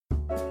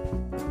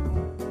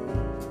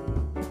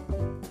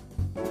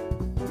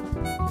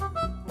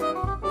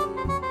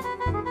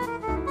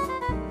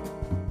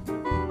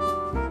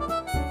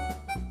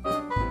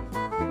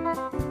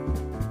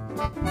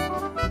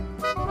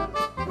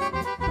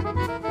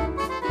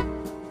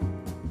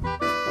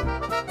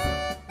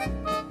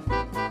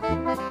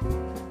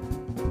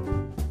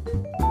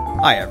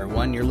Hi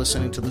everyone, you're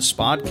listening to the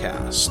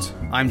Spodcast.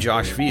 I'm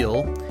Josh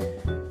Veal,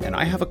 and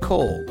I have a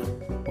cold,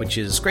 which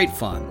is great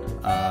fun.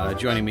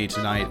 Joining me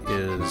tonight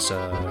is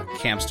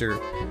Camster.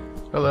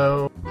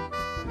 Hello.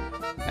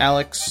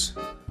 Alex.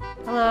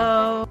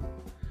 Hello.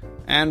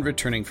 And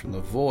returning from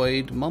the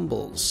void,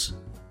 Mumbles.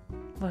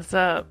 What's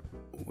up?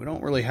 We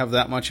don't really have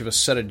that much of a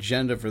set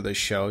agenda for this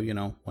show,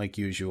 like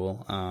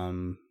usual. I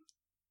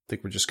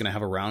think we're just going to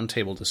have a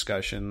roundtable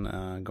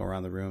discussion, go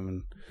around the room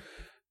and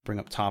bring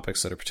up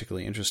topics that are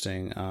particularly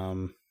interesting.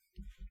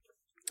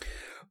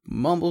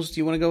 Mumbles,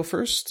 do you want to go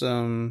first?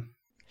 Tell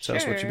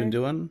us what you've been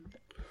doing.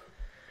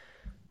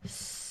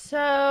 So,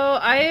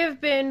 I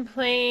have been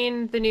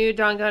playing the new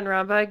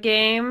Danganronpa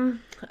game.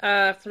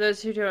 For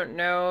those who don't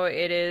know,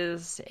 it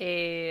is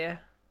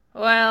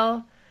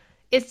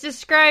it's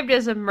described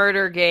as a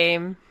murder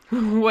game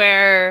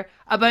where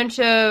a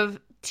bunch of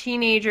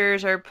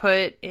teenagers are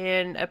put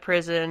in a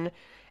prison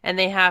and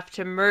they have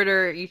to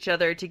murder each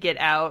other to get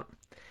out.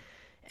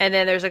 And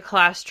then there's a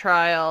class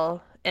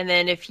trial. And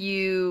then if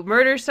you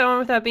murder someone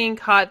without being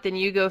caught, then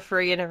you go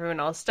free and everyone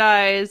else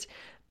dies.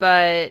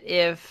 But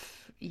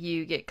if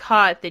you get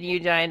caught, then you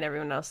die and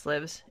everyone else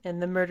lives.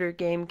 And the murder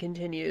game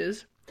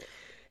continues.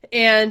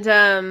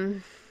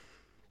 And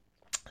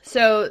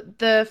so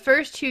the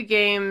first two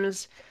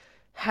games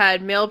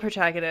had male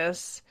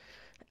protagonists.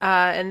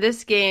 And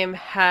this game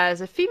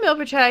has a female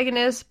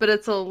protagonist, but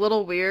it's a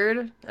little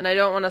weird. And I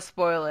don't want to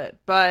spoil it.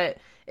 But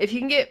if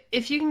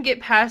you can get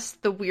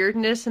past the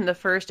weirdness in the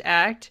first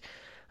act,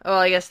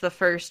 I guess the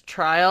first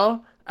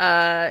trial,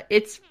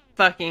 it's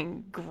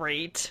fucking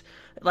great.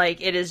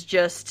 Like, it is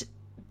just,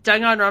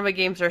 Danganronpa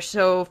games are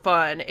so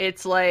fun.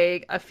 It's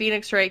like a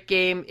Phoenix Wright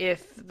game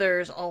if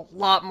there's a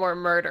lot more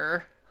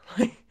murder.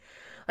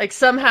 Like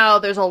somehow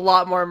there's a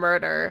lot more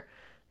murder.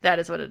 That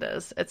is what it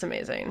is. It's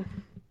amazing.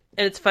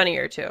 And it's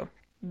funnier too.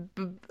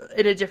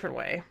 In a different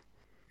way.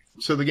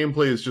 So the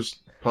gameplay is just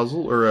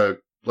puzzle or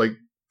like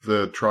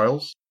the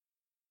trials?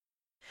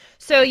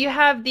 So you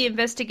have the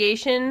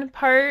investigation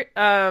part.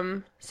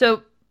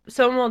 So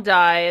someone will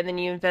die, and then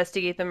you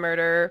investigate the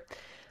murder,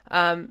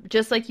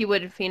 just like you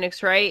would in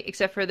Phoenix Wright,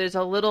 except for there's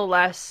a little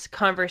less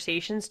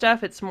conversation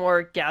stuff. It's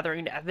more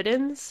gathering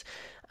evidence.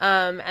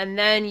 And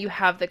then you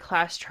have the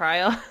class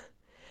trial.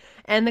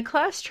 And the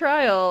class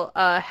trial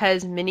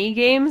has mini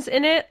games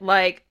in it,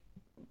 like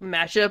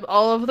match up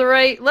all of the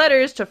right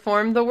letters to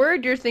form the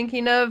word you're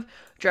thinking of,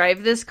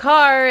 drive this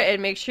car,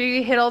 and make sure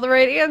you hit all the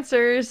right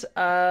answers.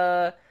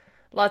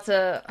 Lots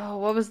of,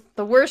 what was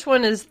the worst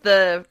one is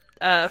the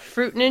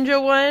Fruit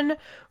Ninja one,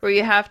 where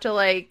you have to,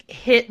 like,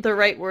 hit the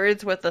right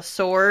words with a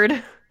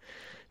sword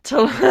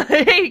to,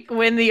 like,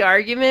 win the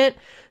argument.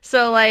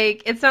 So,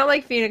 like, it's not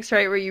like Phoenix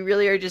Wright, where you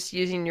really are just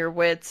using your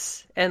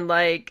wits and,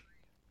 like,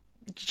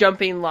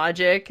 jumping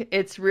logic.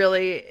 It's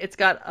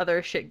got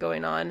other shit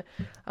going on.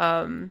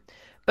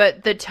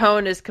 But the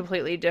tone is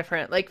completely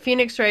different. Like,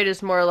 Phoenix Wright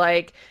is more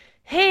like,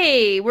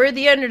 hey, we're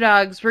the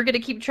underdogs, we're gonna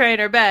keep trying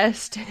our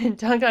best. And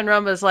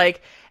Danganronpa's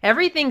like,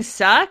 everything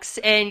sucks,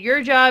 and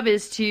your job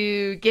is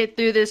to get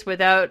through this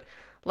without,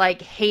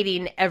 like,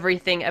 hating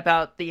everything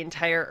about the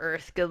entire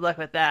Earth. Good luck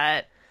with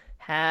that.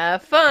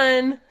 Have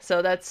fun.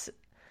 So that's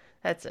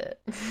it.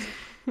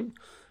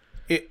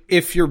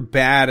 If you're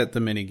bad at the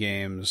mini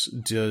games,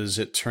 does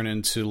it turn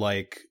into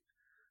like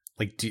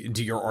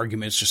do your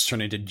arguments just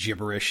turn into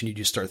gibberish and you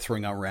just start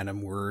throwing out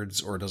random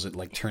words, or does it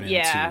like turn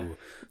into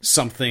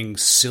something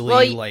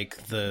silly like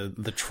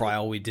the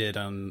trial we did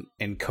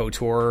in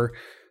KOTOR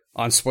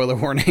on spoiler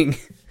warning?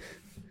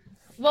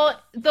 Well,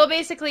 they'll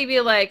basically be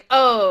like,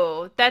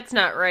 oh, that's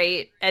not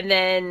right. And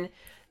then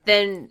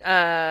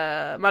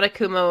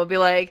Monokuma will be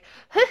like,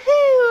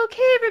 hoo-hoo,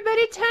 okay,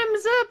 everybody,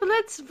 time's up,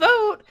 let's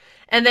vote.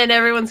 And then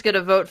everyone's going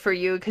to vote for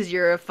you because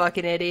you're a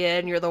fucking idiot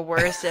and you're the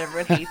worst and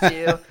everyone hates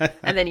you.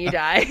 And then you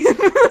die.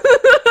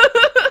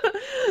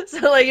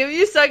 So, like, if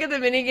you suck at the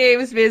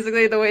minigames,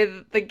 basically the way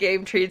that the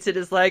game treats it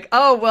is like,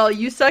 oh, well,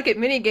 you suck at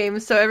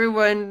minigames, so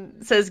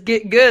everyone says,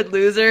 get good,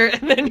 loser.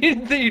 And then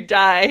you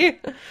die.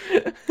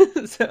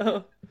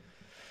 So,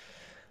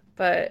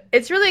 but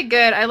it's really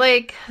good.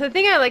 The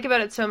thing I like about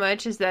it so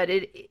much is that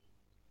it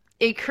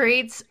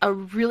creates a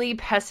really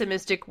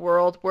pessimistic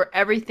world where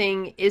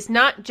everything is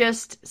not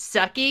just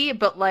sucky,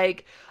 but,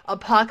 like,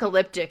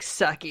 apocalyptic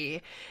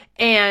sucky.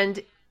 And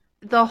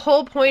the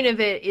whole point of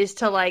it is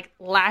to, like,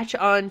 latch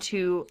on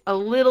to a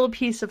little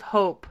piece of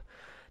hope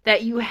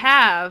that you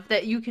have,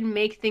 that you can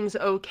make things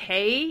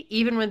okay,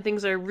 even when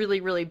things are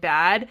really, really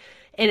bad.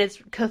 And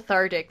it's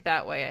cathartic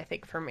that way, I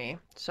think, for me.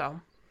 So,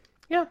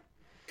 yeah.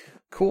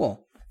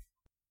 Cool.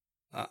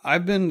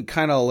 I've been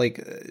kind of,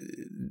 like,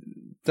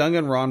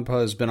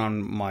 Danganronpa has been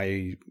on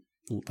my,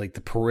 like,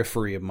 the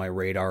periphery of my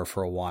radar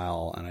for a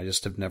while, and I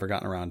just have never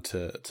gotten around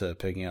to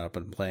picking it up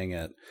and playing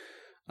it.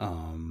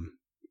 How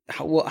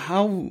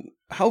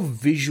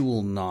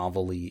visual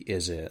novel-y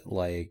is it?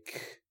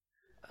 Like,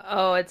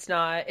 oh, it's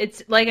not.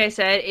 It's like I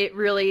said, it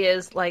really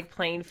is like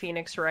playing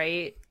Phoenix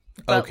Wright,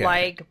 but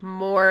like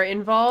more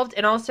involved.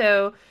 And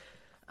also,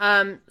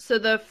 So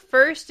the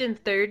first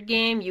and third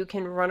game, you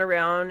can run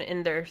around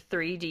in their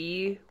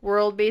 3D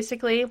world,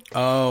 basically.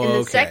 Oh,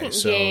 in the second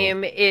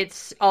game,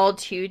 it's all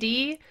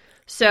 2D.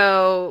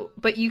 So,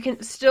 but you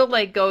can still,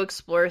 like, go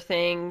explore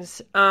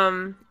things.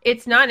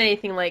 It's not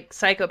anything like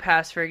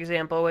Psycho-Pass, for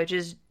example, which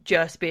is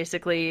just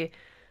basically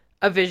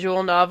a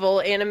visual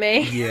novel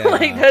anime. Yeah.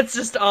 Like, that's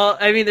just all.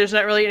 I mean, there's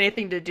not really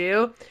anything to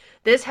do.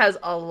 This has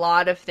a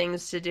lot of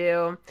things to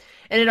do.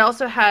 And it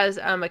also has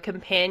a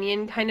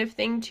companion kind of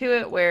thing to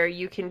it where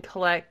you can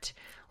collect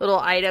little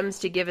items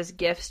to give as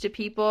gifts to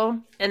people.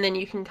 And then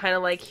you can kind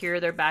of, like, hear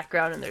their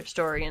background and their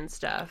story and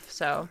stuff.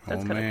 So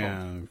that's kind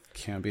of cool.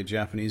 Can't be a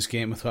Japanese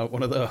game without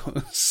one of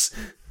those.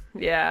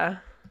 Yeah.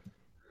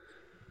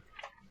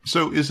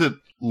 So is it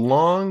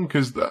long?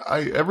 Because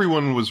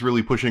everyone was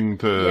really pushing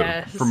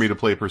for me to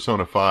play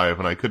Persona 5,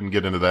 and I couldn't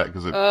get into that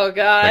because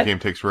that game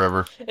takes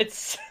forever.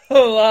 It's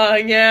so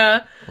long,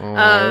 yeah.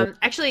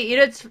 Actually, you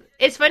know,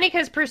 it's funny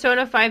because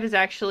Persona 5 is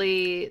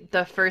actually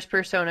the first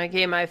Persona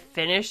game I've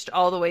finished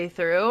all the way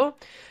through.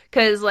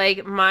 Because,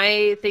 like,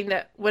 my thing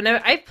that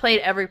whenever I've played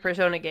every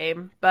Persona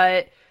game,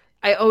 but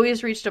I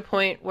always reached a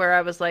point where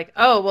I was like,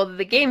 oh, well,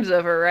 the game's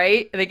over,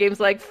 right? And the game's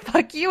like,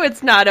 fuck you,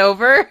 it's not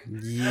over.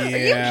 Yeah. Are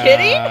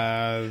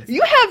you kidding?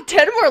 You have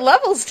 10 more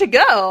levels to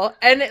go.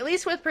 And at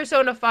least with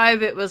Persona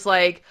 5, it was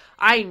like,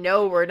 I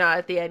know we're not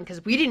at the end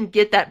because we didn't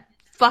get that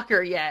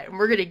fucker yet. And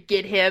we're going to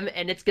get him,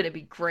 and it's going to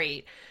be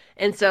great.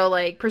 And so,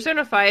 like,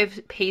 Persona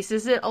 5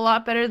 paces it a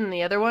lot better than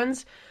the other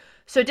ones.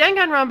 So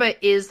Danganronpa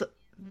is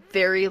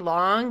very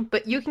long,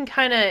 but you can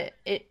kind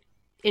of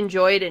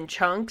enjoy it in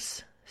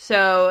chunks.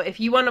 So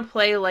if you want to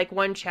play, like,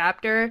 one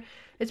chapter,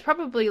 it's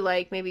probably,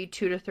 like, maybe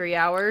 2 to 3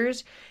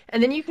 hours.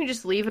 And then you can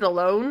just leave it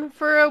alone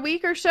for a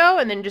week or so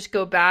and then just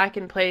go back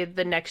and play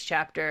the next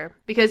chapter.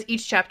 Because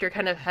each chapter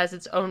kind of has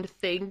its own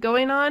thing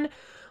going on.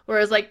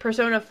 Whereas, like,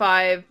 Persona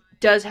 5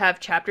 does have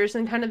chapters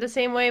in kind of the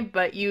same way,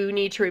 but you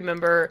need to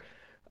remember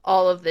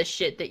all of the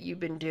shit that you've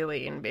been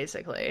doing,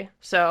 basically.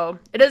 So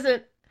it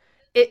doesn't...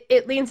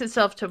 It leans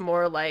itself to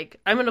more, like,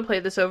 I'm going to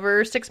play this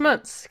over 6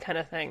 months kind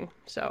of thing.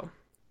 So...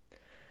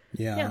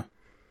 Yeah.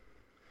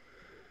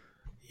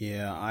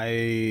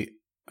 I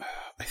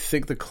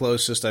think the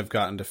closest I've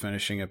gotten to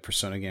finishing a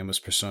Persona game was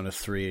Persona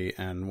 3,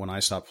 and when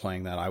I stopped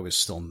playing that, I was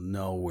still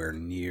nowhere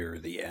near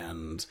the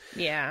end.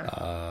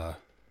 Yeah.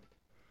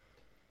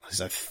 At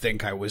least I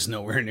think I was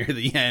nowhere near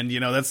the end. You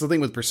know, that's the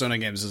thing with Persona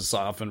games, is it's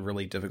often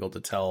really difficult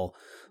to tell,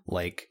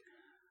 like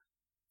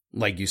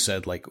you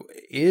said, like,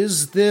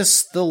 is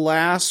this the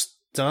last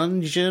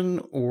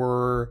dungeon,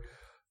 or...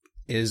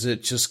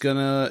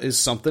 is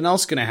something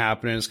else gonna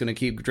happen and it's gonna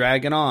keep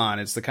dragging on?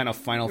 It's the kind of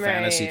Final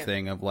Fantasy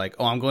thing of like,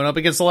 oh, I'm going up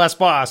against the last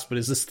boss, but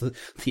is this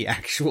the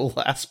actual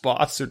last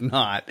boss or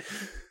not?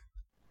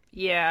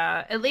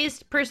 Yeah, at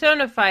least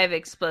Persona 5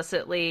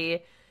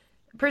 explicitly.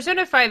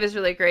 Persona 5 is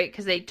really great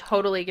because they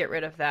totally get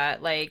rid of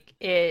that. Like,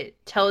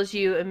 it tells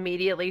you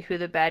immediately who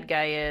the bad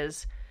guy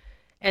is.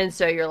 And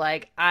so you're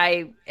like,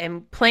 I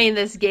am playing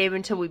this game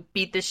until we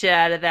beat the shit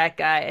out of that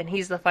guy, and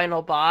he's the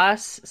final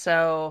boss,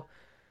 so...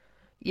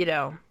 you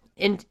know,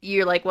 and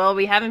you're like, well,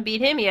 we haven't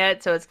beat him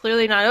yet, so it's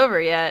clearly not over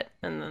yet,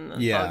 and then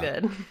that's all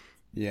good.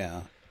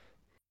 Yeah.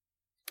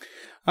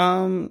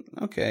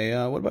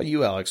 Okay, what about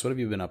you, Alex? What have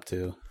you been up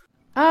to?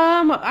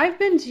 I've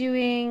been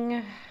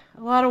doing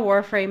a lot of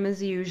Warframe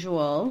as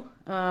usual.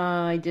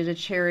 I did a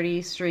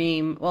charity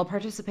stream,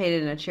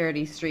 participated in a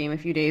charity stream a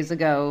few days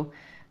ago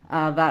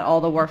that all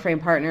the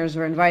Warframe partners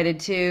were invited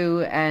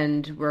to,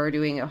 and we're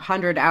doing a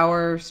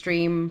 100-hour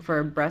stream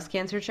for breast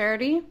cancer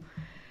charity.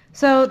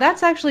 So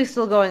that's actually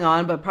still going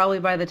on, but probably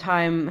by the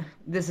time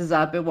this is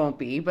up, it won't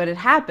be. But it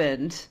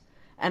happened,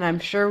 and I'm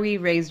sure we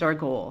raised our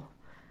goal.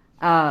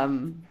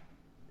 Well,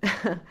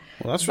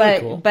 that's really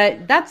cool.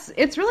 But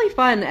it's really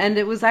fun, and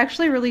it was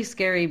actually really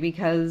scary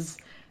because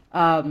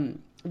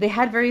they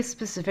had very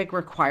specific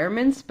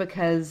requirements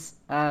because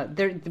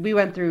we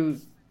went through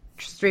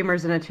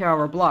streamers in a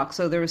 2-hour block,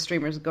 so there were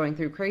streamers going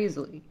through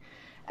crazily,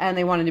 and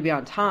they wanted to be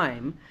on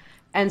time.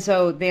 And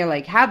so they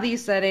like have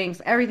these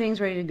settings,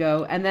 everything's ready to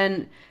go. And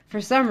then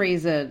for some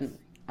reason,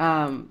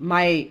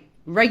 my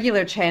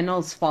regular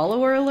channel's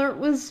follower alert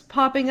was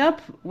popping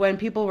up when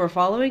people were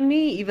following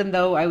me, even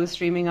though I was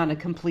streaming on a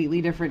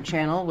completely different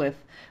channel with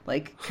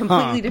like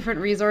completely different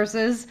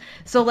resources.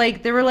 So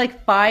like there were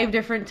like 5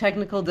 different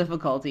technical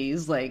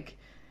difficulties, like,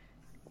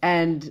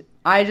 and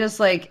I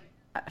just like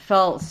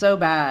felt so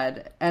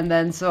bad. And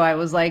then so I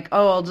was like,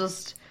 oh, I'll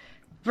just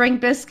bring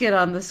Biscuit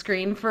on the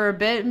screen for a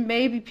bit, and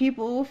maybe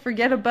people will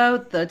forget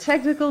about the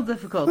technical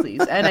difficulties.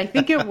 And I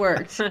think it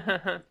worked.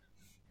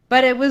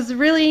 But it was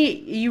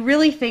really, you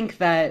really think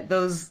that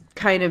those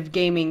kind of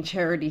gaming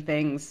charity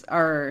things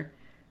are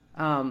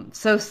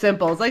so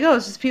simple. It's like, oh,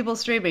 it's just people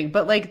streaming.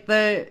 But like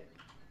the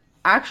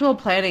actual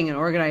planning and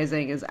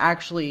organizing is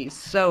actually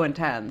so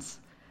intense.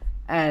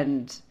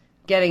 And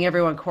getting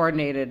everyone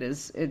coordinated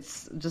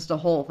it's just a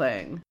whole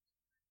thing.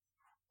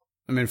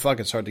 I mean, fuck,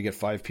 it's hard to get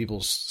 5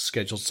 people's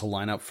schedules to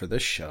line up for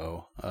this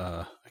show.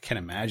 I can't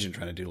imagine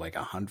trying to do like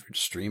 100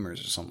 streamers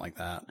or something like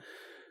that.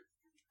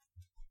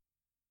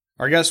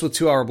 I guess with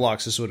 2-hour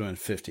blocks, this would have been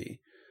 50.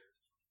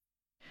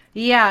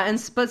 Yeah,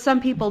 but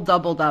some people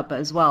doubled up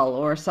as well,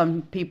 or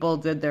some people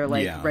did their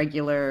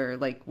regular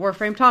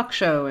Warframe talk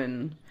show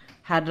and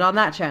had it on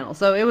that channel.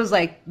 So it was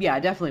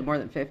definitely more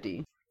than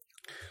 50.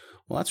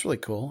 Well, that's really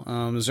cool.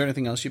 Is there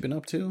anything else you've been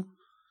up to?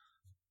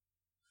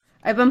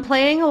 I've been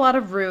playing a lot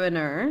of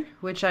Ruiner,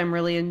 which I'm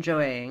really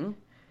enjoying.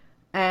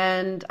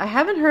 And I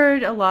haven't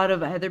heard a lot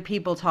of other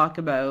people talk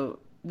about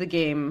the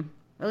game,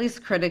 at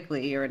least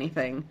critically or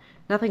anything.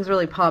 Nothing's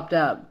really popped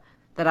up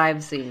that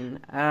I've seen,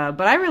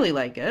 but I really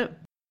like it.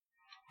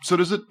 So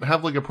does it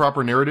have a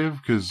proper narrative?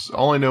 Because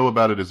all I know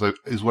about it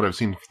is what I've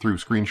seen through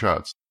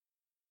screenshots.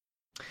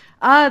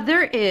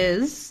 There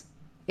is.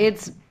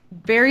 It's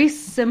very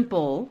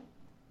simple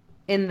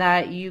in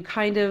that you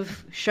kind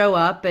of show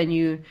up and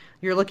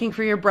you're looking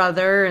for your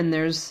brother, and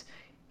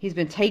he's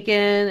been taken,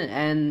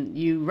 and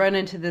you run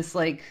into this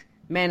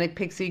manic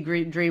pixie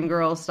dream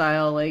girl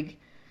style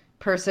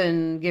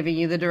person giving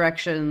you the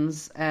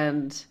directions,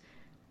 and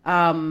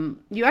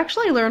you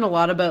actually learn a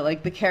lot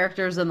about the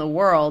characters in the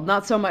world.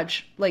 Not so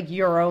much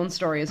your own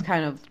story is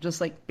kind of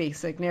just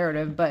basic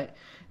narrative, but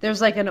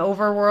there's an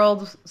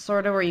overworld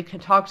sort of where you can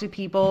talk to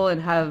people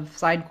and have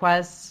side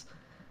quests.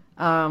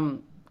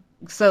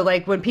 So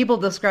when people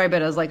describe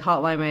it as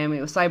Hotline Miami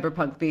with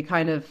Cyberpunk, they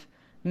kind of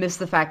miss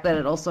the fact that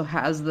it also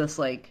has this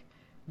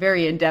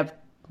very in-depth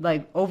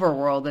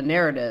overworld and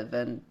narrative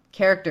and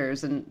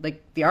characters, and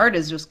the art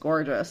is just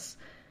gorgeous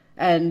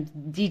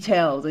and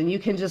detailed, and you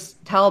can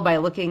just tell by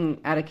looking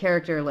at a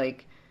character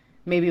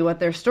maybe what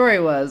their story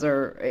was,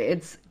 or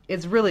it's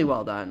really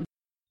well done.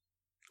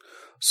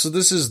 So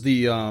this is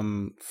the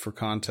for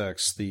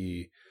context,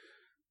 the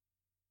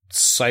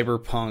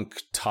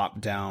Cyberpunk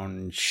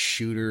top-down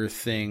shooter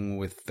thing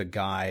with the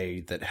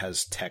guy that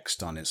has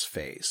text on his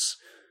face.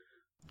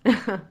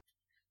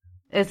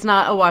 It's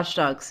not a Watch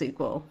Dogs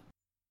sequel.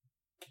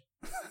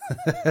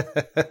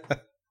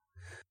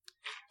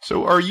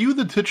 So are you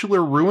the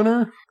titular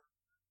Ruiner?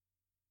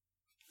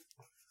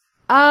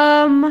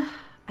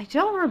 I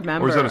don't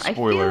remember. Or is that a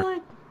spoiler?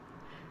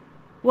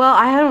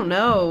 I don't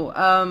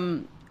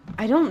know.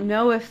 I don't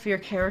know if your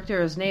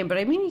character is named, but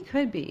I mean he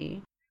could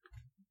be.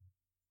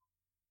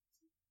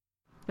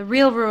 The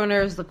real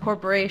Ruiner is the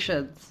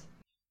corporations.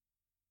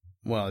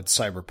 Well, it's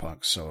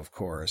Cyberpunk, so of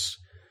course.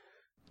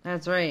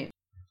 That's right.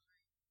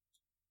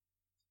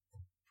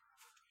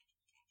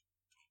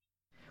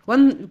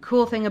 One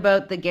cool thing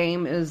about the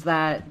game is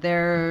that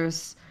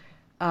there's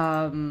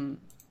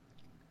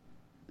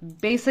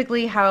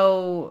basically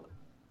how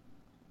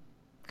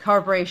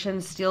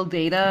corporations steal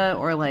data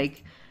or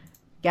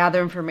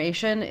gather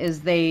information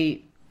is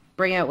they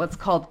bring out what's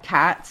called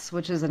CATS,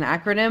 which is an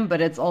acronym, but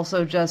it's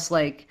also just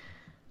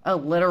a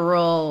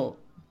literal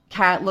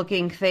cat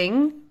looking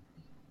thing.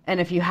 And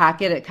if you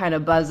hack it, it kind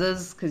of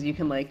buzzes because you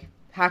can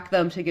hack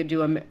them to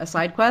do a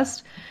side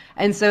quest.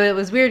 And so it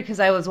was weird because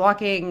I was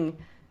walking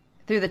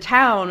through the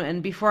town,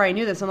 and before I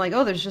knew this, I'm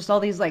oh, there's just all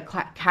these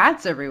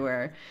cats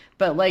everywhere.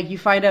 But you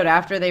find out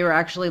after they were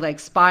actually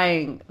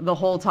spying the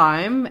whole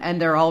time,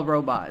 and they're all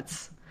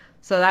robots.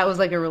 So that was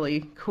a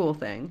really cool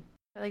thing.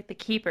 I the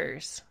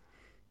keepers.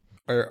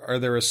 Are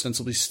there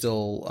ostensibly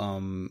still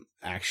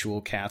actual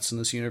cats in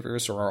this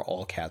universe, or are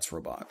all cats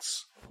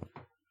robots?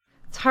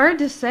 It's hard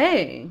to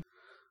say.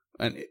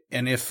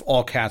 And if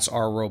all cats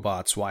are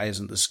robots, why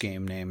isn't this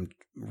game named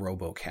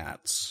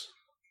RoboCats?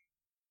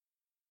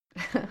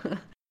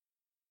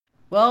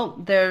 Well,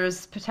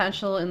 there's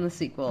potential in the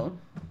sequel.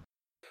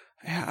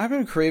 Yeah, I've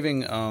been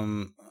craving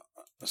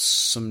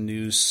some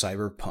new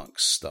Cyberpunk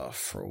stuff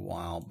for a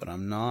while, but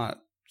I'm not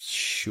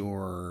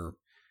sure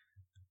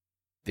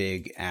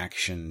big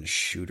action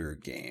shooter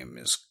game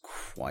is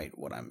quite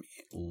what I'm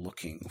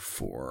looking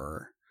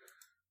for.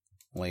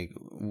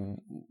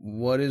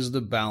 What is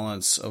the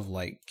balance of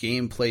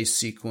gameplay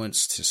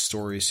sequence to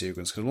story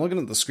sequence? Because I'm looking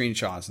at the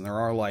screenshots, and there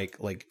are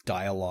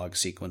dialogue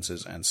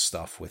sequences and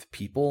stuff with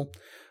people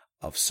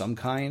of some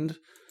kind.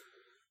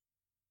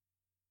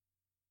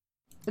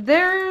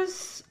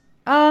 There's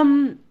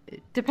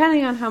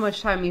depending on how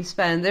much time you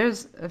spend,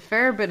 there's a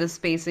fair bit of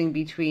spacing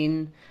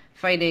between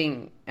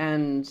fighting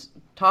and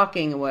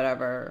talking or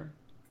whatever.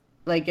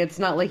 It's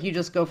not you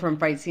just go from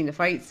fight scene to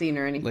fight scene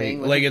or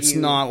anything. It's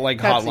not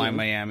Hotline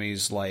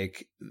Miami's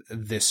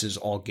this is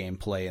all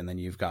gameplay, and then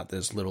you've got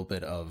this little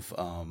bit of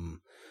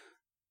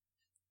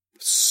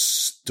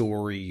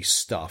story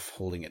stuff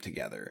holding it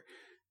together.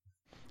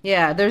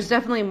 Yeah, there's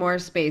definitely more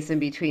space in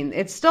between.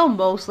 It's still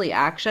mostly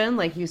action.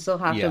 You still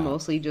have to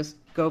mostly just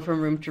go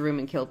from room to room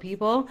and kill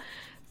people.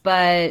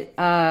 But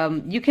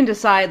you can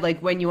decide,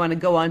 when you want to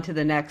go on to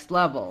the next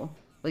level.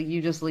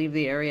 You just leave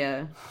the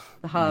area,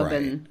 the hub,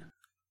 right.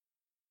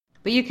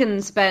 But you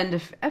can spend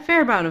a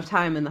fair amount of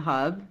time in the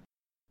hub.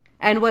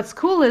 And what's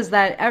cool is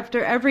that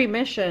after every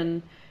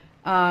mission,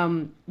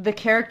 the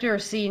character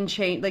scene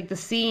change, the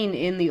scene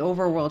in the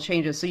overworld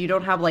changes. So you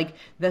don't have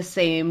the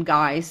same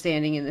guy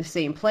standing in the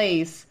same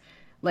place.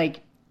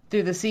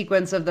 Through the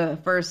sequence of the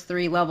first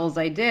 3 levels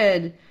I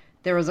did,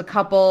 there was a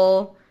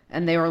couple,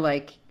 and they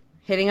were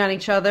hitting on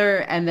each other,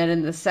 and then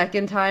in the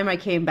second time I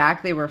came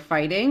back, they were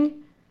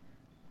fighting.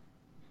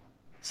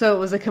 So it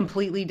was a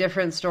completely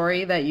different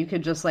story that you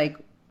could just like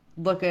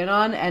look in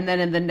on, and then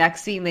in the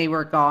next scene they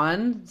were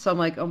gone. So I'm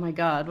like, oh my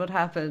god, what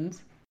happened?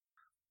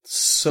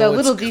 So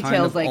little it's details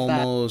kind of like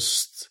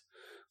almost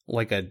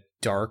like a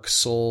Dark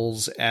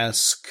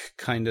Souls-esque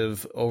kind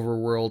of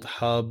overworld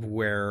hub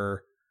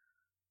where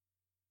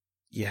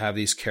you have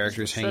these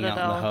characters hanging out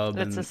in the hub,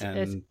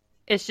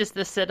 it's just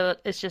the Citadel.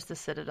 It's just the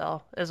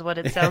Citadel, is what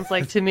it sounds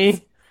like to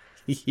me.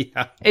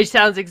 Yeah, it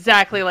sounds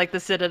exactly like the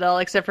Citadel,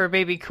 except for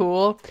maybe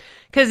cool.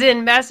 Because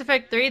in Mass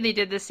Effect 3, they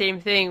did the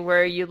same thing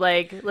where you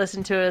like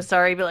listen to a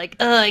story, be like,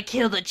 "Oh, I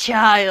killed a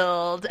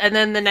child," and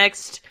then the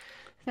next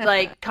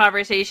like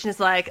conversation is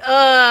like,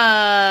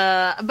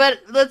 but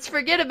let's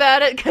forget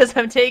about it because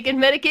I'm taking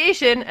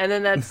medication, and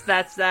then that's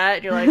that.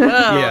 And you're like,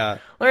 oh, yeah.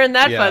 Learn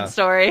that fun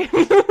story.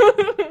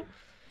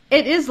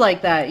 It is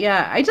like that,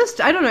 yeah. I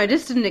don't know, I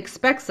just didn't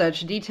expect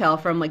such detail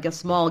from like a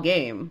small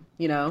game,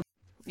 you know?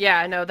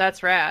 Yeah, no,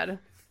 that's rad.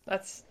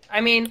 I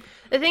mean,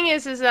 the thing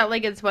is that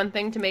like it's one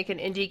thing to make an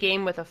indie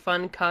game with a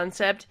fun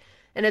concept,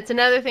 and it's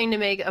another thing to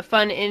make a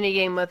fun indie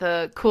game with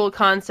a cool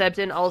concept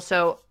and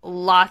also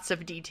lots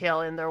of detail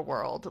in their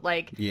world.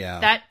 Like,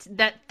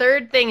 that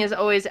third thing is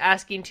always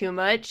asking too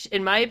much,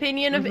 in my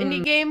opinion, of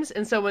indie games,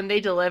 and so when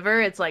they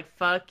deliver, it's like,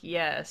 fuck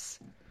yes.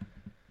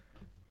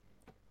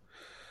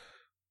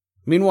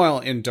 Meanwhile,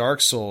 in Dark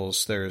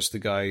Souls, there's the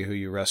guy who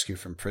you rescue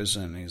from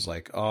prison. He's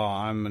like, oh,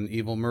 I'm an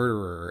evil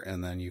murderer.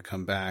 And then you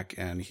come back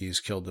and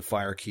he's killed the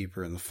firekeeper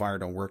and the fire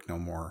don't work no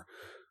more.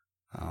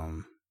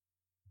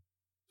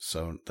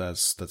 So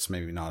that's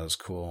maybe not as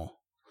cool.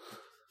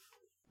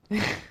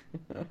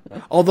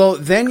 Although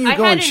then you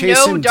go and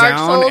chase him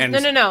down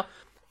and...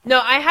 No,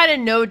 I had a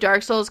no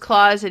Dark Souls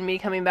clause in me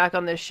coming back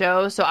on this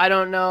show, so I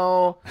don't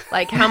know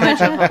like how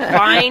much of a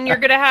fine you're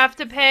going to have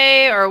to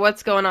pay or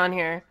what's going on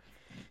here.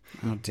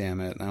 Oh, damn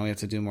it. Now we have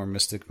to do more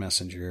Mystic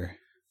Messenger.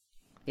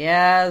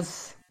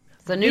 Yes.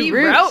 It's a new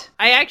route.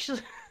 I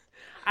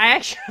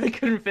actually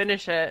couldn't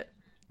finish it.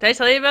 Did I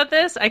tell you about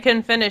this? I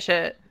couldn't finish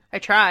it. I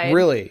tried.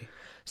 Really?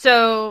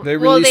 So, they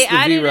released the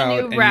added V route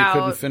a new and route.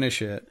 You couldn't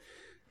finish it.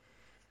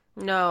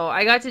 No,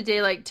 I got to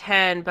day like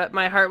 10, but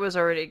my heart was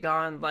already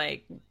gone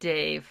like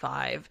day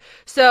 5.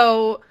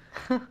 So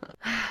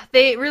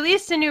they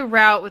released a new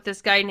route with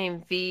this guy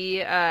named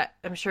V.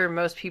 I'm sure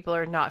most people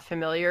are not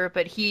familiar,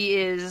 but he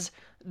is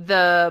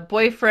the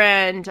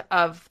boyfriend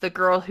of the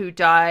girl who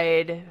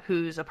died,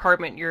 whose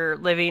apartment you're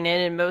living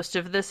in most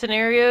of the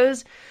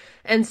scenarios.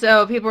 And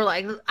so people are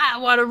like, I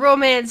want to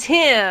romance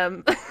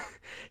him.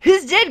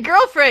 His dead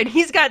girlfriend.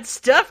 He's got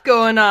stuff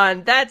going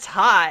on. That's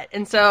hot.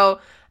 And so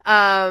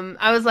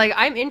I was like,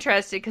 I'm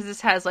interested because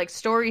this has like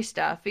story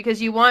stuff,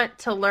 because you want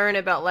to learn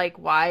about like,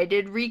 why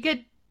did Rika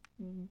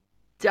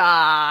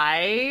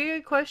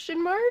die? ?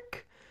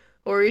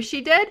 Or is she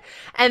dead?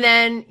 And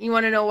then you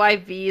want to know why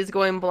V is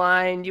going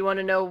blind. You want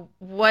to know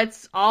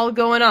what's all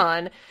going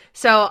on.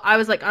 So I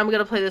was like, I'm going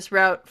to play this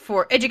route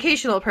for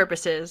educational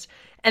purposes.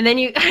 And then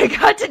I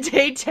got to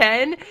day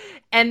 10,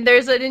 and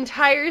there's an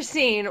entire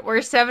scene where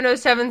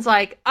 707's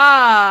like,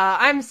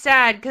 I'm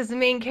sad because the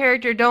main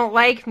character don't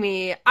like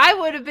me. I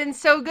would have been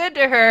so good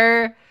to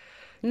her.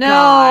 No.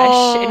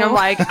 Gosh. And I'm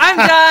like,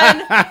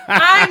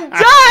 I'm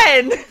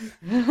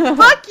done!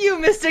 Fuck you,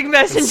 Mystic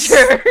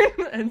Messenger!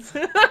 And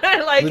so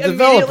I like the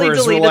immediately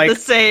deleted the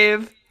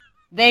save.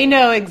 They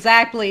know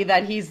exactly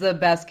that he's the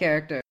best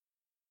character.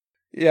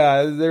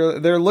 Yeah,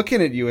 they're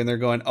looking at you and they're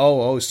going,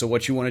 oh, so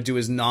what you want to do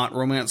is not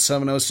romance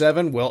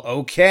 707? Well,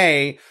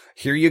 okay,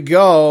 here you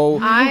go.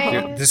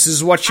 This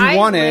is what you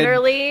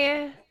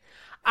wanted.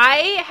 I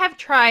have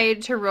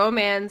tried to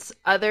romance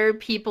other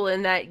people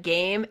in that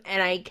game,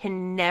 and I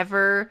can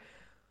never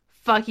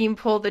fucking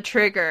pull the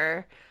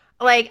trigger.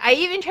 Like, I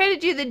even tried to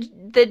do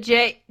the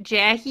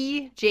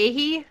Jahi?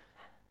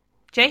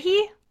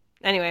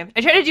 Anyway,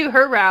 I tried to do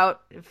her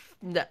route.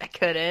 I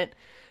couldn't.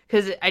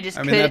 Because I just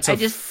couldn't.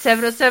 That's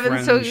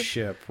 707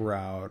 friendship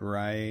route,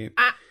 right?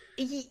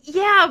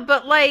 Yeah,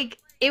 but like,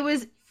 it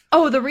was...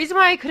 Oh, the reason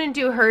why I couldn't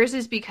do hers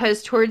is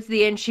because towards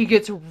the end, she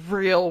gets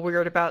real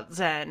weird about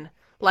Zen.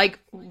 Like,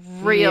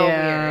 real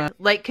weird.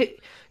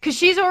 Like, because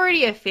she's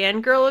already a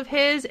fangirl of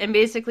his, and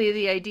basically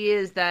the idea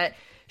is that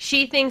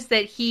she thinks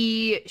that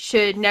he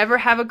should never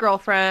have a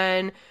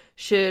girlfriend,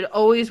 should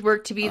always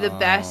work to be the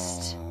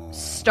best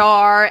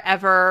star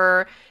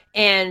ever,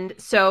 and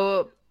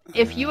so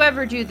if you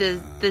ever do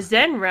the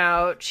Zen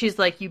route, she's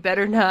like, you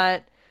better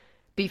not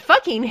be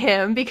fucking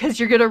him because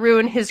you're going to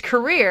ruin his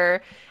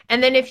career.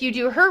 And then if you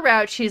do her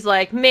route, she's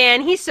like,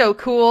 man, he's so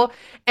cool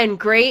and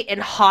great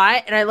and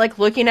hot. And I like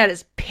looking at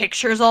his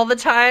pictures all the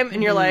time.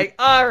 And you're like,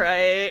 all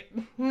right,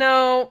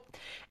 no.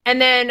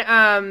 And then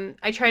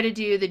I try to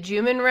do the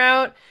Juman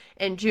route,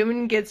 and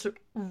Juman gets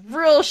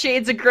real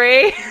shades of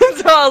gray.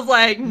 So I was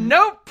like,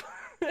 nope.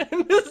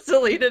 And just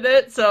deleted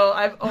it. So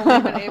I've only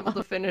been able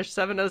to finish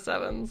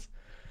 707s.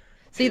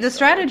 See, the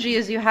strategy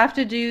is you have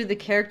to do the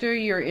character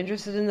you're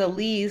interested in the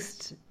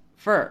least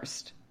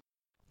first.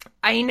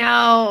 I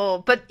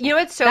know, but you know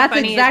what's so That's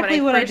funny? That's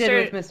exactly what I did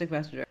with Mystic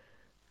Messenger.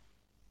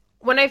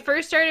 When I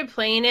first started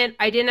playing it,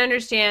 I didn't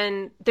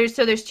understand. There's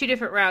 2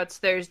 different routes.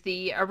 There's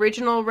the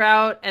original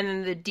route and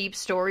then the deep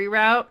story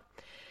route.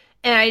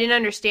 And I didn't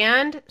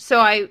understand,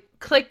 so I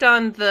clicked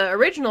on the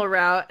original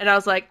route and I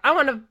was like, I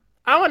want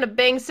to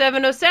bang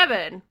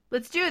 707.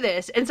 Let's do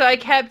this. And so I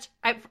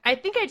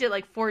think I did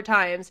like 4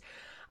 times.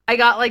 I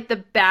got like the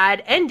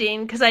bad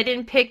ending because I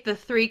didn't pick the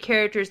 3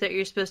 characters that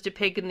you're supposed to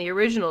pick in the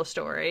original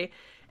story.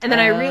 And then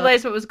I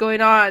realized what was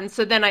going on.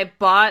 So then I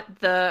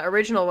bought the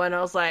original one. I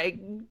was like,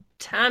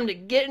 time to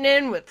get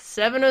in with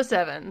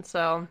 707.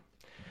 So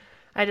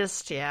I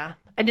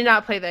did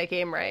not play that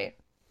game right.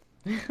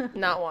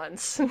 Not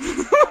once.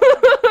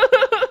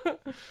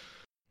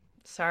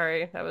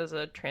 Sorry, that was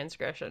a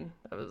transgression.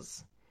 That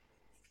was.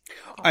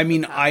 I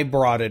mean, I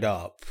brought it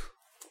up.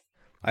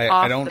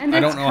 I don't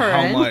know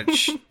how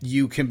much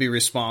you can be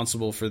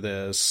responsible for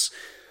this.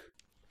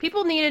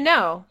 People need to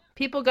know.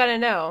 People gotta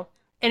know.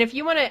 And if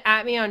you want to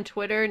at me on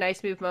Twitter,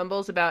 Nice Move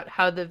Mumbles, about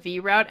how the V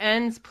route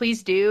ends,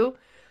 please do.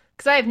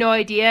 Because I have no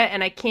idea,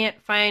 and I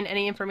can't find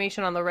any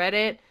information on the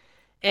Reddit.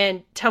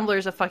 And Tumblr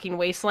is a fucking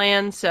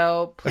wasteland,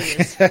 so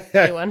please,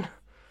 anyone,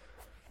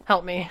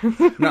 help me.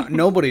 No,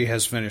 nobody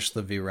has finished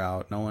the V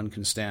route. No one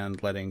can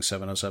stand letting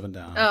 707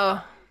 down.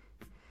 Oh.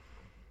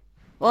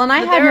 Well, and I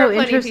had no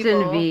interest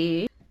in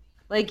V.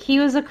 Like, he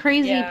was a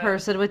crazy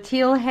person with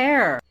teal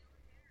hair.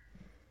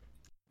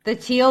 The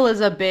teal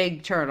is a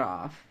big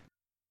turnoff.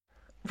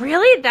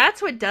 Really?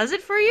 That's what does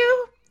it for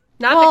you?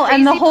 Not well, the crazy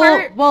and the whole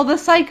part? Well, the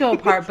psycho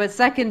part, but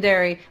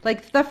secondary.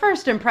 Like, the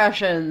first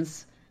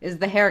impressions is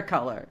the hair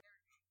color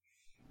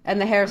and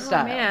the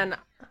hairstyle. Oh, man.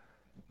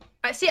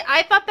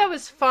 I thought that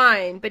was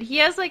fine, but he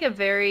has like a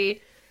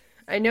very,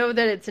 I know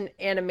that it's an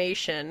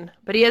animation,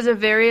 but he has a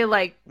very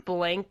like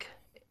blank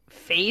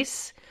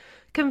face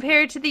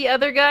compared to the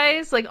other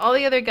guys. Like, all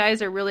the other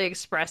guys are really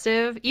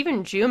expressive,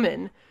 even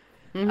Juman.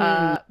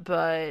 Mm-hmm.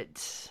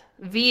 But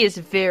V is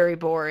very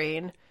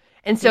boring.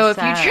 And so if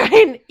you try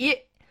and...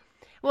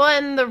 Well,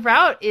 and the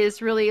route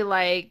is really,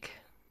 like,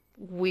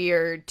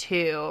 weird,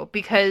 too.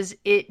 Because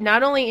it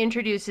not only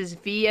introduces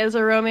V as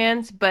a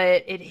romance,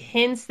 but it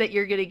hints that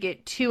you're going to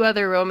get 2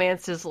 other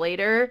romances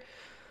later.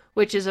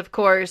 Which is, of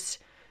course,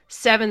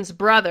 Seven's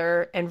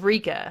brother and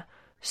Rika.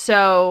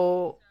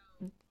 So...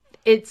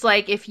 It's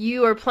like, if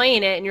you are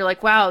playing it and you're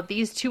like, wow,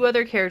 these 2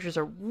 other characters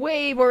are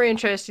way more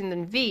interesting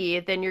than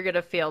V, then you're going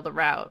to fail the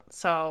route.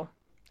 So,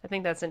 I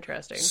think that's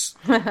interesting.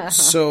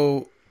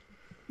 So,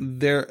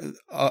 there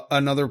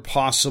another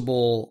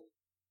possible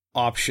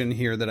option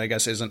here that I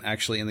guess isn't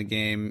actually in the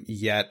game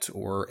yet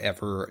or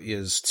ever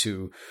is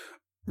to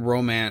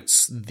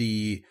romance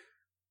the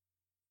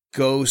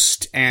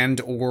ghost and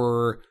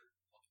or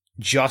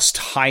just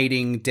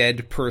hiding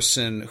dead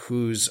person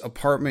whose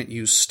apartment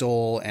you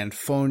stole and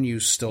phone you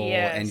stole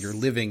and you're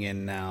living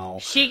in now.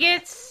 She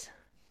gets...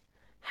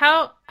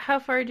 How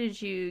far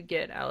did you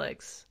get,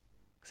 Alex?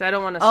 Because I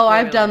don't want to spoil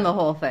I've done the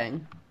whole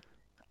thing.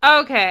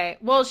 Okay.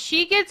 Well,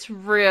 she gets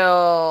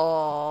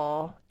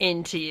real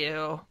into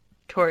you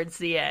towards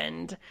the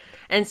end.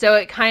 And so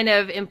it kind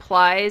of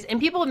implies... And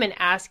people have been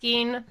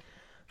asking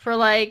for,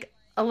 like,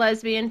 a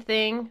lesbian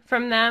thing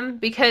from them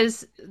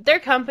because their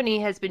company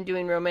has been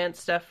doing romance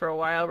stuff for a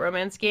while,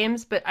 romance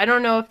games, but I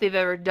don't know if they've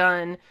ever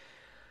done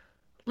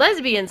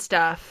lesbian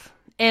stuff.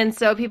 And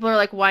so people are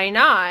like, why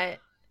not?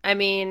 I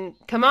mean,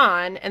 come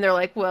on. And they're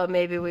like, well,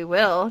 maybe we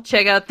will.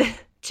 Check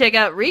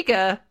out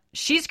Rika.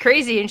 She's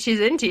crazy and she's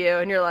into you.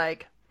 And you're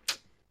like,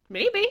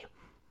 maybe.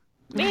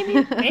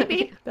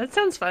 That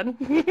sounds fun.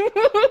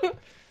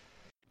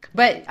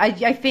 But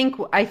I think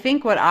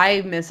what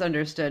I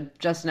misunderstood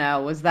just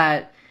now was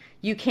that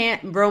you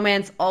can't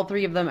romance all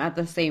 3 of them at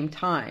the same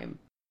time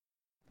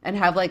and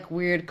have, like,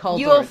 weird cult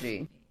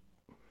orgy.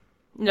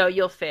 No,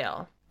 you'll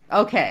fail.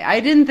 Okay, I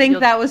didn't think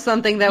that was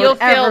something that would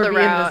ever be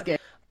in this game.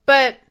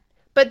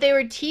 But they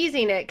were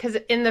teasing it, because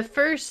in the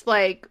first,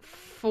 like,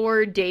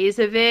 4 days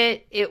of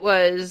it, it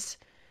was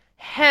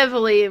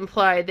heavily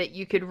implied that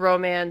you could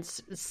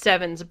romance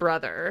Seven's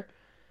brother.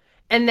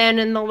 And then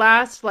in the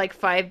last, like,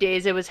 5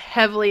 days, it was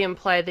heavily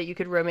implied that you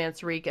could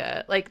romance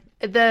Rika. Like,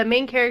 the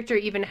main character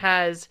even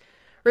has...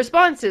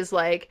 responses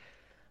like,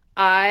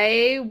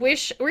 I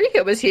wish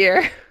Rika was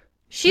here.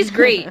 She's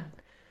great.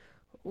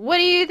 What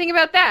do you think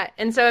about that?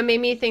 And so it made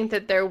me think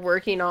that they're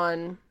working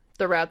on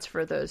the routes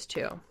for those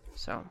 2.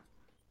 So,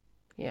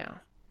 yeah.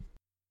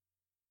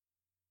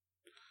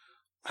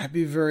 I'd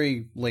be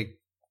very, like,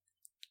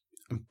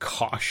 I'm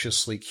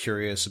cautiously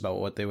curious about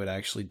what they would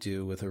actually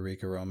do with a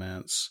Rika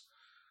romance.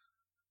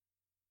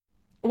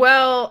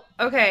 Well,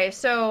 okay,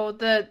 so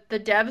the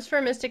devs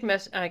for Mystic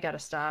I gotta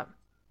stop.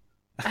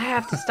 I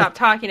have to stop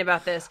talking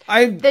about this.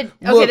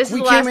 Look,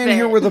 we came in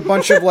here with a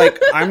bunch of, like,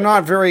 I'm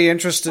not very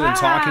interested in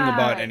talking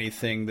about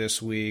anything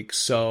this week,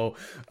 so...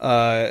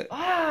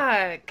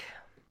 Fuck.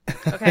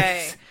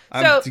 Okay.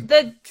 So,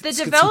 the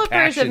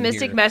developers of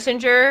Mystic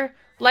Messenger,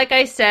 like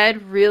I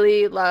said,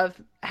 really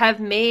have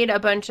made a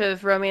bunch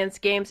of romance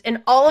games,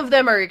 and all of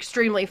them are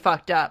extremely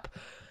fucked up.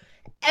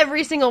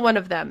 Every single one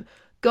of them.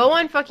 Go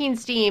on fucking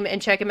Steam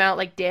and check them out,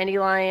 like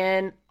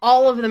Dandelion.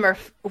 All of them are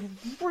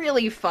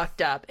really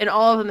fucked up, and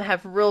all of them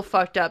have real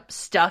fucked up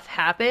stuff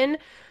happen.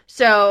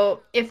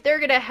 So if they're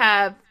gonna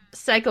have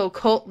psycho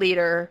cult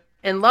leader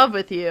in love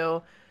with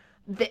you,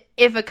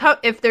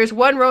 if there's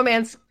one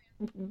romance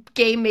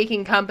game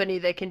making company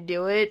that can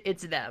do it,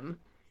 it's them.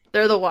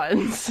 They're the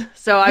ones.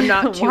 So I'm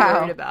not too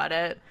worried about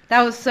it.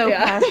 That was so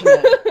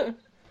passionate.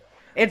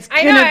 It's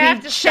gonna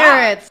be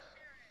Chariots.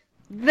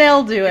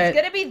 They'll do it. It's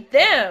gonna be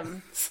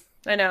them.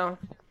 I know.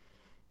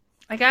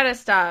 I gotta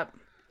stop.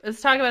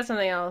 Let's talk about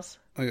something else.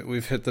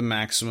 We've hit the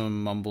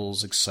maximum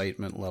Mumbles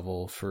excitement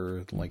level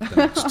for like the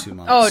next 2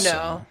 months. Oh no.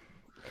 So.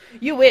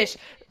 You wish.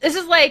 This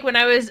is like when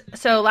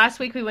last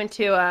week we went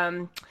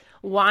to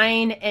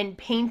wine and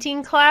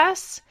painting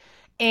class,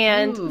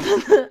 and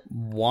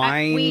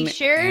wine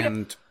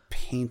and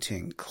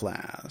painting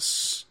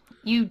class.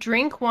 You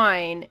drink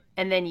wine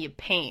and then you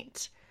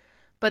paint.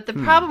 But the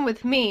problem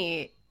with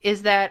me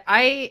is that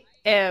I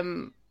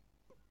am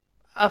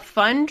a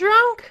fun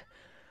drunk,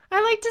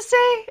 I like to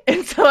say.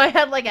 And so I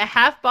had like a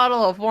half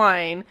bottle of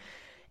wine,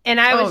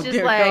 and I was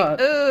just like, God.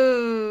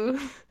 Ooh.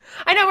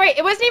 I know, right?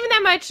 It wasn't even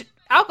that much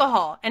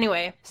alcohol.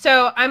 Anyway,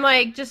 so I'm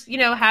like just,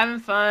 having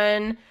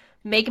fun,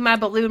 making my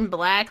balloon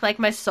black like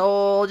my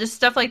soul, just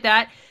stuff like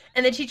that.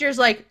 And the teacher's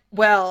like,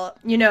 well,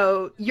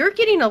 you're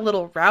getting a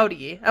little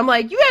rowdy. I'm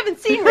like, you haven't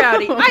seen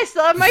rowdy. I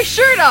still have my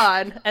shirt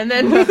on. And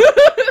then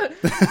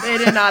they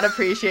did not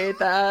appreciate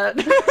that.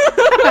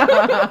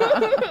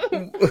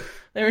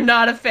 They were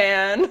not a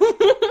fan.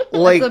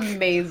 Like, that's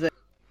amazing.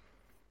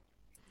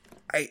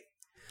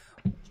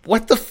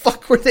 What the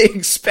fuck were they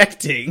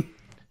expecting?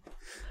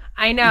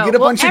 I know. You get a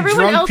bunch of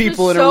drunk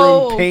people in a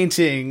room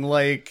painting,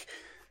 like...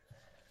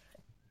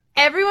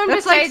 Everyone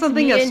that's besides like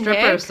something me a and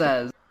stripper Nick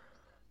says.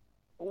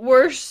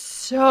 Were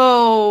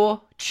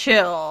so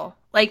chill.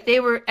 Like,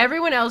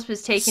 everyone else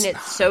was taking it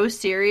so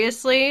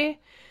seriously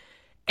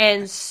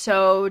and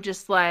so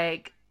just,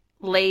 like,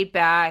 laid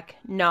back,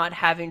 not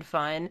having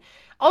fun.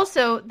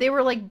 Also, they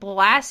were, like,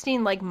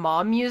 blasting, like,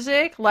 mom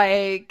music,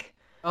 like...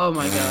 Oh,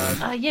 my God.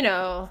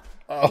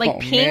 Like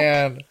Pink.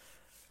 Man.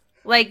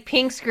 Like,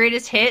 Pink's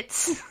greatest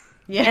hits.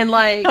 Yeah. And,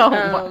 like,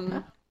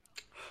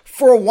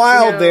 for a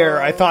while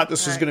there, I thought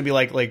this was going to be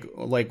like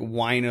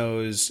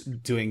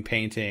winos doing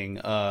painting,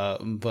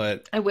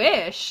 but I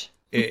wish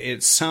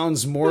it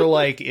sounds more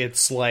like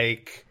it's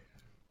like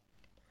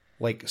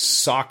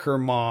soccer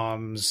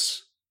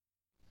moms,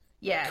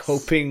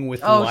 coping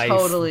with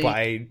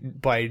life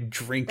by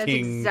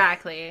drinking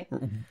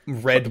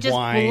red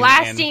wine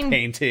and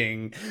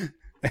painting.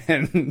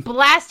 And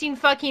blasting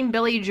fucking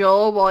Billy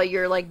Joel while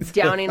you're like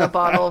downing a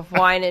bottle of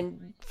wine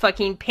and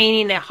fucking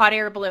painting a hot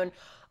air balloon.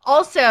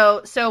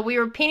 Also, so we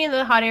were painting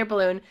the hot air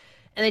balloon,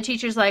 and the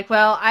teacher's like,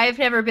 well, I've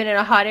never been in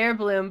a hot air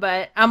balloon,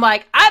 but I'm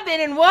like, I've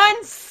been in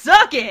one,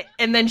 suck it!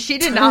 And then she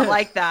did not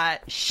like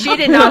that. She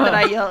did not that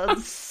I yelled,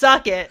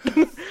 suck it!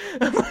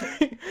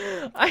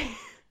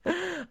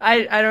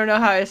 I don't know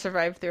how I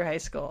survived through high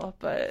school,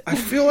 but... I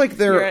feel like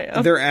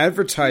their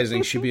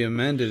advertising should be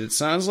amended. It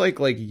sounds like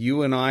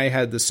you and I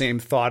had the same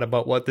thought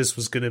about what this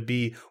was going to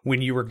be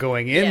when you were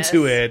going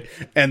into it,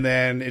 and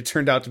then it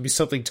turned out to be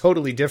something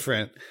totally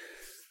different.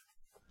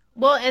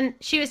 Well, and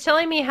she was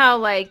telling me how,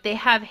 like, they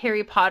have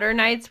Harry Potter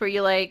nights where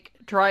you, like,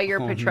 draw your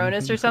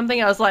Patronus or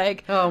something. I was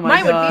like,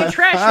 mine would be a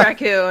trash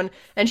raccoon.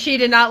 And she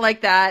did not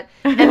like that.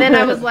 And then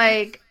I was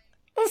like,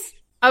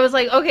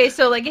 okay,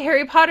 so, like,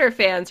 Harry Potter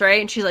fans, right?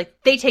 And she's like,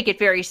 they take it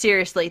very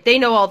seriously. They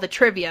know all the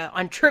trivia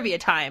on trivia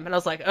time. And I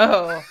was like,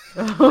 I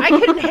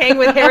couldn't hang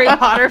with Harry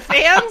Potter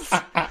fans.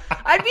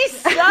 I'd be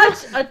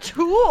such a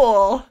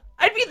tool.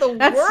 I'd be the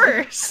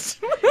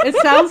worst. It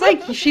sounds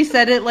like she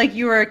said it like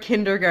you were a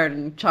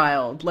kindergarten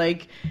child.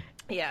 Like,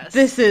 yes,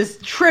 this is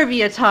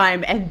trivia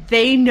time, and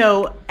they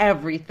know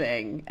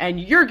everything. And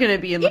you're going to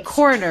be in the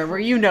corner where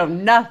you know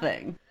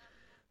nothing.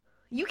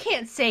 You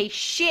can't say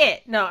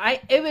shit. No,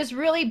 it was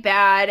really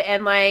bad.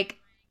 And, like,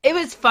 it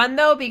was fun,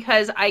 though,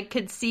 because I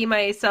could see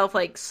myself,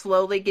 like,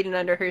 slowly getting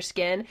under her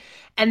skin.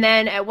 And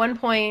then at one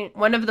point,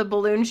 one of the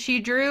balloons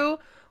she drew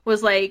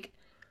was, like,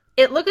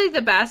 it looked like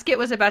the basket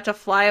was about to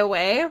fly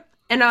away.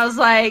 And I was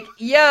like,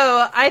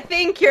 yo, I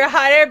think your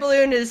hot air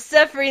balloon is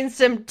suffering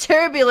some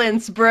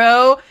turbulence,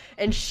 bro.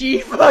 And she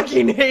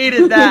fucking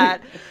hated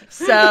that.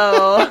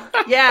 So,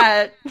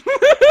 yeah.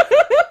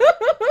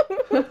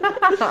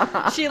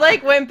 She,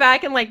 like, went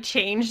back and, like,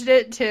 changed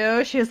it,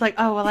 too. She was like,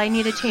 oh, well, I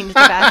need to change the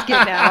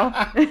basket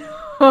now.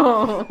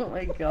 Oh,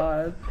 my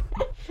God.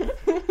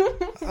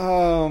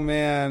 Oh,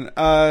 man.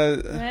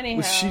 Anyhow.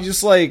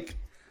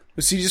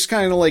 Was she just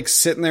kind of, like,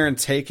 sitting there and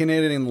taking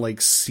it and, like,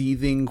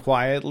 seething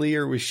quietly,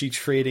 or was she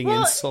trading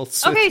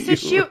insults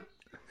with you?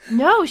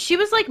 No, she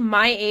was, like,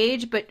 my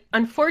age, but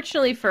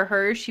unfortunately for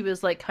her, she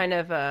was, like, kind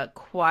of a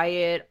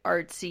quiet,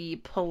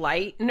 artsy,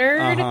 polite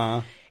nerd.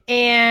 Uh-huh.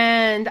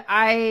 And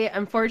I,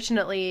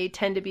 unfortunately,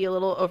 tend to be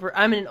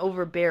I'm an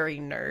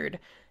overbearing nerd.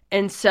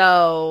 And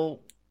so,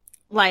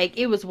 like,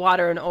 it was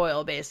water and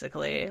oil,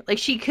 basically. Like,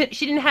 she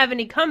didn't have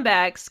any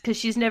comebacks, because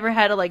she's never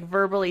had to, like,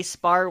 verbally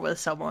spar with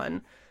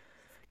someone.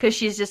 because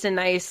she's just a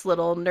nice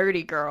little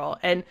nerdy girl.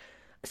 And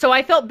so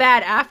I felt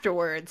bad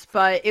afterwards,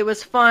 but it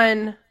was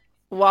fun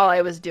while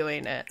I was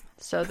doing it.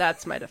 So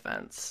that's my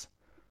defense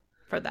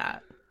for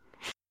that.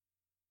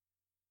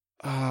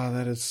 Oh,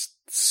 that is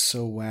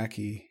so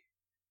wacky.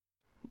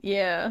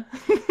 Yeah.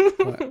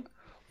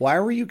 Why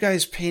were you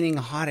guys painting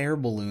hot air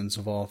balloons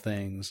of all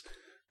things?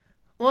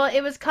 Well,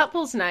 it was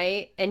couples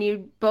night, and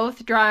you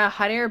both draw a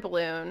hot air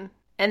balloon,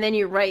 and then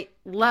you write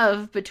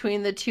love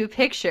between the two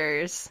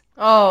pictures.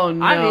 Oh,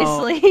 no.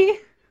 Obviously.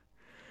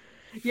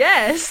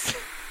 Yes.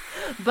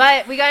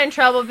 But we got in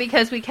trouble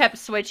because we kept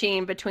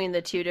switching between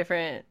the two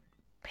different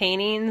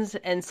paintings,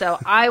 and so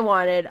I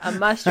wanted a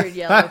mustard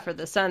yellow for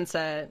the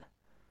sunset,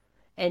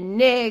 and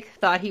Nick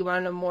thought he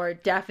wanted a more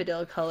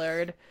daffodil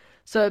colored,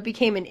 so it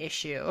became an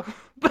issue.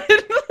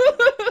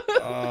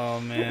 Oh,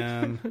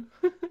 man.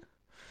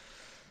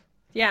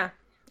 Yeah.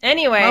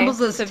 Anyway.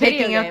 Mumbles is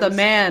taking out the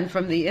man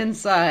from the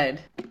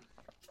inside.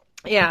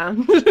 Yeah.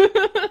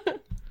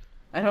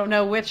 I don't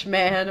know which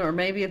man, or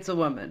maybe it's a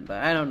woman,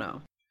 but I don't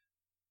know.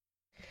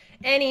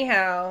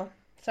 Anyhow.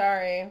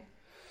 Sorry.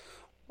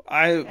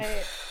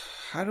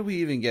 How do we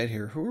even get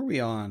here? Who are we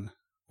on?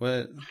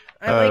 What?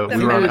 I like the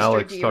we were on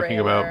Alex derailer. talking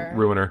about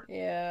Ruiner.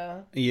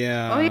 Yeah.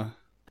 Yeah. Oh, yeah.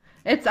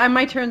 It's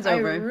my turn's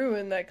over. I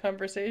ruined that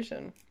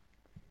conversation.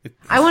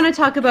 I want to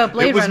talk about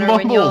Blade Runner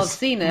Mumbles. when you'll have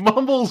seen it.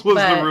 Mumbles was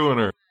the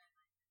Ruiner.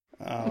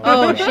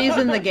 Oh, she's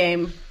in the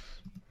game.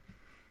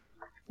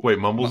 Wait,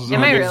 Mumbles is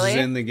Am I in the game? really? Is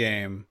in the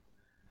game.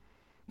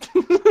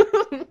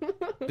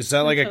 Is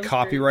that like a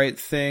copyright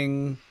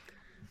thing?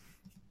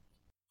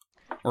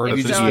 Or have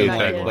you just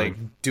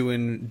like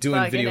doing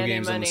video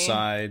games on the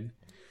side?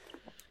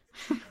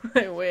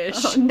 I wish.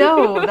 Oh,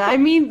 no, I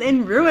mean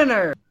in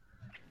Ruiner.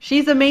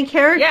 She's a main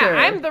character. Yeah,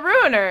 I'm the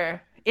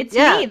Ruiner. It's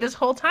me this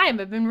whole time.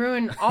 I've been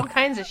ruining all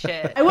kinds of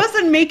shit. I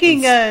wasn't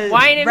making a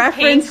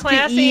reference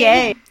to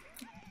EA.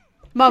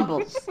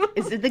 Mumbles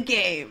is in the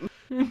game.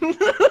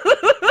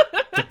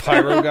 The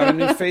pyro got a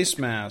new face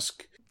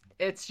mask.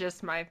 It's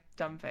just my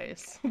dumb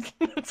face.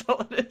 That's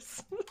all it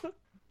is.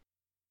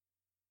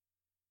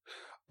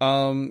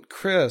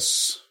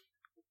 Chris.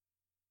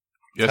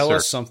 Yes, tell sir.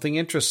 us something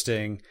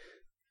interesting.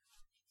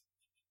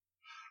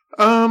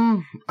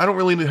 I don't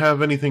really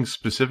have anything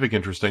specific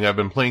interesting. I've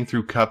been playing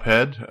through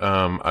Cuphead.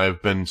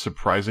 I've been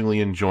surprisingly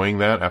enjoying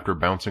that after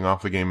bouncing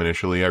off the game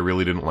initially. I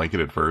really didn't like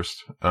it at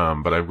first.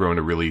 But I've grown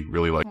to really,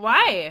 really like it.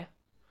 Why?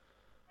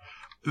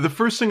 The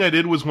first thing I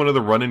did was one of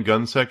the run and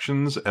gun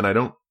sections, and I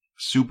don't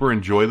super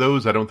enjoy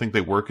those. I don't think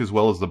they work as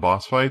well as the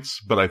boss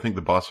fights, but I think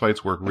the boss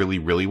fights work really,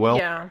 really well.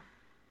 Yeah.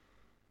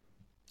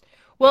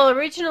 Well,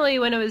 originally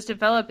when it was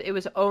developed, it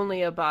was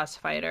only a boss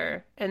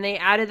fighter, and they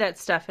added that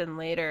stuff in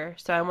later.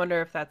 So I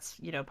wonder if that's,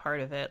 part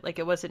of it. Like,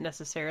 it wasn't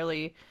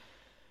necessarily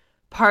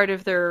part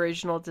of their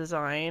original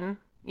design,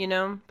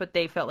 but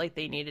they felt like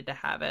they needed to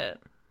have it.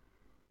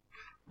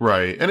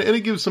 Right. And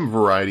it gives some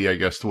variety, I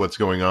guess, to what's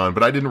going on.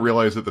 But I didn't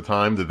realize at the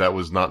time that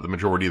was not the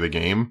majority of the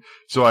game.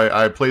 So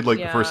I played,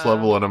 the first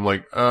level, and I'm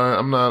like,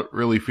 I'm not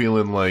really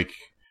feeling like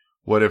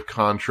What If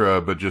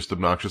Contra, but just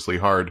obnoxiously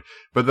hard.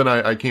 But then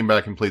I came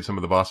back and played some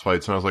of the boss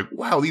fights, and I was like,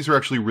 wow, these are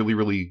actually really,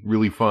 really,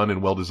 really fun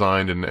and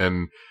well-designed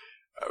and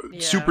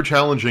super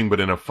challenging, but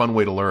in a fun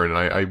way to learn.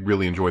 And I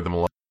really enjoyed them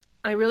a lot.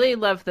 I really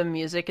love the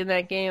music in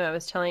that game. I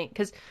was telling...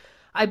 Because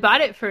I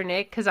bought it for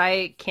Nick, because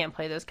I can't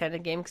play this kind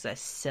of game, because I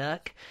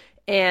suck.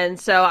 And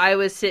so I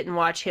would sit and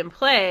watch him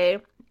play,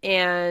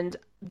 and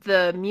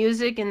the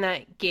music in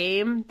that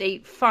game, they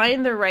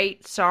find the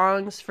right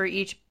songs for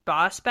each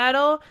boss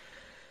battle.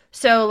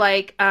 So,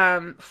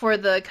 for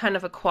the kind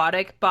of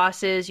aquatic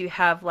bosses, you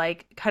have,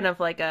 kind of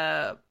like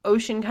a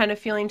ocean kind of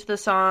feeling to the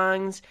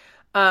songs,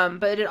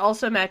 but it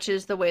also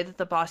matches the way that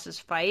the bosses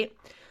fight.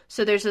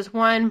 So there's this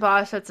one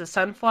boss that's a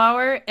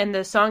sunflower, and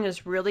the song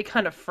is really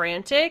kind of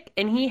frantic,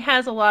 and he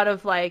has a lot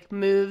of,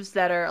 moves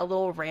that are a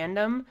little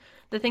random,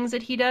 the things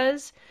that he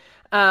does,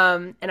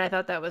 and I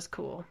thought that was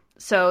cool.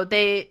 So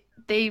they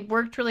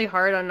worked really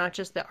hard on not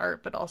just the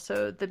art, but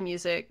also the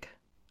music,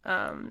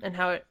 and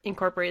how it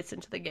incorporates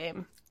into the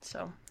game.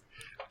 So,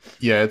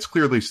 yeah, it's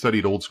clear they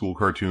studied old school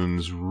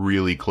cartoons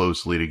really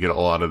closely to get a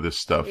lot of this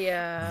stuff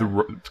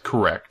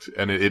correct.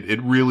 And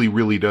it really,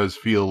 really does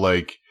feel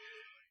like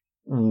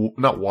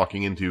not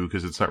walking into,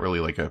 because it's not really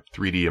like a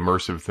 3D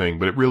immersive thing,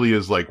 but it really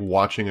is like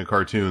watching a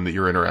cartoon that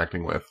you're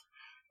interacting with.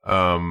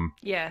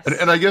 Yes.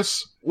 And I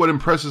guess what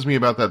impresses me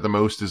about that the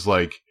most is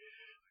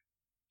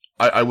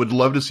I would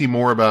love to see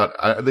more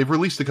about... they've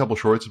released a couple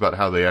shorts about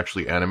how they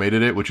actually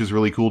animated it, which is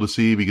really cool to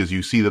see, because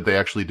you see that they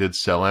actually did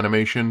cell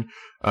animation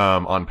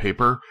on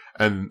paper,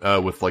 and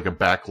with a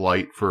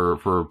backlight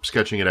for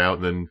sketching it out,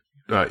 and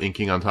then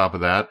inking on top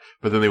of that.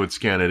 But then they would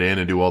scan it in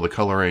and do all the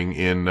coloring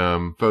in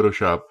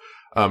Photoshop.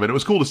 And it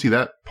was cool to see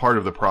that part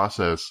of the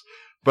process.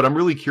 But I'm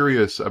really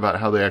curious about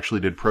how they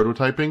actually did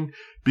prototyping,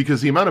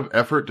 because the amount of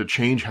effort to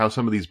change how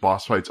some of these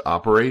boss fights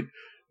operate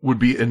would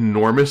be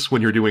enormous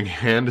when you're doing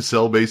hand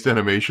cell-based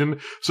animation.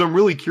 So I'm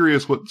really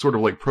curious what sort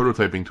of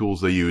prototyping tools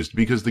they used,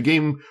 because the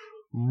game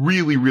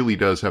really, really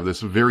does have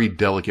this very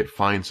delicate,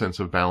 fine sense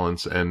of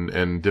balance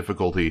and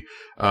difficulty,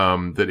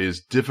 that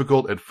is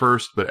difficult at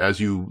first, but as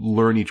you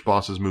learn each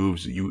boss's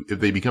moves,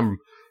 they become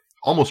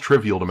almost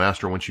trivial to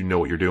master once you know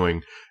what you're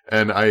doing.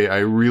 And I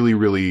really,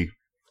 really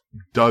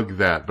dug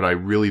that, but I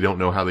really don't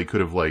know how they could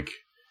have, like,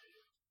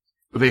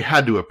 they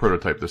had to have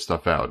prototyped this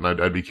stuff out,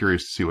 and I'd be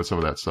curious to see what some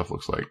of that stuff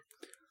looks like.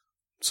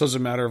 So it's a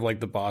matter of,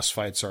 like, the boss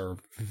fights are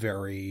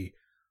very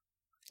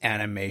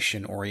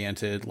animation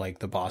oriented, like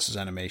the boss's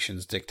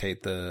animations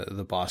dictate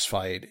the boss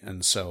fight,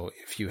 and so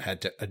if you had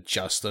to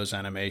adjust those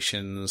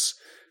animations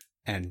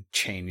and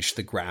change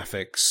the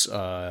graphics,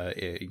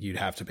 you'd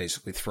have to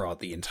basically throw out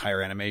the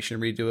entire animation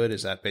and redo it.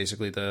 Is that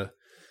basically the...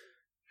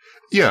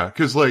 Yeah,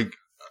 because, like,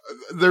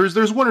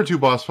 there's one or two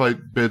boss fight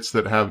bits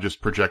that have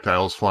just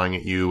projectiles flying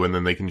at you, and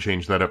then they can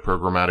change that up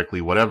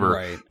programmatically, whatever.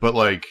 Right. But,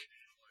 like,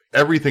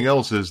 everything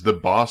else is the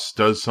boss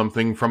does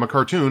something from a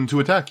cartoon to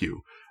attack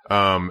you.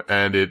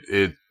 And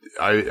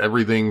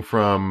everything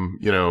from,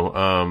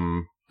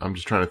 I'm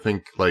just trying to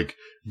think, like,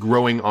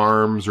 growing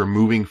arms or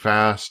moving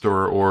fast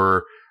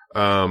or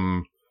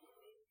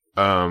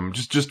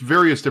just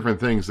various different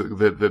things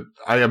that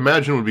I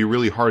imagine would be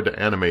really hard to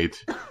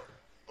animate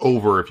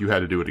over if you had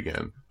to do it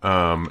again.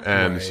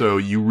 Right. So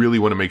you really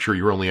want to make sure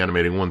you're only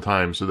animating one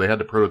time. So they had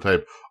to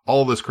prototype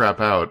all this crap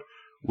out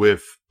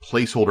with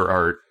placeholder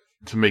art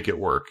to make it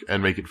work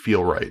and make it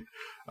feel right.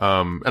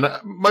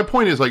 My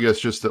point is, I guess,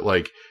 just that,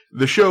 like,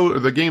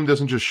 the game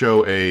doesn't just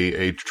show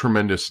a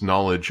tremendous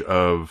knowledge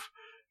of,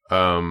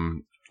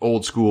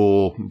 old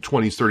school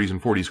 20s, 30s,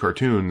 and 40s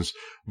cartoons,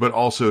 but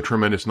also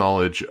tremendous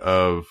knowledge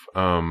of,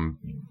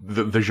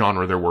 the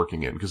genre they're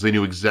working in, because they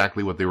knew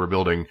exactly what they were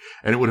building,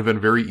 and it would have been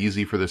very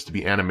easy for this to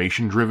be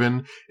animation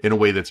driven in a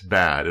way that's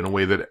bad, in a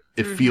way that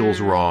it feels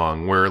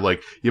wrong, where,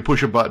 like, you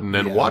push a button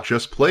and watch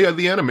us play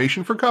the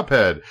animation for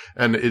Cuphead,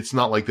 and it's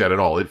not like that at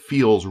all. It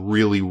feels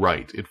really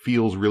right. It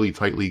feels really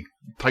tight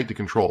to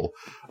control,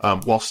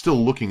 while still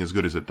looking as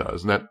good as it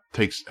does, and that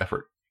takes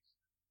effort.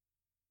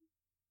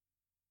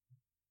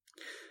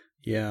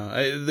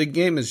 Yeah, the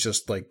game is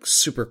just, like,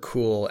 super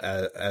cool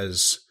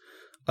as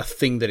a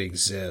thing that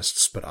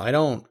exists, but I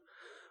don't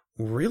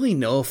really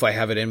know if I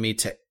have it in me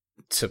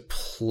to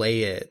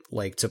play it,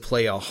 like, to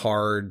play a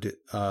hard,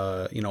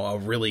 a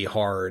really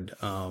hard,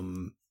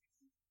 old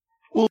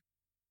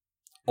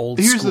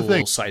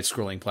school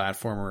side-scrolling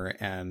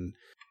platformer,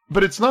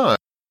 but it's not.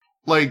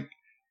 Like,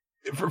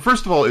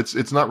 first of all,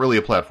 it's not really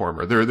a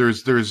platformer.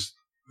 There's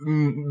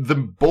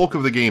the bulk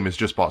of the game is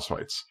just boss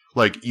fights.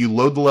 Like, you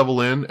load the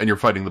level in and you're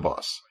fighting the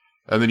boss,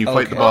 and then you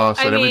fight the boss,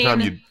 and every time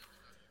you...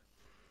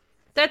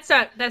 That's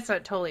not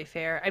totally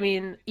fair. I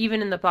mean,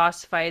 even in the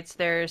boss fights,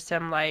 there's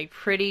some, like,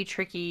 pretty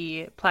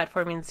tricky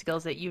platforming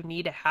skills that you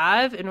need to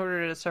have in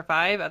order to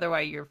survive.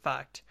 Otherwise, you're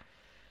fucked.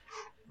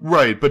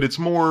 Right, but it's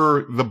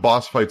more the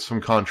boss fights from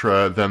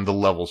Contra than the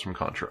levels from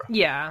Contra.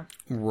 Yeah.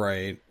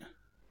 Right.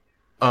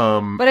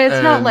 But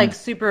it's not like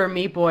Super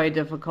Meat Boy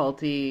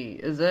difficulty,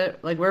 is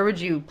it? Like, where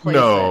would you place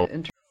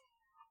it?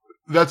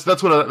 That's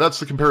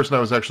the comparison I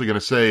was actually going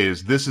to say.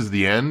 Is this is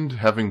the end?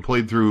 Having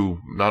played through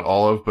not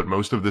all of, but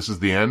most of this is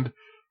the end,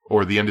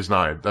 or the end is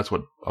nigh. That's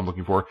what I'm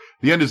looking for.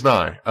 The end is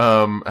nigh.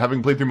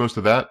 Having played through most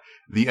of that,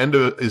 the end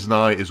is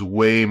nigh is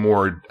way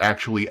more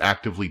actually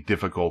actively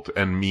difficult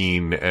and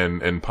mean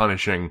and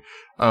punishing.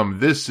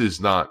 This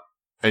is not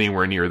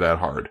anywhere near that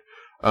hard.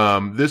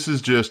 This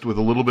is just with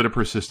a little bit of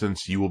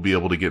persistence, you will be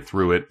able to get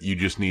through it. You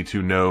just need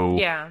to know,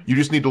 you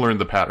just need to learn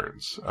the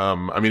patterns.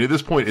 I mean, at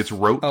this point, it's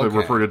rote to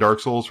refer to Dark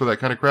Souls for that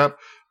kind of crap,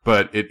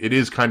 but it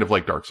is kind of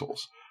like Dark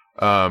Souls.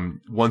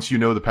 Once you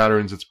know the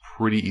patterns, it's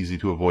pretty easy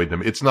to avoid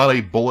them. It's not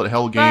a bullet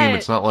hell game.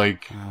 It's not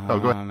like, go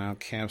ahead. Now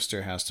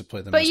Campster has to play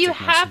the Mystic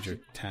Messenger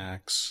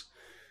attacks.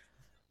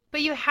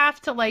 But you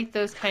have to like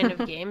those kind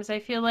of games, I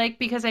feel like,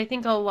 because I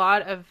think a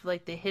lot of,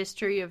 like, the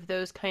history of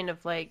those kind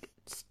of, like,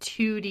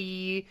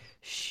 2D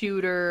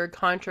shooter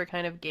Contra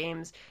kind of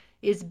games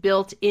is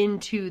built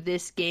into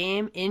this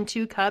game,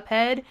 into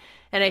Cuphead.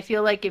 And I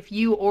feel like if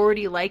you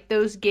already like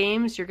those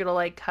games, you're going to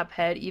like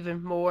Cuphead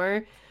even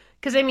more.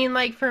 Because, I mean,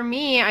 like, for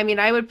me, I mean,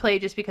 I would play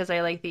just because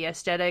I like the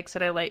aesthetics,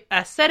 and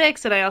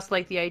I also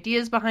like the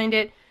ideas behind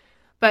it.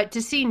 But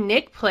to see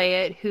Nick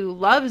play it, who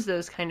loves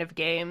those kind of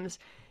games,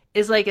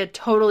 is like a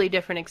totally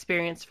different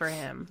experience for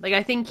him. Like,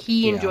 I think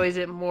he enjoys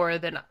it more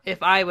than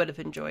if I would have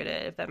enjoyed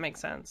it, if that makes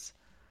sense.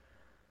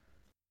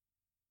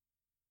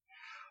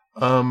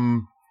 I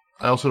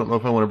also don't know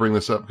if I want to bring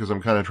this up because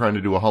I'm kind of trying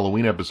to do a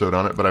Halloween episode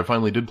on it, but I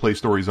finally did play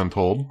Stories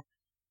Untold.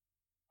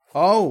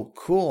 Oh,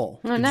 cool.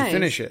 Oh, did nice. you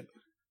finish it?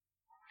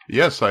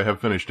 Yes, I have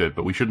finished it,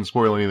 but we shouldn't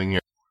spoil anything here.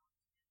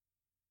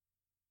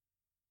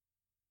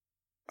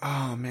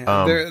 Oh, man.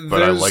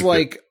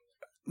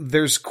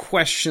 There's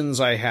questions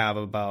I have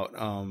about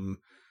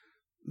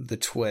the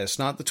twist.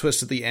 Not the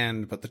twist at the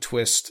end, but the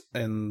twist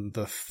in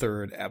the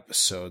third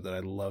episode that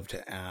I'd love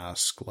to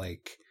ask.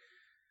 Like,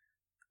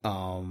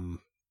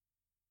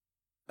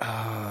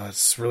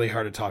 it's really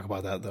hard to talk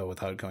about that, though,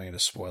 without going into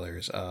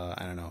spoilers. I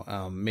don't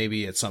know.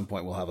 Maybe at some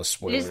point we'll have a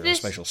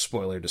special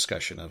spoiler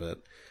discussion of it.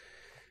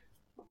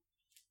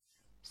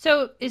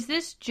 So, is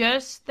this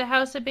just the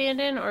House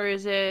Abandoned, or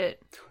is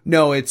it...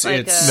 No, it's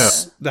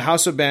The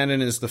House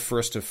Abandoned is the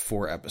first of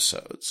 4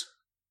 episodes.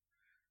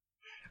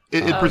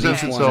 It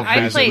presents itself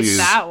I basically played as...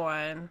 that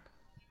one.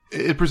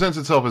 It presents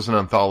itself as an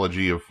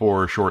anthology of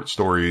 4 short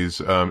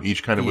stories,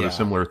 each kind of with a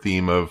similar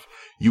theme of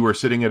you are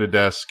sitting at a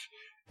desk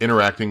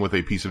interacting with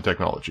a piece of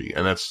technology,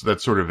 and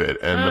that's sort of it.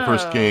 And the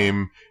first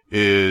game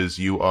is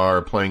you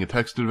are playing a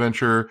text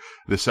adventure.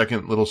 The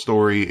second little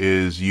story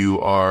is you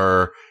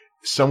are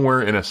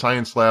somewhere in a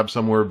science lab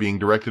somewhere being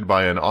directed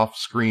by an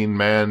off-screen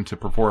man to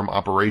perform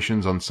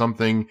operations on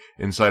something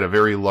inside a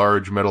very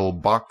large metal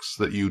box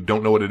that you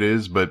don't know what it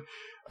is, but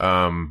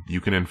you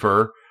can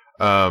infer.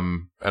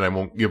 And I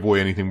won't give away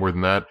anything more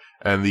than that.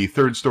 And the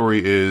third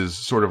story is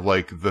sort of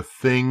like The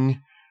Thing,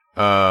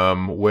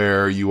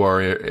 where you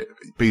are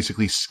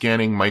basically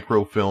scanning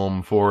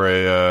microfilm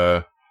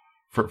for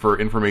for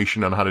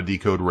information on how to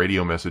decode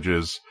radio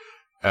messages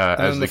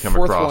as they come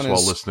across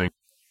while listening.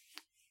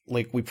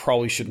 Like, we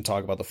probably shouldn't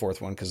talk about the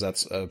fourth one because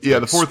that's a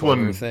the fourth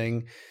one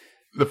thing.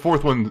 The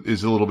fourth one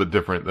is a little bit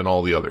different than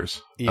all the others.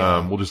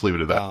 Yeah. We'll just leave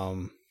it at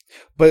that.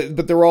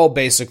 But they're all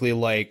basically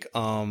like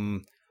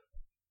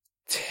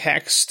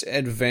text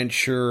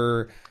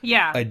adventure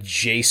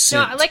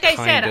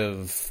adjacent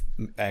of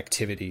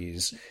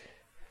activities.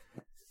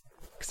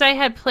 Because I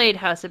had played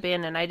House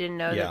Abandoned, I didn't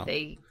know that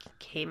they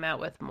came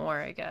out with more,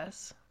 I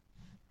guess.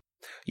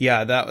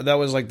 Yeah, that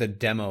was like the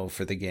demo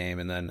for the game,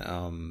 and then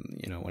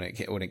when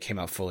it came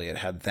out fully, it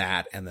had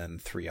that and then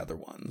 3 other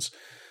ones.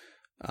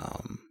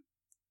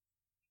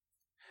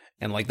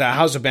 And like that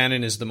House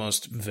Abandoned is the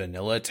most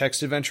vanilla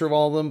text adventure of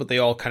all of them, but they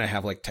all kind of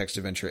have like text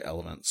adventure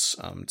elements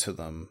to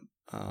them.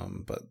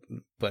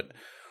 But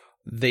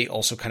they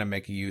also kind of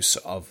make use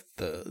of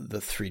the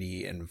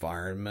 3D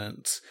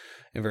environment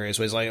in various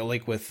ways,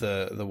 like with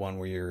the one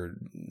where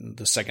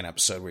the second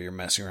episode where you're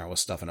messing around with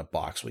stuff in a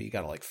box where you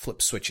got to like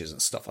flip switches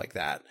and stuff like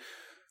that.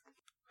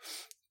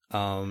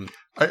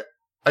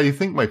 I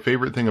think my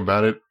favorite thing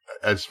about it,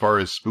 as far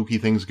as spooky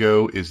things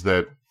go, is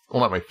that,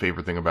 well, not my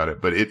favorite thing about it,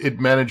 but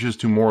it manages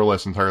to more or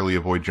less entirely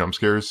avoid jump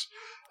scares.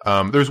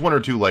 There's one or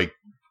two like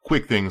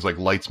quick things like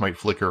lights might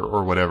flicker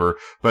or whatever,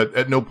 but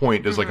at no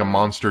point does like a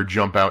monster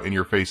jump out in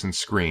your face and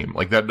scream.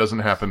 Like that doesn't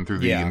happen through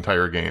the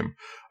entire game.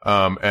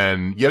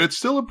 And yet it's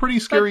still a pretty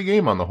scary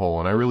game on the whole,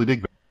 and I really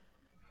dig that.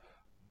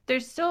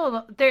 There's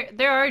still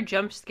there are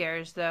jump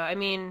scares though. I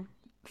mean,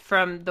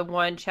 from the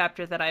one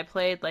chapter that I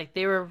played, like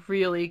they were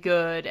really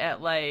good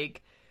at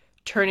like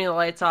turning the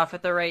lights off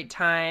at the right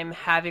time,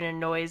 having a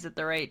noise at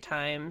the right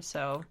time.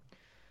 So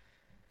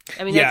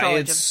I mean, that's all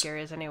a jump scare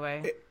is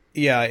anyway.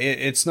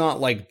 It's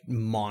not like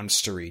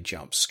monstery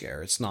jump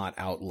scare. It's not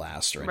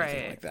Outlast or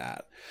anything like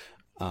that.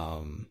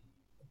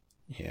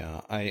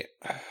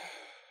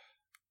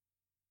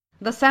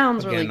 The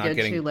sound's really good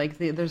too. Like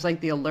there's like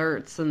the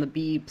alerts and the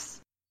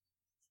beeps.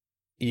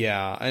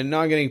 Yeah, and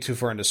not getting too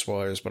far into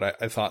spoilers, but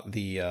I thought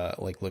the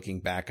like looking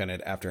back on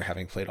it after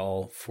having played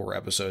all 4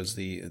 episodes,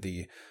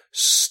 the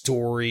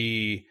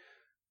story,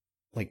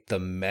 like the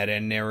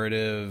meta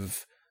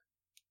narrative,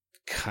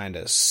 kind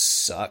of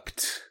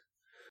sucked.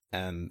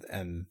 And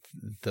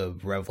the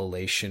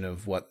revelation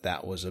of what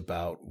that was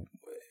about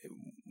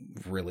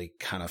really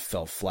kind of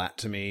fell flat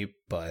to me.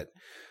 But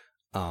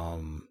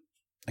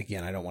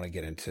again, I don't want to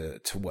get into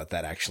what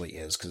that actually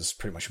is because it's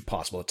pretty much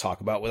impossible to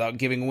talk about without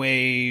giving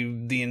away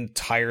the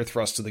entire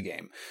thrust of the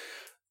game.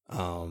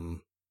 I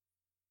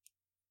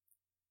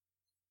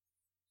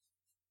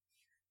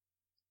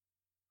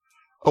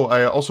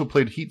also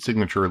played Heat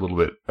Signature a little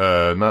bit.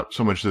 Not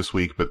so much this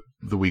week, but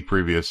the week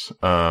previous.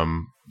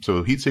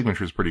 So Heat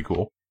Signature is pretty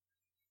cool.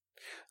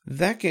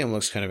 That game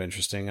looks kind of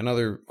interesting.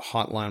 Another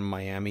Hotline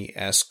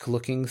Miami-esque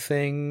looking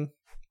thing.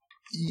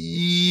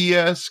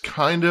 Yes,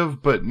 kind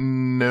of, but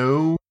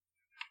no.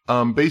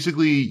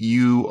 Basically,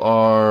 you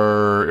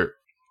are...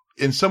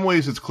 In some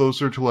ways, it's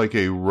closer to like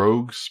a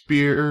Rogue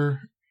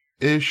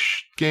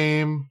Spear-ish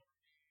game.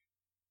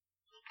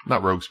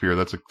 Not Rogue Spear,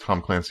 that's a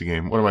Tom Clancy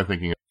game. What am I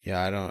thinking of?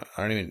 Yeah, I don't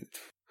even...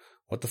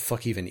 What the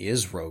fuck even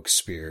is Rogue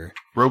Spear?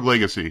 Rogue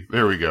Legacy.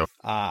 There we go.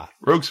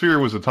 Rogue Spear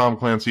was a Tom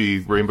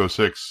Clancy Rainbow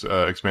Six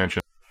expansion.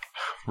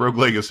 Rogue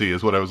Legacy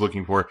is what I was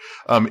looking for.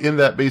 In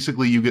that,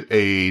 basically, you get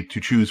to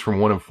choose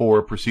from one of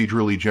 4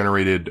 procedurally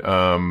generated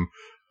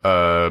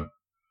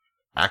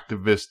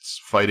activists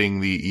fighting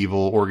the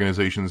evil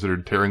organizations that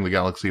are tearing the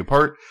galaxy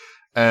apart,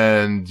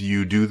 and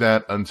you do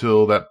that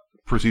until that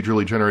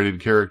procedurally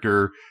generated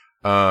character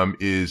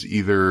is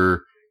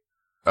either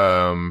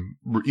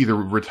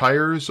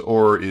retires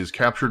or is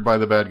captured by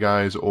the bad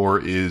guys or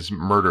is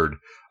murdered.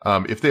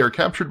 If they are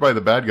captured by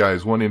the bad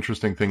guys, one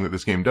interesting thing that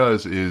this game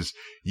does is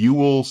you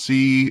will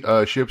see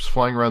ships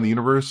flying around the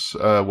universe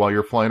while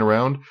you're flying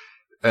around,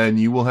 and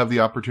you will have the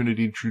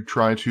opportunity to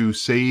try to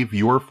save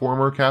your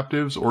former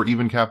captives or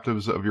even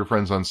captives of your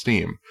friends on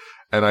Steam.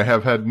 And I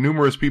have had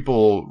numerous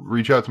people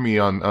reach out to me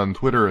on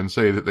Twitter and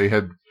say that they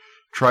had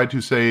tried to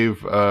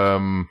save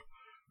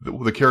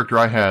the character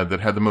I had that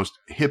had the most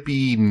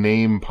hippie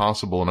name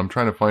possible, and I'm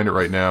trying to find it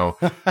right now.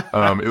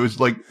 It was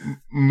like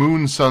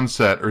Moon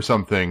Sunset or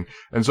something.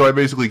 And so I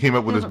basically came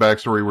up with this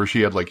backstory where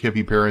she had like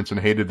hippie parents and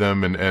hated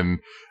them and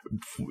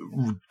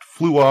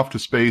flew off to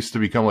space to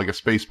become like a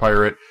space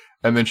pirate.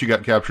 And then she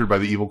got captured by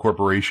the evil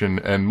corporation,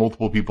 and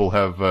multiple people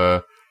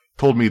have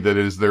told me that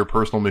it is their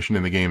personal mission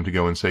in the game to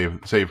go and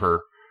save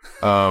her.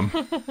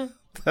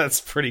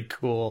 That's pretty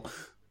cool.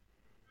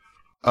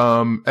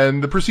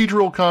 And the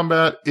procedural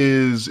combat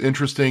is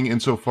interesting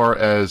insofar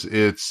as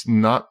it's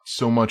not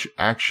so much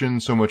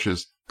action, so much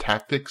as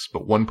tactics,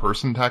 but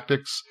one-person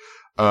tactics.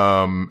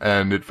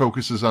 And it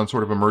focuses on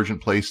sort of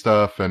emergent play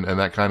stuff and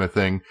that kind of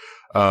thing.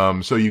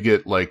 So you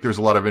get like, there's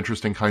a lot of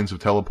interesting kinds of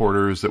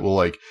teleporters that will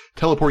like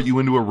teleport you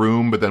into a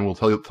room, but then will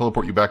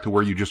teleport you back to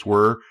where you just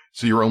were.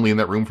 So you're only in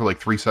that room for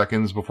like 3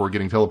 seconds before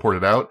getting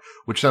teleported out,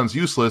 which sounds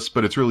useless,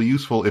 but it's really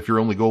useful if your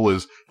only goal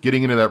is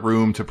getting into that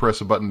room to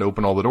press a button to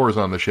open all the doors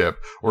on the ship,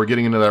 or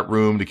getting into that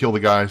room to kill the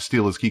guy,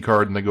 steal his key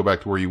card, and then go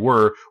back to where you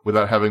were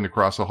without having to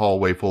cross a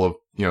hallway full of,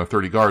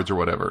 30 guards or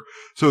whatever.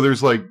 So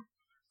there's like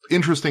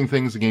interesting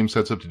things the game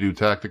sets up to do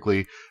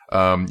tactically,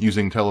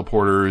 using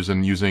teleporters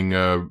and using,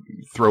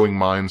 throwing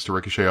mines to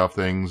ricochet off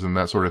things and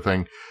that sort of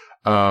thing.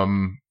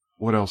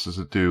 What else does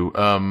it do?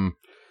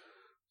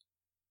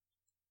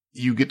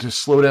 You get to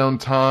slow down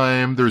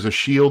time. There's a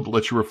shield that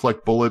lets you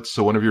reflect bullets.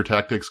 So one of your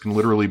tactics can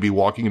literally be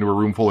walking into a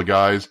room full of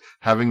guys,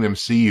 having them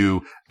see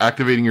you,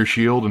 activating your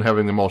shield and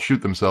having them all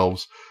shoot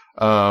themselves.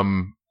 But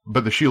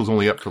the shield's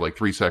only up for like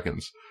 3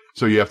 seconds.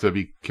 So you have to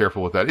be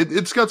careful with that.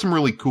 It's got some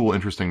really cool,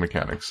 interesting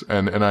mechanics.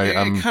 And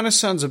it kind of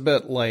sounds a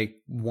bit like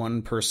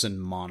one person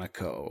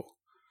Monaco.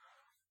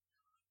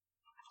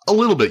 A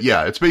little bit,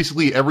 yeah. It's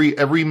basically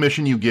every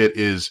mission you get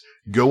is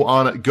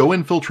go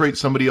infiltrate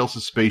somebody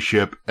else's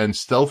spaceship and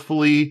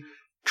stealthily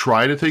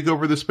try to take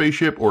over the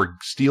spaceship or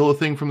steal a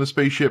thing from the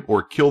spaceship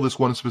or kill this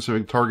one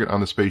specific target on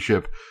the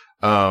spaceship,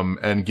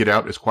 and get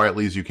out as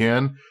quietly as you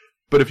can.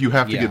 But if you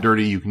have to get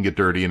dirty, you can get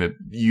dirty, and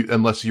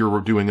unless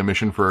you're doing a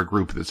mission for a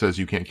group that says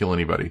you can't kill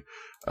anybody.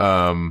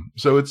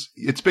 So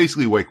it's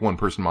basically like one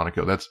person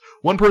Monaco. That's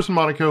one person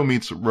Monaco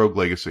meets Rogue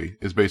Legacy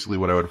is basically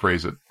what I would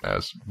phrase it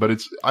as.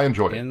 But I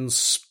enjoy it. In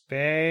space.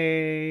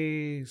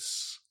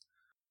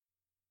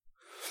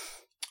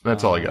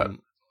 That's all I got.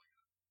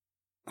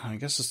 I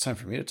guess it's time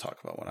for me to talk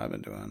about what I've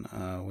been doing,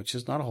 which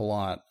is not a whole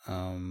lot.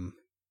 Kind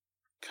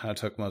of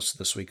took most of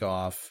this week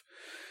off.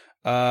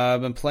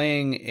 I've been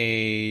playing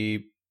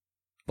a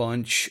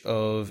bunch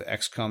of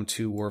XCOM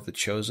 2 War of the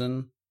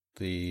Chosen,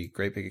 the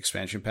great big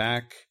expansion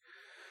pack,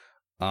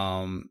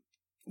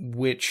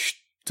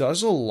 which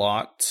does a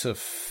lot to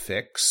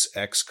fix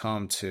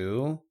XCOM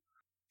 2.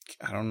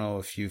 I don't know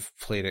if you've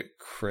played it,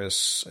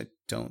 Chris. I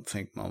don't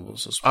think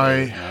Mumbles has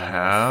played it. I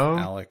have.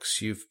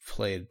 Alex, you've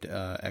played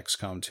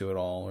XCOM 2 at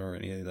all, or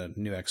any of the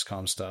new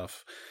XCOM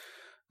stuff.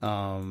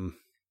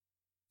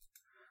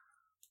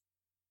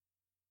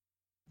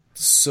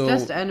 So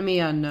just Enemy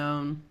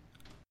Unknown.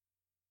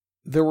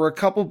 There were a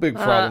couple big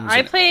problems.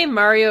 I play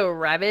Mario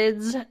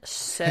Rabbids,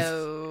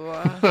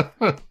 so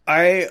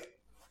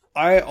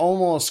I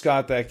almost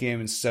got that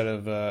game instead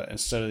of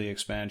the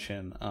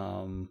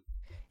expansion.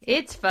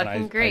 It's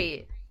fucking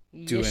great.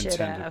 You should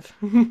have.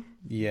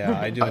 Yeah,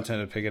 I do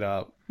intend to pick it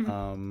up.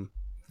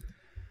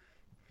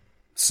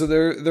 So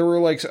there were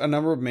like a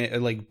number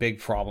of big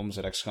problems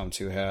that XCOM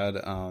 2 had,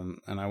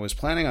 and I was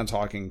planning on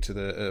talking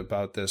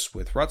about this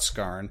with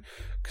Rutskarn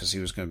because he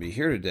was going to be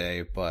here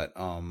today, but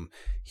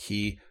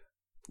he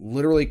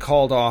literally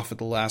called off at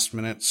the last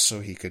minute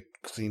so he could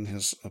clean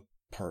his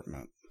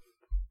apartment.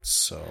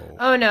 So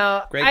oh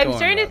no, I'm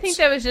starting to think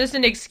that was just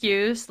an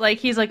excuse. Like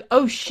he's like,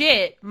 oh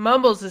shit,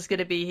 Mumbles is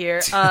gonna be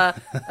here.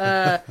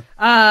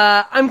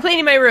 I'm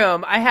cleaning my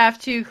room. I have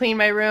to clean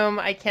my room.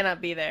 I cannot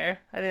be there.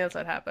 I think that's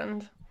what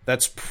happened.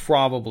 That's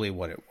probably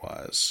what it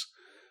was.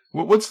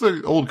 What's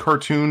the old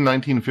cartoon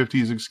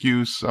 1950s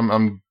excuse?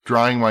 I'm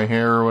drying my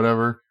hair or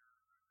whatever.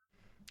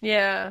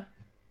 Yeah.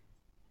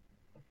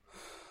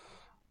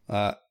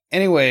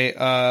 Anyway,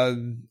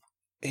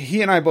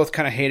 he and I both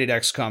kind of hated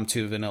XCOM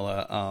 2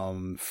 vanilla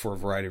for a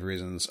variety of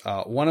reasons.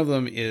 One of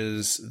them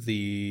is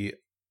the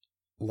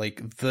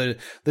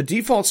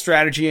default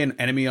strategy in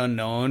Enemy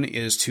Unknown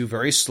is to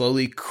very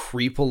slowly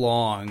creep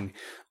along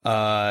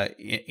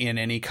in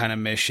any kind of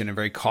mission and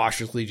very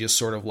cautiously just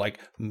sort of like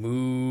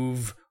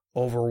move,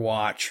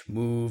 overwatch,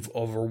 move,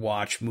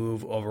 overwatch,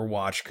 move,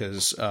 overwatch,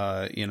 because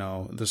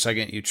the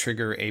second you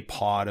trigger a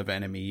pod of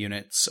enemy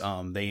units,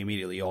 they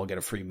immediately all get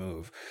a free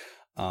move.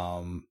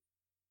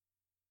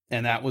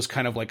 And that was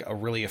kind of like a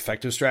really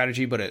effective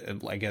strategy, but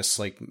it I guess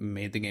like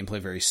made the gameplay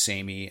very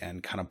samey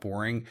and kind of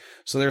boring.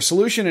 So their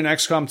solution in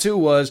XCOM 2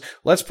 was,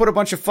 let's put a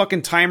bunch of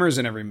fucking timers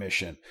in every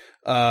mission.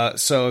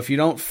 So if you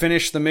don't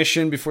finish the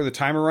mission before the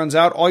timer runs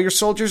out, all your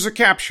soldiers are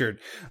captured.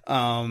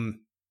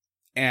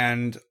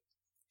 And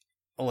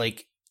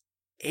like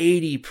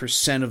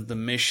 80% of the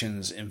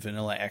missions in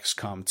vanilla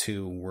XCOM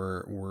 2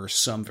 were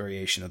some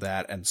variation of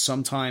that. And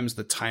sometimes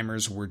the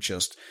timers were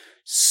just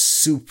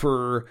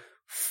super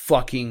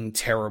fucking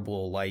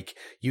terrible. Like,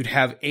 you'd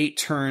have 8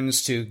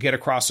 turns to get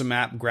across a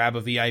map, grab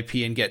a VIP,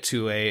 and get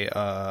to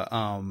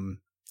the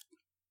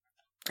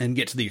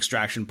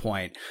extraction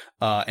point.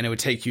 And it would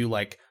take you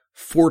like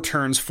 4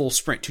 turns full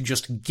sprint to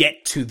just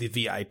get to the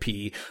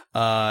VIP.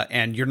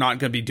 And you're not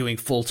going to be doing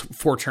 4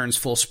 turns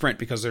full sprint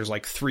because there's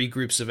like 3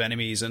 groups of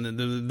enemies, and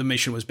the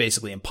mission was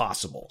basically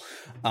impossible.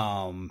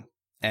 And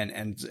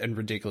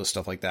ridiculous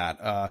stuff like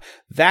that.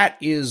 That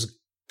is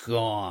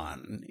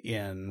gone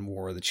in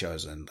War of the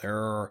Chosen.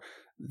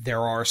 There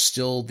are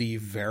still the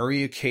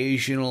very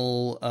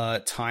occasional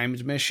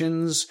timed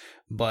missions,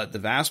 but the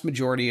vast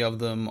majority of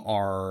them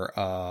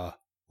are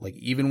like,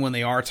 even when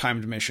they are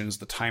timed missions,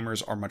 the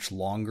timers are much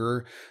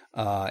longer,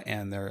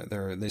 and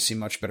they seem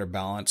much better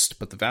balanced.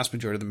 But the vast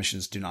majority of the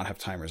missions do not have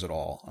timers at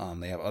all.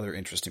 They have other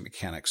interesting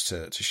mechanics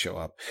to show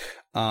up.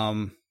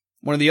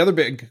 One of the other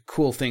big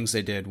cool things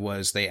they did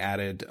was they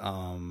added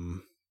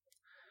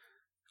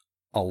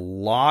a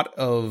lot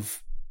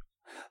of,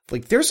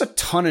 like, there's a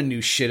ton of new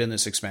shit in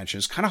this expansion.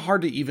 It's kind of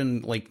hard to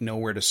even like know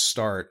where to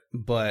start,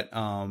 but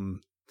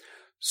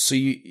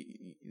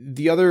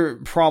the other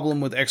problem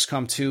with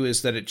XCOM 2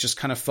 is that it just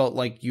kind of felt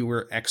like you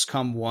were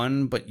XCOM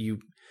 1, but you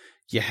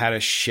had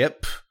a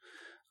ship.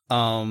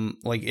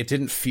 Like, it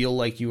didn't feel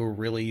like you were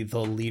really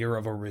the leader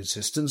of a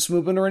resistance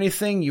movement or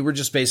anything. You were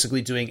just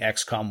basically doing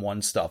XCOM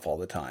 1 stuff all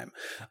the time.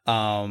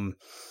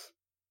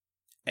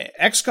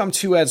 XCOM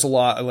 2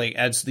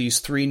 adds these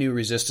 3 new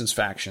resistance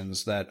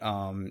factions that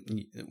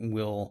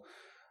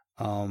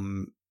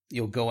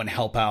you'll go and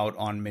help out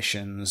on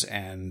missions,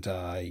 and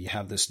you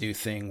have this new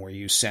thing where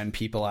you send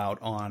people out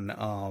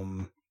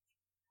on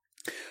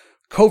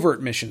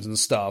covert missions and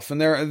stuff. And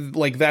they're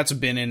like, that's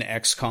been in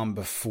XCOM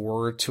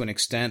before to an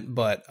extent,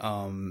 but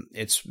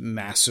it's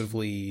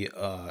massively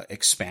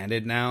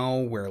expanded now,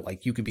 where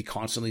like you could be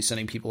constantly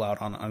sending people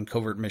out on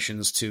covert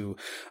missions to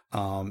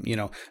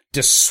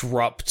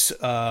disrupt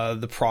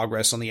the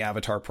progress on the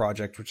Avatar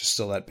project, which is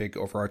still that big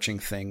overarching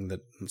thing that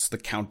it's the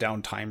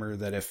countdown timer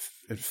that if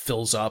it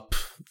fills up,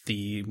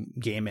 the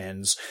game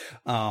ends.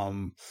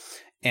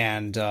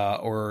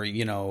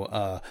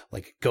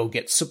 Like, go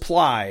get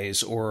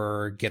supplies,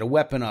 or get a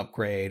weapon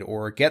upgrade,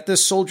 or get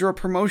this soldier a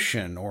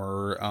promotion,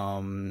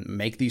 or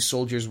make these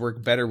soldiers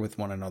work better with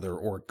one another,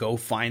 or go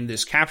find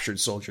this captured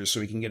soldier so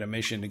we can get a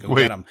mission to go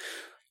get him.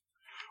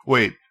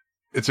 Wait,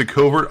 it's a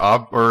covert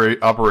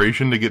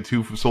operation to get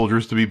 2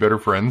 soldiers to be better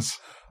friends?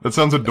 That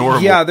sounds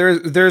adorable. Yeah,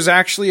 there's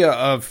actually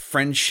a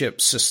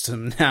friendship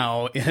system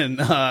now in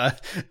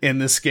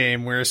this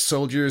game where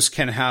soldiers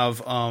can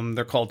have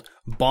they're called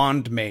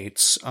bond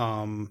mates.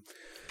 Where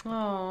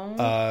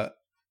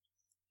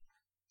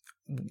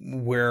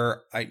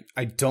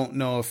I don't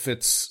know if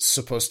it's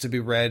supposed to be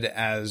read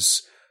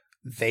as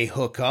they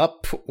hook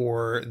up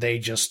or they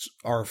just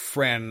are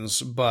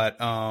friends, but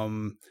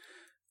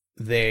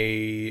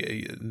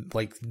they,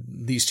 like,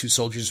 these 2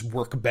 soldiers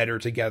work better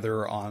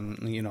together on,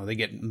 they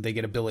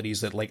get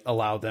abilities that like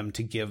allow them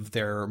to give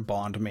their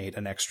bond mate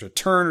an extra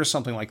turn or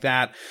something like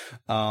that.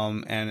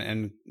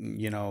 And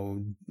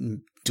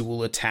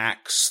dual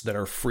attacks that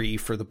are free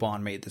for the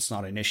bond mate that's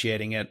not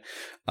initiating it.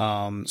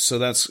 So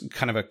that's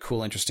kind of a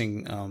cool,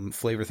 interesting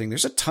flavor thing.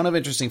 There's a ton of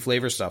interesting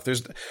flavor stuff.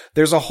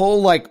 There's a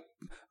whole like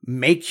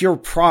make your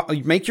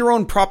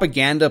own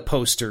propaganda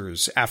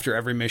posters after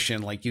every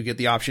mission. Like, you get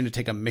the option to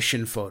take a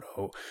mission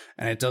photo,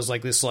 and it does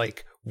like this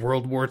like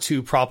World War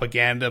II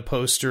propaganda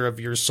poster of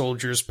your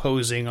soldiers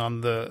posing on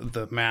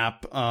the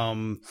map,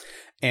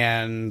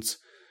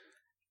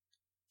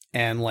 and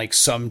like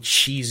some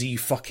cheesy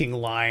fucking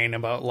line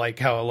about like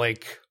how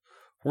like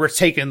we're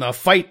taking the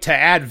fight to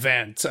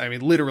Advent. I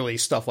mean, literally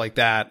stuff like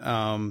that.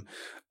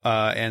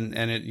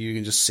 You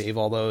can just save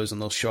all those, and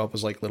they'll show up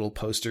as like little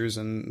posters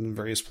in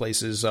various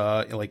places,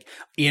 like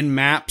in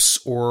maps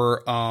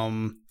or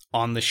on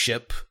the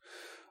ship.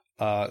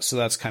 So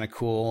that's kind of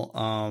cool.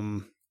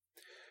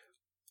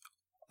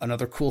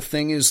 Another cool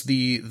thing is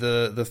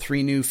the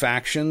 3 new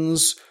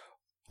factions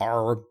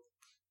are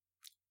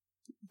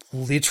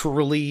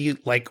literally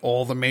like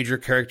all the major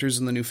characters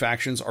in the new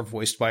factions are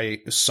voiced by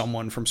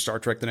someone from Star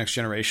Trek: The Next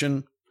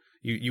Generation.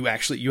 You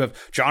have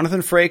Jonathan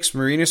Frakes,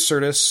 Marina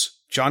Sirtis,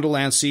 John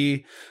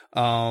Delancey,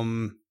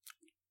 Michael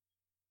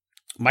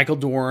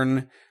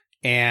Dorn,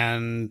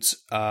 and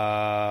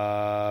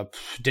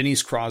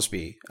Denise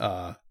Crosby.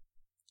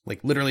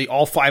 Like, literally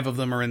all 5 of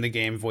them are in the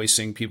game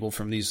voicing people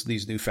from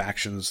these new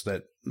factions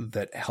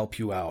that help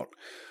you out.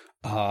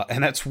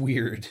 And that's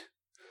weird.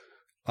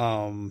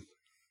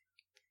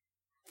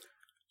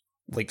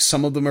 Like,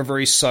 some of them are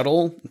very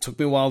subtle. It took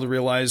me a while to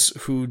realize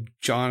who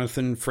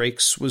Jonathan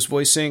Frakes was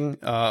voicing.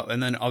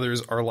 And then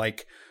others are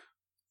like,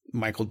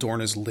 Michael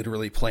Dorn is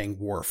literally playing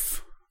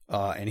Worf.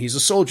 And he's a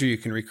soldier you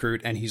can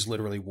recruit, and he's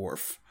literally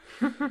Worf.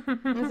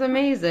 That's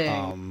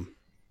amazing.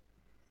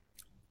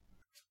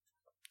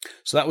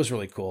 So that was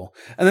really cool.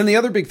 And then the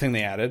other big thing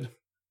they added,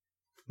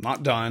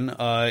 not done,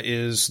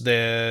 is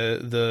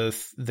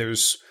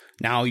there's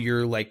now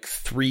your like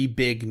 3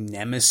 big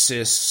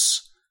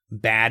nemesis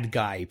bad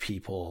guy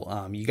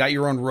people. You got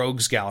your own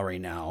rogues gallery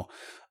now.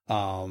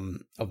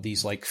 of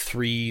these like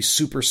 3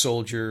 super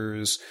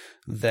soldiers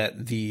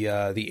that the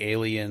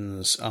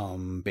aliens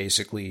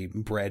basically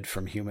bred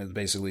from humans,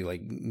 basically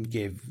like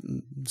gave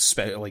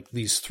like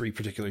these 3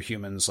 particular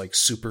humans like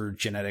super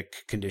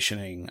genetic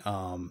conditioning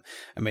and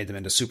made them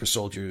into super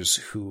soldiers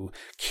who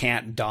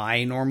can't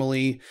die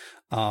normally,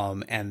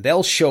 and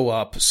they'll show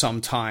up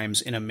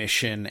sometimes in a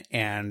mission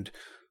and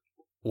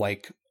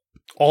like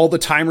all the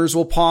timers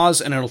will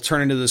pause and it'll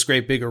turn into this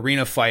great big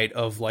arena fight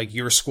of like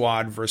your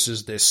squad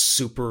versus this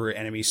super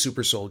enemy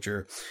super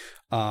soldier.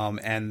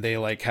 And they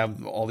like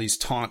have all these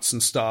taunts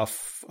and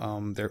stuff.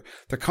 They're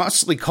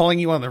constantly calling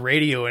you on the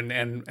radio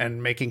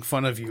and making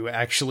fun of you,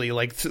 actually,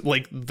 like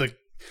the,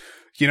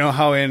 you know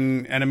how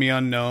in Enemy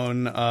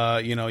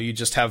Unknown, you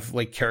just have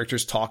like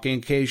characters talking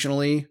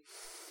occasionally.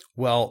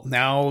 Well,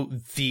 now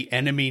the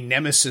enemy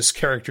nemesis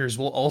characters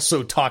will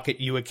also talk at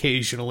you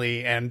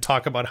occasionally and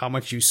talk about how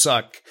much you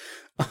suck.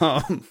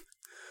 And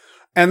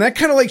that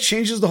kind of like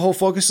changes the whole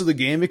focus of the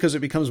game, because it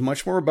becomes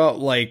much more about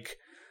like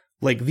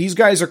these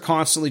guys are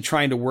constantly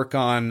trying to work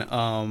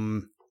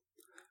on,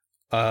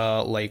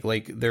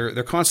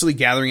 they're constantly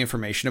gathering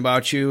information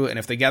about you. And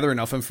if they gather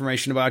enough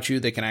information about you,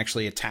 they can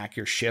actually attack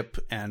your ship.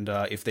 And,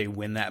 if they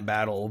win that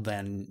battle,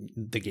 then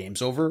the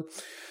game's over.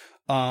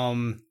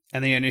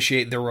 And they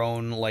initiate their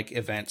own like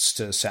events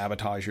to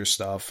sabotage your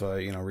stuff,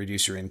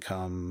 reduce your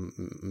income,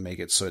 make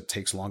it so it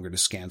takes longer to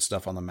scan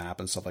stuff on the map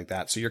and stuff like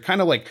that. So you're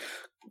kind of like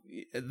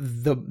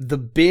the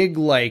big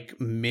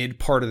like mid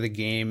part of the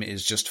game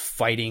is just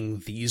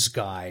fighting these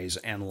guys,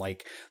 and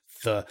like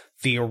the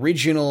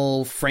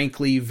original,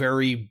 frankly,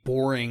 very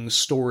boring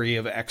story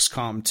of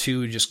XCOM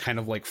 2 just kind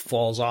of like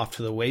falls off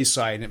to the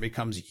wayside, and it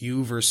becomes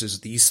you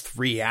versus these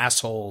 3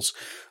 assholes.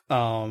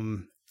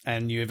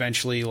 And you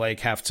eventually like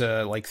have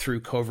to like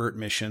through covert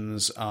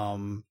missions,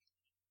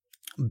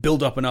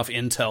 build up enough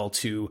intel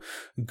to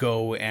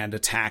go and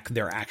attack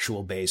their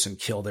actual base and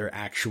kill their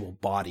actual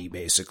body,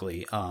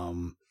 basically.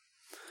 And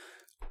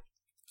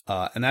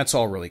that's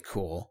all really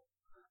cool.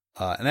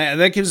 And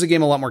that gives the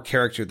game a lot more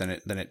character than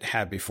it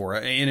had before,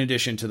 in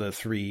addition to the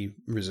 3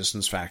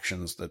 resistance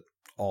factions that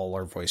all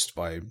are voiced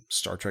by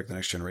Star Trek The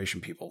Next Generation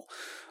people.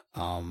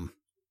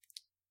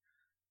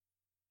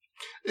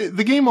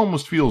 The game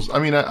almost feels, I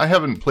mean, I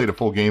haven't played a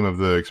full game of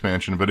the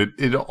expansion, but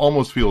it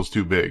almost feels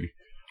too big.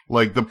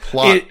 Like the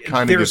plot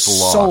kind of gets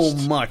lost.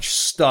 There's so much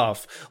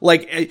stuff.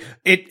 Like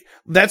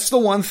that's the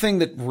one thing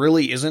that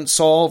really isn't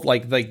solved.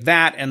 Like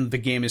that, and the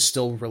game is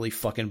still really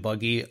fucking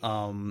buggy.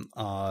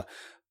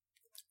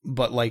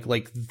 But like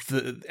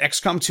the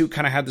XCOM 2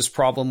 kind of had this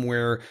problem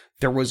where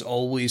there was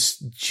always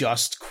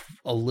just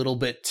a little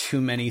bit too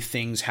many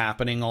things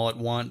happening all at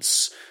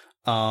once.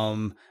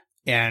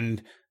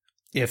 And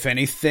if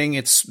anything,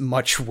 it's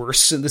much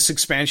worse in this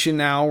expansion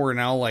now, where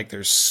now like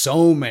there's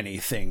so many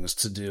things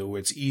to do.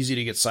 It's easy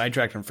to get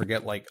sidetracked and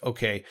forget, like,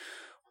 okay,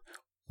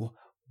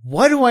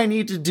 what do I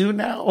need to do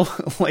now?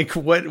 Like,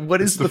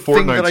 what is the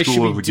thing that I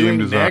should be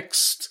doing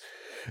next?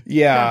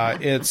 Yeah,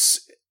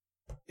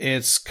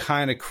 it's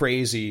kind of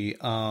crazy.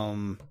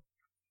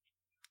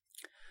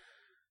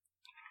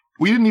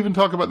 We didn't even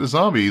talk about the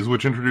zombies,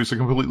 which introduce a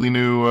completely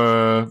new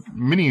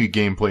mini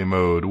gameplay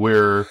mode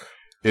where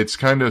it's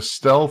kind of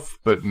stealth,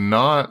 but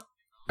not,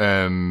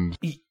 and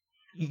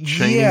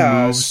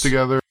chain moves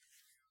together.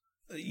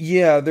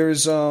 Yeah,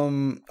 there's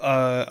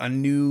a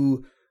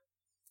new.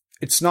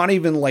 It's not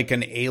even like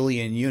an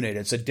alien unit.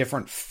 It's a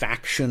different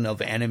faction of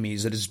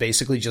enemies that is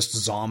basically just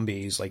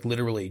zombies, like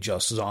literally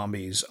just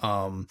zombies.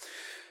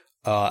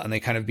 And they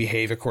kind of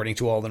behave according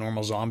to all the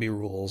normal zombie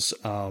rules.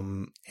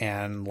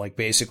 And like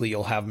basically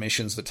you'll have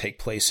missions that take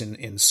place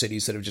in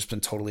cities that have just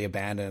been totally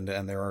abandoned,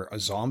 and there are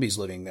zombies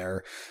living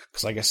there.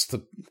 Cause I guess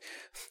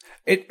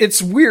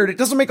it's weird. It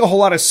doesn't make a whole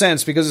lot of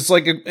sense, because it's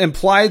like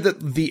implied that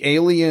the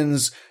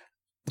aliens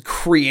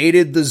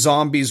created the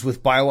zombies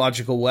with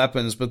biological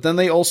weapons, but then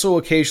they also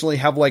occasionally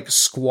have like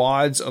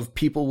squads of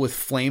people with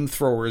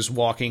flamethrowers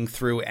walking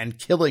through and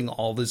killing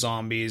all the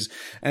zombies.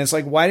 And it's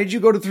like, why did you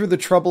go through the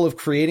trouble of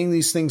creating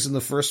these things in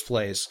the first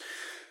place?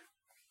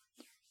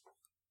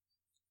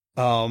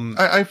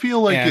 I feel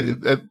like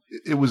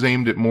it was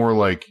aimed at more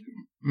like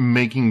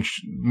making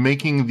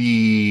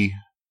the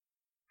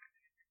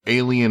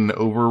alien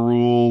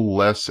overrule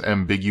less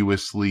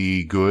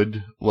ambiguously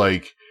good.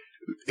 Like,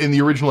 in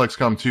the original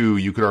XCOM 2,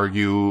 you could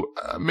argue,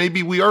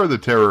 maybe we are the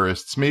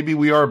terrorists, maybe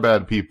we are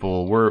bad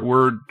people,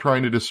 we're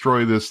trying to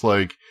destroy this,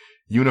 like,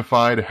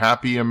 unified,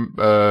 happy,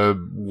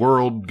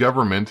 world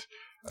government.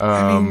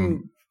 I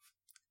mean,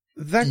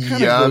 that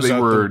kind of goes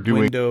out the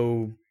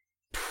window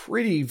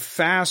pretty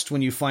fast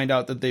when you find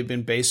out that they've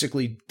been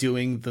basically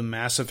doing the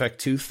Mass Effect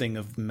 2 thing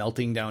of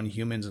melting down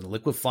humans and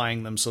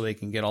liquefying them so they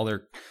can get all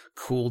their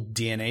cool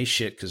DNA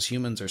shit, because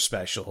humans are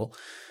special.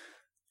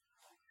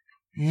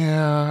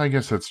 Yeah, I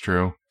guess that's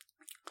true.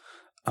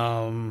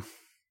 One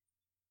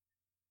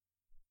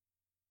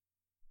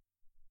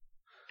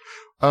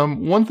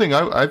thing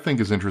I think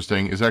is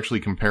interesting is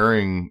actually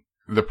comparing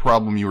the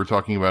problem you were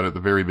talking about at the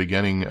very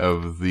beginning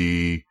of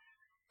the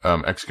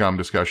XCOM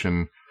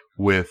discussion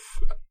with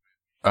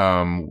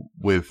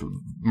with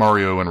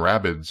Mario and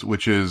Rabbids,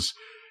 which is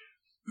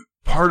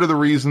part of the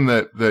reason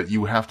that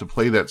you have to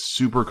play that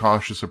super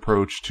cautious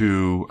approach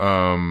to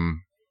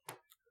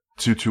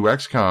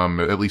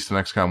XCOM, at least in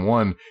XCOM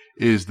 1,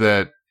 is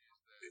that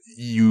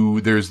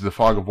there's the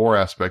fog of war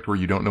aspect where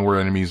you don't know where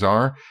enemies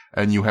are,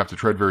 and you have to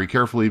tread very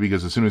carefully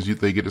because as soon as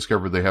they get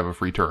discovered, they have a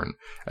free turn.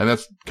 And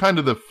that's kind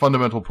of the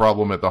fundamental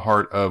problem at the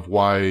heart of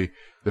why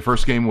the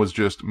first game was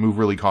just move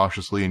really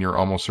cautiously and you're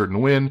almost certain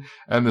to win,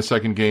 and the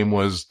second game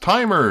was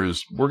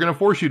timers. We're going to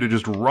force you to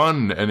just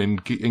run and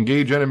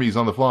engage enemies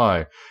on the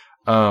fly.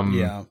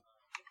 Yeah.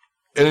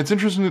 And it's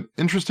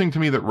interesting to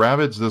me that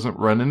Rabbids doesn't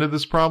run into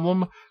this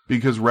problem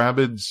because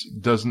Rabbids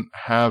doesn't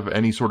have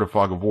any sort of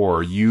fog of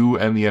war. You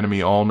and the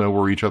enemy all know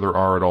where each other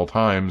are at all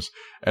times,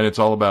 and it's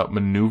all about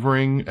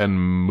maneuvering and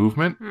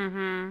movement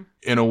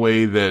in a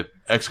way that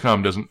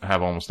XCOM doesn't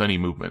have almost any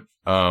movement.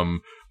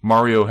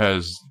 Mario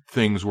has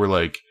things where,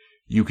 like,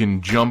 you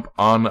can jump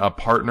on a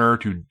partner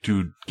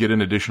to get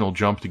an additional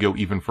jump to go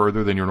even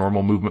further than your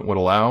normal movement would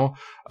allow.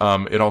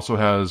 It also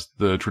has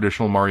the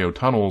traditional Mario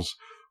tunnels,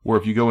 where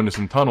if you go into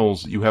some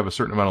tunnels, you have a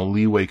certain amount of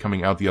leeway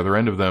coming out the other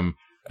end of them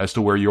as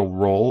to where you'll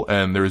roll,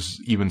 and there's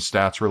even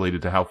stats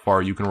related to how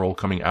far you can roll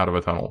coming out of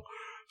a tunnel.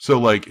 So,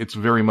 like, it's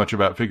very much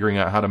about figuring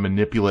out how to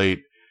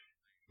manipulate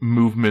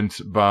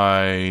movement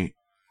by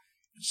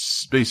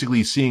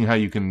basically seeing how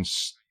you can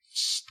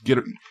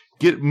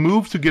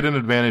move to get an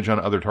advantage on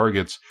other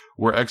targets,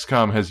 where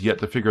XCOM has yet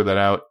to figure that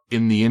out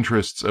in the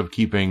interests of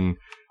keeping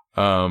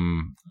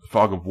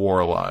Fog of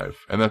War alive.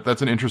 And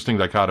that's an interesting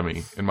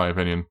dichotomy, in my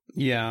opinion.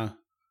 Yeah.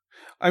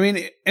 I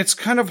mean, it's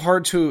kind of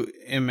hard to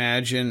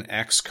imagine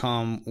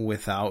XCOM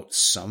without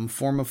some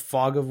form of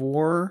Fog of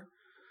War.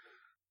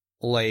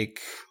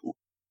 Like...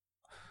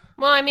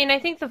 Well, I mean, I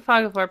think the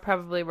Fog of War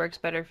probably works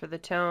better for the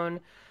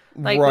tone.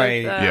 Like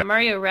right. with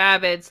Mario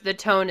Rabbids, the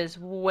tone is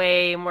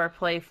way more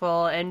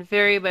playful and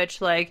very much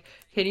like,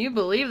 can you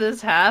believe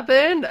this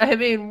happened? I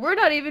mean, we're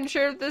not even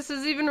sure if this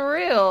is even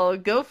real.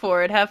 Go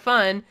for it. Have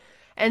fun.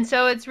 And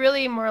so it's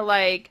really more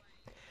like...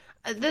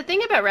 The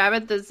thing about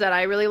Rabbids that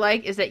I really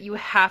like is that you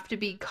have to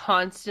be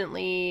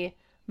constantly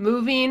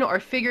moving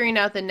or figuring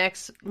out the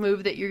next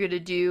move that you're going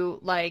to do,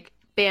 like,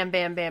 bam,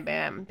 bam, bam,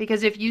 bam.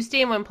 Because if you stay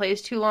in one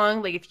place too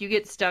long, like, if you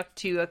get stuck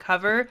to a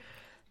cover,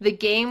 the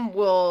game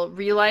will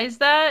realize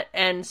that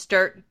and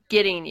start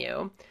getting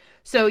you.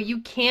 So you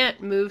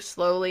can't move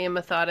slowly and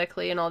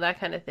methodically and all that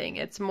kind of thing.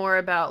 It's more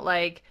about,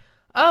 like,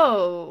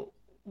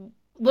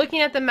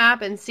 looking at the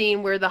map and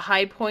seeing where the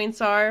high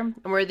points are and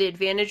where the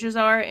advantages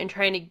are and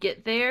trying to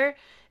get there,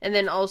 and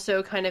then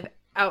also kind of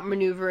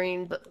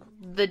outmaneuvering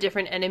the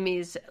different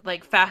enemies,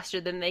 like,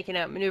 faster than they can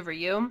outmaneuver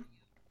you.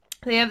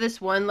 They have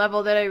this one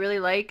level that I really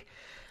like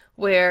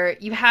where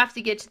you have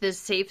to get to this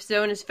safe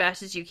zone as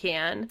fast as you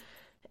can.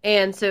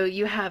 And so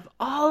you have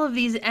all of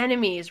these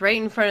enemies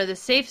right in front of the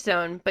safe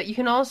zone, but you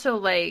can also,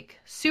 like,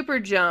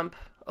 super jump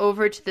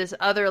over to this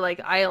other,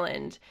 like,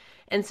 island.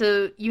 And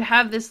so you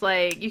have this,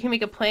 like, you can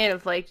make a plan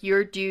of, like,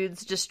 your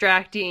dudes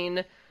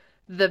distracting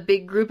the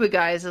big group of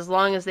guys as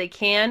long as they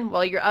can,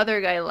 while your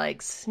other guy,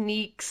 like,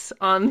 sneaks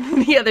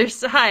on the other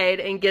side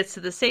and gets to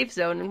the safe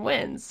zone and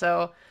wins.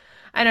 So,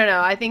 I don't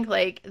know. I think,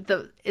 like,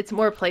 it's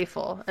more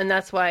playful, and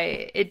that's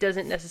why it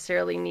doesn't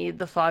necessarily need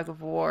the Fog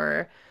of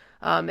War,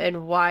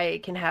 and why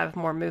it can have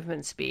more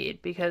movement speed,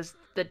 because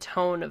the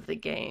tone of the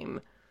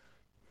game.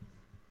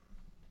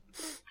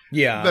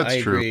 Yeah, that's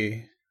I true.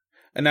 agree.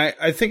 And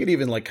I think it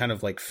even, like, kind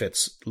of, like,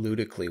 fits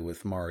ludically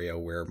with Mario,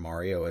 where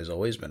Mario has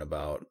always been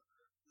about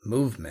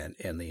movement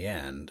in the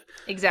end.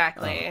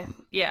 Exactly.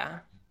 Yeah.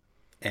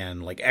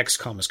 And, like,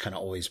 XCOM has kind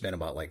of always been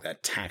about, like,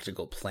 that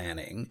tactical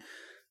planning.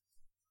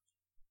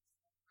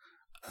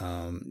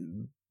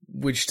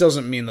 Which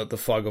doesn't mean that the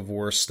Fog of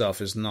War stuff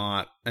is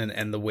not,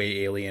 and the way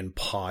alien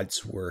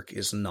pods work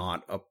is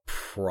not a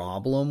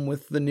problem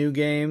with the new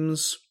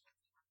games.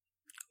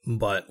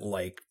 But,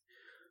 like,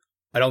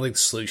 I don't think the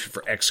solution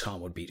for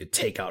XCOM would be to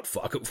take out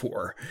Fog of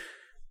War.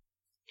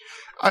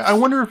 I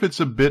wonder if it's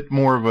a bit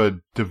more of a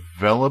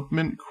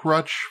development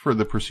crutch for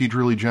the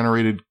procedurally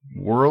generated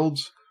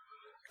worlds.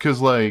 Because,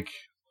 like...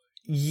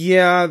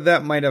 Yeah,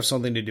 that might have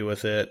something to do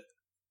with it.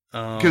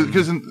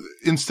 Because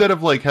instead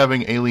of, like,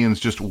 having aliens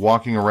just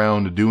walking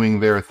around doing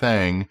their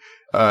thing,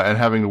 and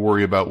having to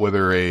worry about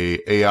whether a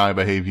AI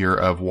behavior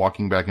of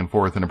walking back and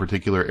forth in a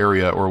particular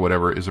area or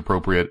whatever is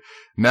appropriate,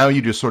 now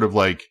you just sort of,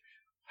 like,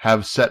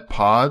 have set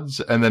pods,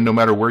 and then no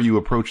matter where you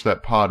approach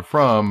that pod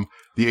from,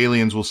 the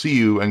aliens will see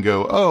you and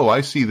go, oh,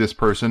 I see this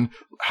person.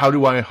 How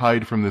do I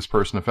hide from this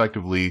person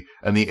effectively?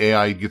 And the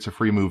AI gets a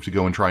free move to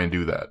go and try and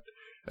do that.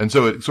 And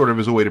so it sort of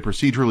is a way to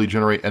procedurally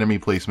generate enemy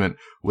placement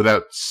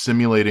without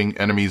simulating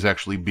enemies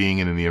actually being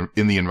in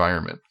the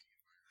environment.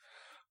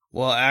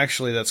 Well,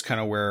 actually, that's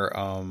kind of where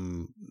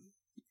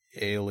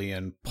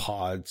alien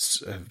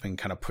pods have been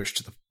kind of pushed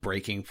to the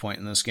breaking point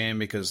in this game,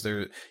 because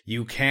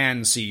you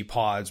can see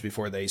pods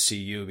before they see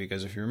you,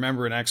 because if you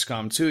remember in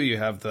XCOM 2, you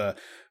have the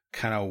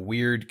kind of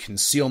weird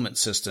concealment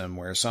system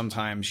where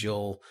sometimes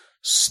you'll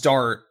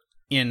start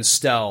in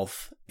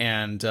stealth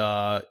and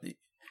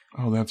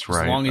Oh, that's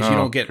right. As long as you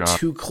don't get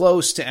too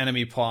close to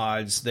enemy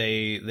pods,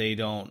 they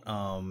don't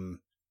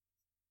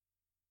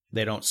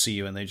see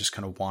you, and they just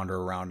kind of wander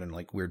around in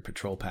like weird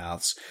patrol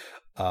paths.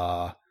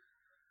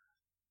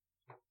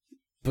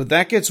 But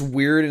that gets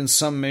weird in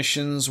some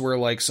missions where,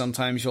 like,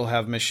 sometimes you'll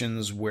have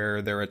missions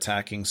where they're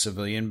attacking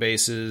civilian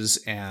bases,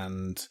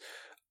 and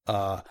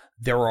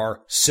there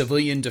are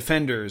civilian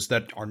defenders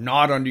that are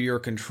not under your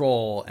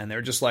control, and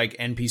they're just like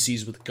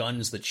NPCs with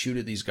guns that shoot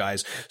at these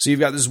guys. So you've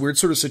got this weird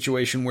sort of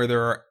situation where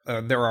there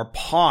are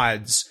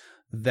pods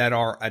that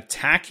are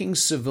attacking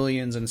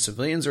civilians, and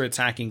civilians are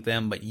attacking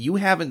them, but you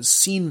haven't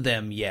seen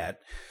them yet.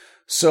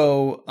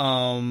 So,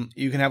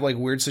 you can have like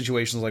weird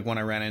situations like one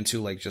I ran into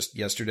like just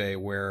yesterday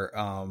where,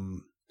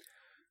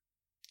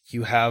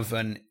 you have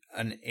an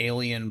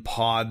alien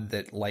pod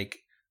that like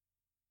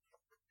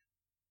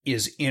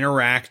is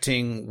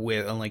interacting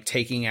with and like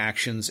taking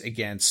actions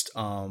against,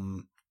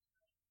 like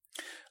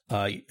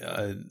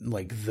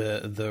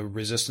the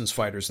resistance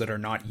fighters that are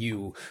not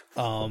you.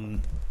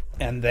 And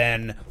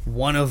then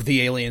one of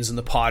the aliens in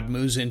the pod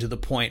moves into the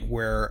point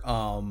where,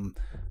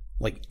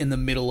 like in the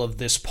middle of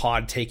this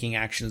pod taking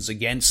actions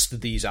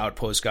against these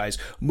outpost guys,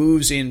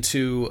 moves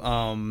into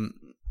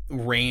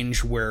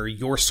range where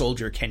your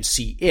soldier can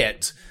see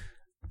it,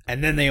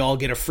 and then they all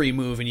get a free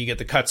move and you get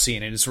the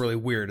cutscene, and it's really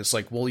weird. It's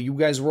like, well, you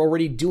guys were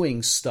already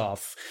doing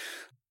stuff.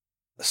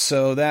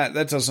 So that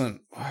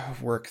doesn't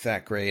work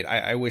that great.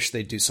 I wish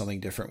they'd do something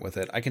different with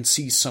it. I can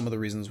see some of the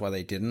reasons why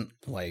they didn't.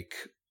 Like,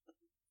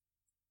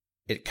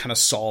 it kind of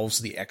solves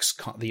the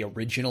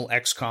original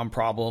XCOM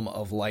problem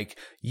of like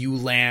you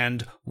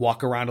land,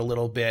 walk around a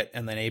little bit,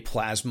 and then a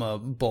plasma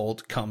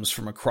bolt comes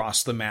from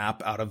across the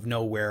map out of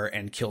nowhere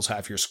and kills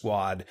half your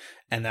squad.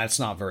 And that's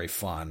not very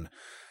fun.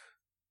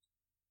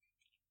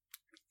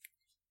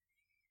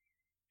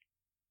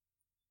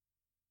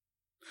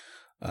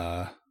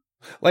 Like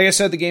I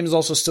said, the game is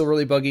also still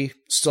really buggy.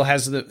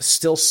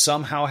 Still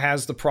somehow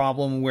has the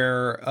problem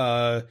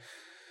where,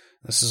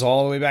 this is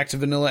all the way back to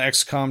vanilla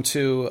XCOM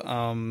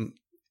 2,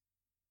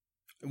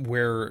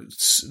 where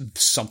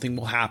something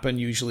will happen.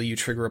 Usually you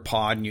trigger a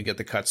pod and you get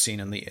the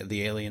cutscene and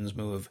the aliens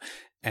move,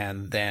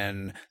 and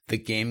then the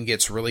game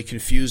gets really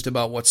confused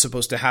about what's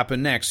supposed to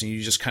happen next, and you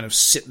just kind of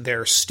sit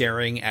there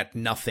staring at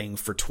nothing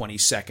for 20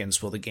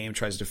 seconds while the game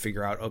tries to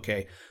figure out,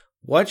 okay,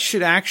 what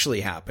should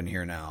actually happen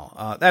here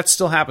now? That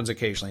still happens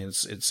occasionally.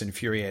 It's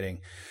infuriating.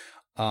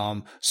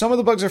 Some of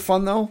the bugs are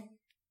fun though.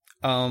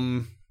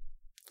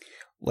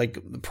 Like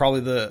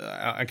probably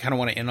I kind of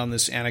want to end on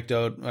this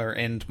anecdote, or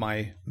end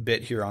my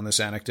bit here on this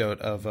anecdote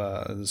of,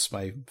 this is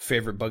my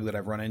favorite bug that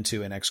I've run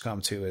into in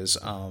XCOM 2 is,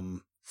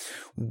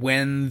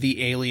 when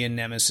the alien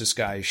nemesis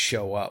guys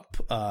show up,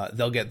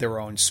 they'll get their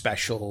own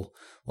special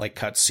like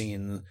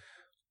cutscene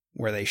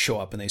where they show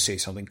up and they say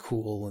something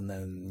cool, and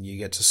then you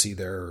get to see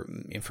their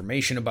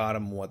information about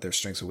them, what their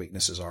strengths and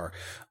weaknesses are.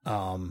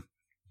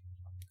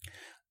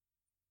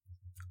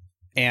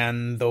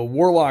 And the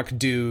warlock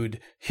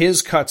dude,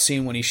 his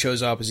cutscene when he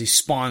shows up is he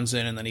spawns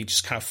in and then he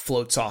just kind of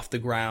floats off the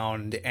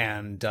ground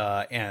and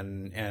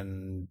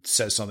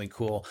says something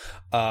cool.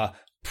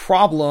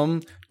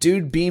 Problem,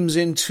 dude beams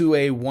into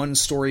a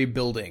 1-story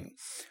building.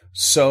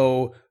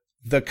 So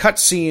the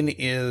cutscene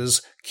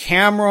is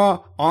camera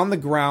on the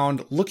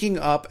ground looking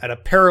up at a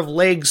pair of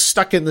legs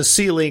stuck in the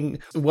ceiling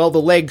while the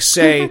legs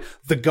say,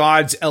 "The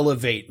gods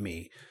elevate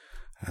me."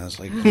 I was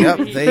like, yep,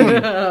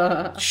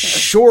 they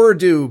sure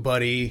do,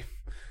 buddy.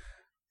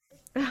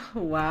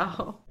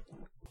 Wow.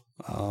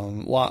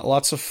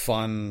 Lots of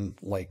fun,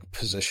 like,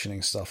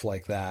 positioning stuff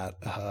like that.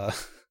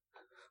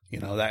 You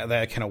know,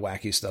 that kind of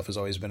wacky stuff has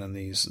always been in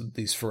these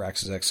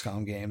Firaxis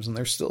XCOM games, and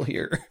they're still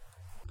here.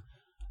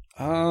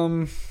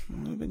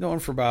 We've been going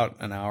for about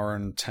an hour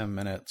and 10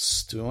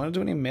 minutes. Do we want to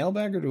do any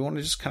mailbag, or do we want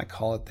to just kind of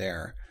call it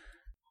there?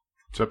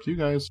 It's up to you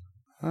guys.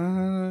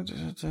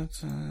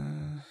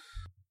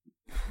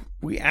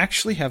 We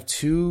actually have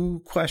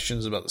 2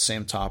 questions about the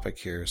same topic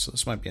here, so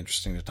this might be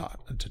interesting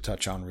to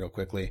touch on real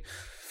quickly.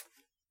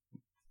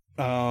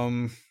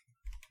 I'm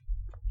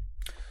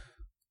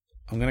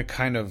going to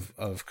kind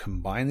of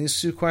combine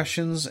these 2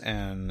 questions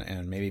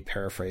and maybe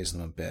paraphrase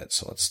them a bit.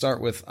 So let's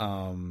start with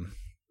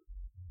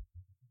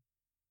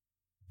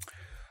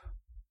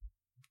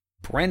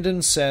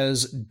Brendan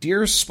says,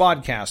 "Dear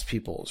Spodcast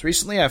peoples,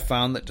 recently I've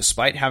found that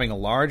despite having a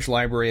large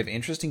library of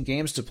interesting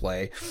games to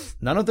play,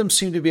 none of them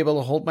seem to be able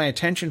to hold my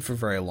attention for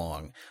very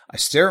long. I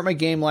stare at my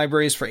game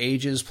libraries for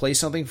ages, play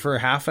something for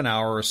half an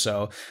hour or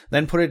so,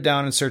 then put it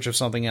down in search of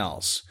something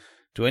else.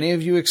 Do any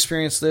of you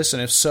experience this,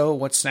 and if so,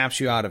 what snaps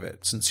you out of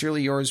it?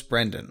 Sincerely yours,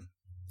 Brendan."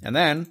 And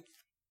then,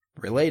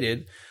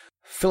 related,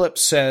 Philip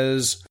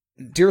says,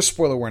 "Dear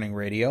Spoiler Warning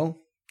Radio,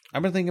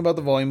 I've been thinking about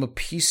the volume of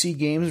PC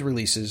games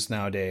releases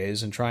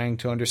nowadays and trying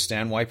to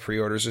understand why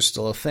pre-orders are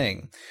still a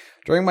thing.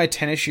 During my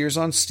 10-ish years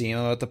on Steam,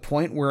 I'm at the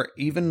point where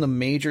even the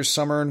major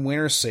summer and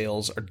winter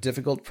sales are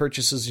difficult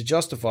purchases to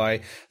justify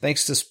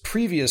thanks to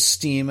previous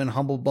Steam and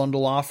Humble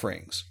Bundle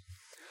offerings.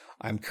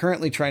 I'm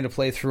currently trying to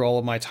play through all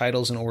of my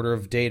titles in order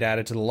of date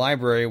added to the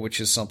library, which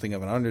is something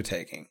of an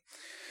undertaking.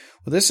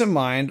 With this in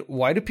mind,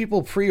 why do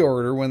people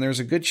pre-order when there's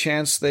a good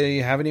chance they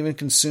haven't even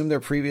consumed their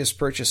previous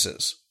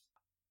purchases?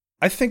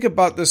 I think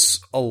about this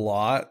a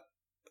lot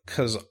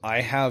because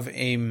I have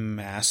a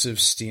massive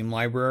Steam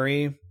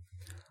library,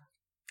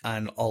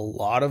 and a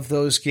lot of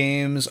those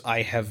games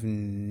I have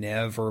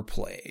never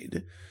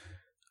played.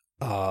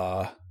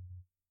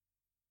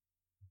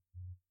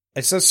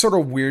 It's that sort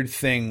of weird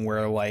thing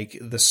where, like,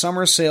 the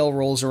summer sale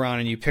rolls around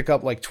and you pick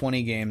up, like,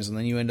 20 games and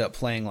then you end up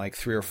playing, like,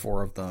 3 or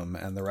 4 of them,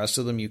 and the rest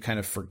of them you kind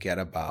of forget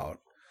about.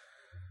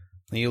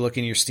 And you look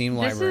in your Steam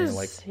library and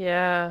you're like,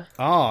 yeah.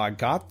 Oh, I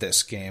got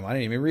this game. I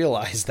didn't even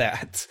realize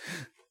that.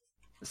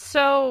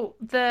 So,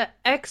 the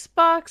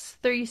Xbox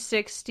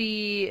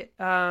 360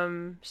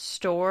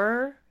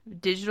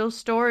 digital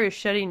store is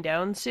shutting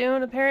down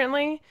soon,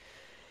 apparently.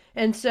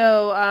 And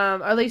so,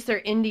 or at least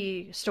their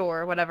indie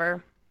store,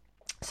 whatever.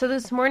 So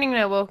this morning when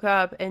I woke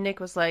up and Nick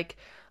was like,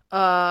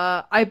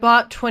 I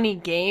bought 20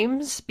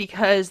 games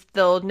because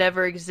they'll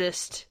never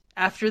exist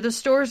after the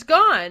store's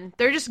gone.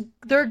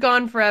 They're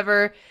gone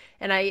forever,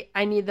 and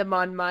I need them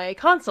on my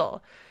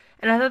console.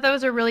 And I thought that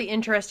was a really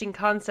interesting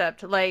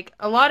concept. Like,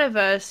 a lot of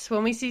us,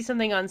 when we see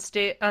something on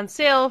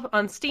sale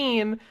on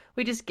Steam,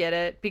 we just get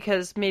it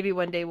because maybe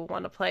one day we'll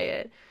want to play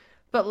it.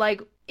 But,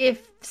 like,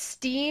 if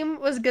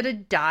Steam was going to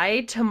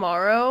die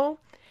tomorrow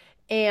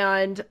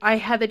and I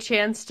had the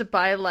chance to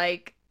buy,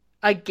 like,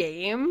 a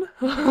game,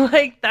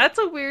 like, that's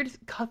a weird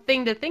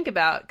thing to think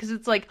about. Because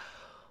it's like,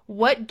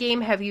 what game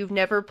have you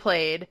never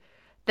played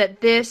that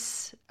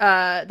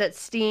that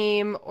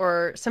Steam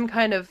or some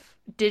kind of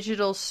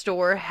digital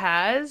store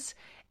has,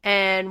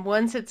 and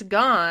once it's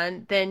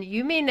gone, then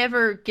you may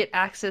never get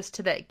access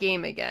to that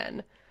game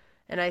again.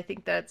 And I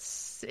think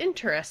that's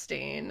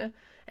interesting,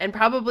 and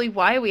probably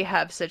why we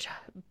have such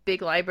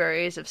big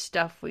libraries of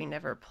stuff we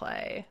never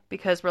play,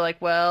 because we're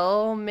like,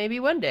 well, maybe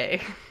one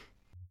day.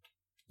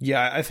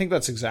 Yeah, I think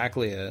that's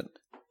exactly it.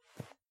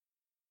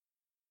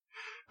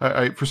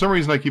 I for some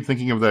reason I keep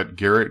thinking of that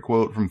Garrett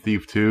quote from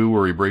Thief 2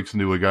 where he breaks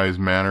into a guy's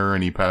manor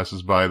and he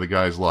passes by the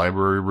guy's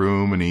library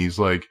room and he's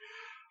like,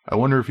 I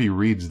wonder if he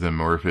reads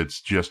them or if it's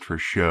just for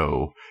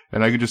show.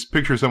 And I could just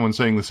picture someone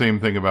saying the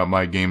same thing about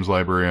my games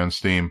library on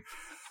Steam.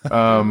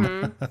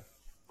 I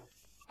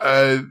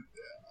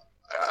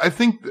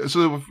think,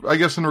 so I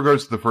guess in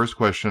regards to the first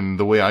question,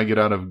 the way I get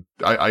out of,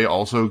 I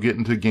also get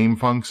into game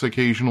funks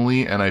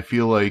occasionally, and I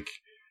feel like,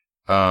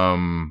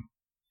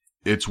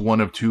 it's one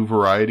of two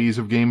varieties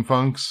of game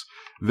funks.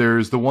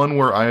 There's the one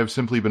where I have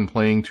simply been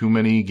playing too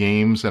many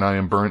games and I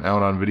am burnt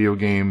out on video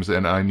games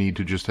and I need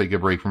to just take a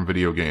break from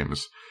video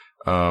games.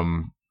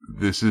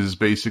 This is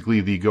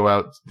basically the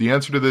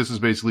answer to this is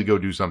basically go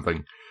do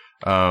something.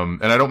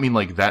 And I don't mean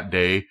like that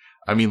day.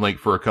 I mean like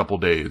for a couple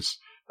days.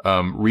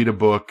 Read a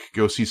book,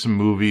 go see some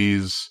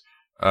movies,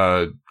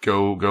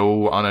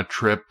 go on a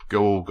trip,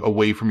 go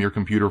away from your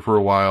computer for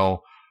a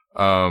while.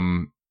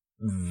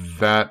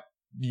 That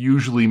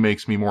usually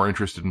makes me more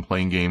interested in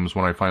playing games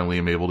when I finally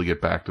am able to get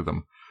back to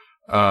them.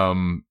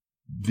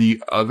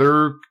 The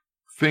other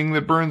thing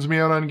that burns me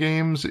out on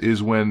games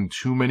is when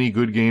too many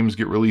good games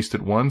get released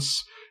at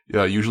once.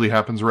 Usually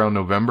happens around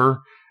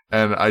November,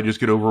 and I just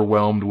get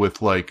overwhelmed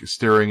with like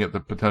staring at the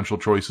potential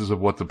choices of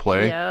what to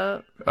play.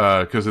 Yep.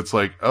 'Cause it's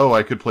like, oh,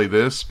 I could play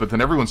this, but then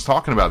everyone's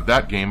talking about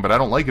that game, but I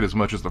don't like it as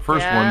much as the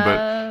first one.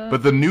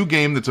 But the new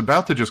game that's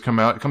about to just come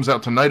out, it comes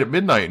out tonight at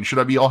midnight, and should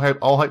I be all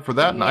hyped for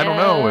that? And I don't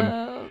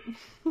know.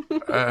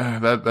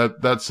 And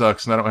that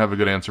sucks, and I don't have a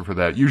good answer for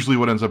that. Usually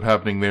what ends up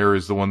happening there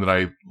is the one that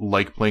I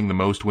like playing the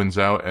most wins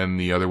out, and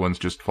the other ones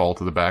just fall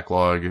to the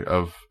backlog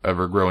of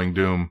ever-growing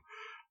doom.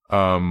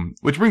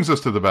 Which brings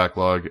us to the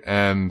backlog,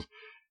 and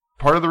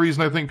part of the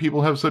reason I think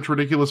people have such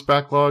ridiculous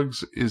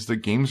backlogs is that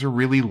games are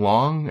really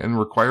long and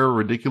require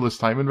ridiculous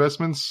time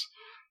investments.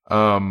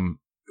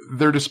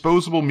 They're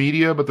disposable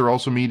media, but they're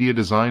also media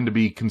designed to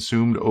be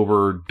consumed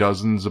over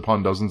dozens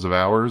upon dozens of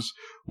hours,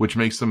 which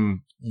makes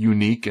them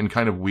unique and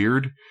kind of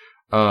weird.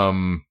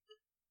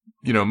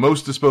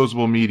 Most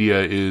disposable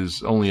media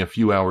is only a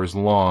few hours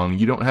long.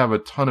 You don't have a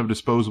ton of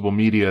disposable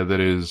media that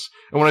is,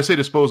 and when I say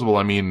disposable,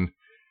 I mean,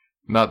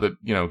 not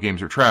that,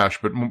 games are trash,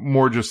 but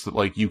more just that,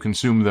 like, you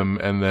consume them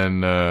and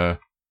then,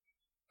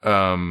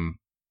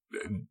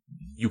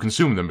 you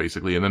consume them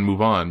basically and then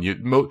move on.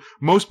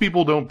 Most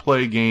people don't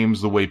play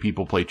games the way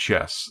people play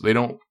chess. They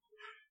don't.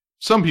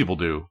 Some people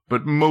do,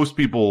 but most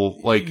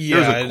people,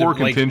 there's a core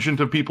contingent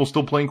of people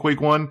still playing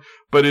Quake 1,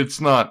 but it's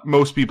not,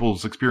 most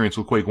people's experience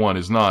with Quake 1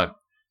 is not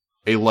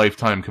a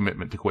lifetime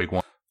commitment to Quake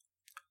 1.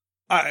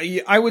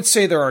 I would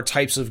say there are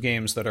types of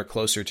games that are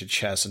closer to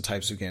chess and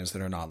types of games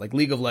that are not. Like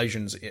League of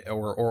Legends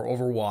or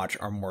Overwatch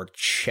are more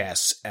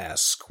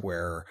chess-esque,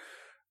 where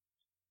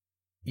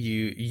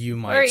you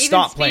might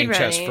stop playing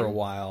chess for a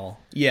while.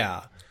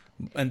 Yeah.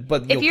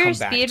 But if you're a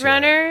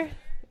speedrunner,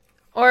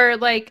 or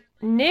like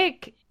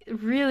Nick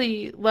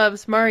really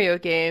loves Mario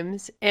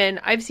games, and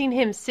I've seen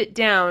him sit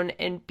down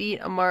and beat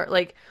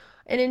an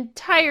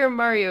entire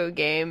Mario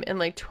game in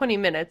like 20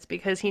 minutes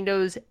because he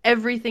knows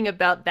everything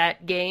about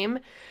that game.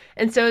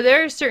 And so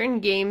there are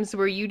certain games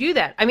where you do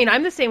that. I mean,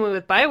 I'm the same way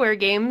with BioWare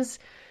games.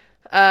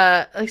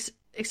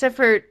 Except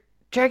for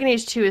Dragon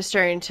Age 2 is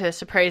starting to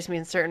surprise me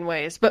in certain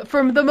ways. But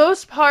for the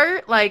most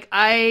part, like,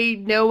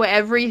 I know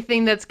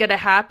everything that's going to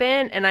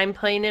happen, and I'm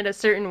playing it a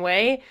certain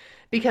way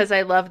because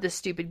I love this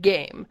stupid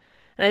game.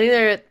 And I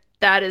think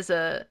that is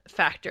a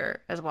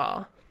factor as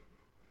well.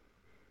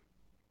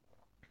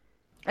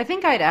 I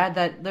think I'd add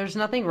that there's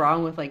nothing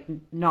wrong with, like,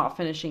 not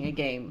finishing a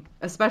game.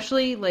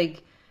 Especially,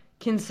 like,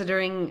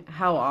 considering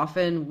how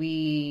often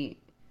we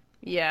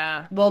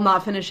will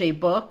not finish a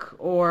book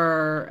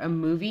or a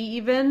movie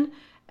even.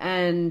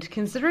 And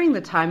considering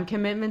the time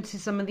commitment to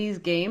some of these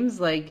games,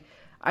 like,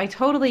 I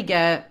totally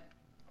get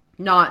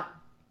not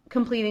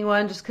completing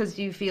one just because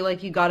you feel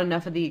like you got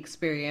enough of the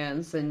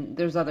experience and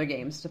there's other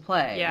games to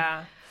play.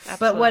 Yeah,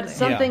 absolutely. But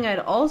something I'd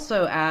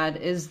also add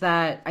is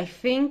that I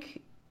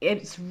think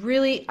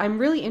I'm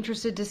really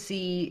interested to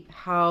see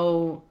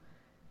how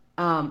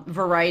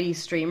variety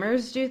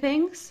streamers do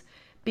things,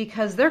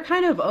 because they're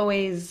kind of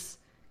always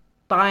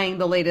buying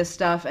the latest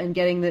stuff and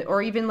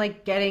or even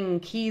like getting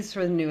keys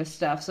for the newest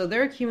stuff. So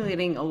they're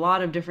accumulating a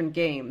lot of different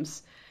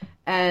games,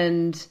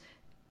 and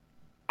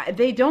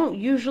they don't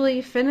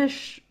usually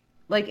finish,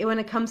 like, when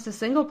it comes to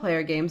single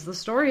player games, the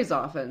stories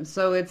often.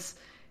 So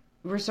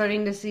we're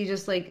starting to see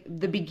just like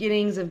the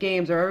beginnings of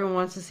games where everyone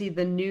wants to see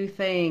the new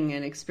thing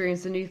and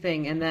experience the new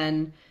thing. And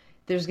then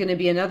there's going to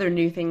be another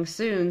new thing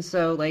soon.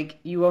 So like,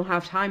 you won't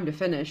have time to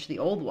finish the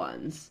old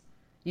ones.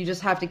 You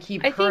just have to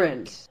keep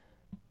current.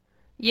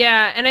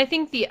 Yeah, and I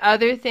think the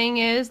other thing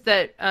is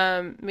that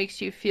makes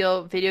you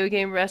feel video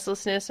game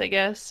restlessness, I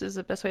guess, is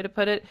the best way to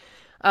put it,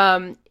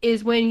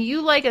 is when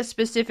you like a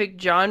specific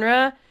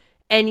genre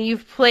and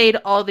you've played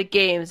all the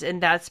games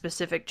in that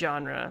specific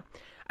genre.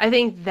 I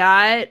think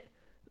that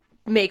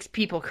makes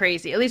people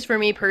crazy, at least for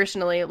me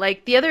personally.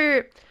 Like,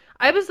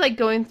 I was like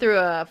going through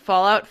a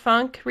Fallout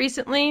funk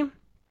recently,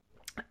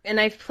 and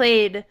I've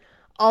played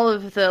all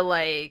of the,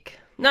 like,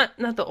 not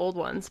the old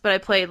ones, but I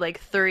played like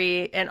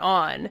 3 and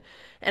on.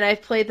 And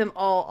I've played them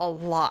all a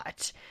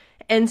lot.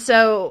 And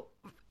so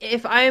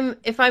if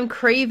I'm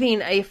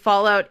craving a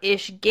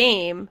Fallout-ish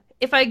game,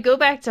 if I go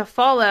back to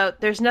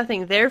Fallout, there's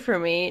nothing there for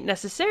me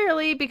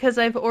necessarily because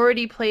I've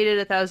already played it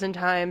 1,000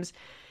 times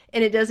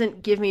and it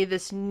doesn't give me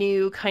this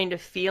new kind of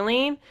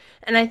feeling.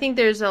 And I think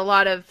there's a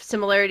lot of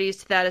similarities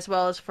to that as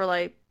well as for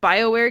like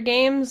BioWare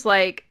games.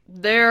 Like,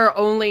 they're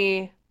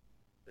only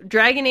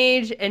Dragon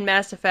Age and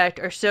Mass Effect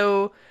are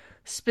so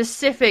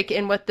specific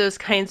in what those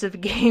kinds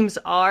of games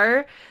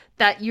are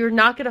that you're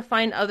not going to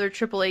find other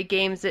AAA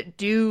games that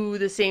do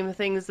the same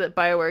things that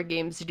BioWare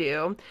games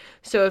do.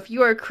 So if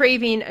you are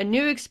craving a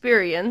new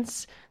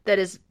experience that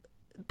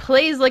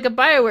plays like a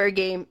BioWare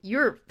game,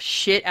 you're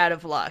shit out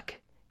of luck.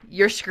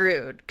 You're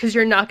screwed because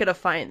you're not going to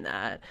find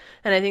that.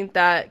 And I think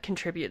that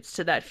contributes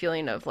to that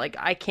feeling of like,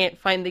 I can't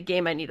find the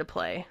game I need to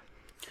play.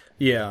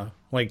 Yeah,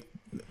 like,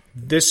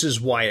 this is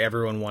why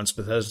everyone wants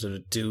Bethesda to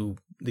do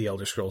The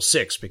Elder Scrolls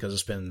 6, because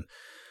it's been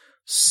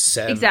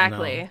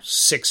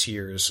 6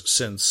 years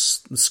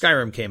since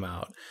Skyrim came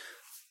out.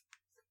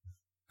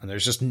 And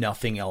there's just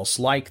nothing else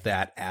like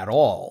that at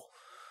all.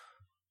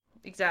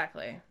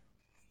 Exactly.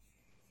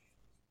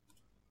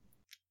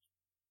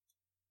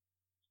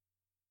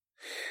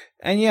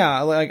 And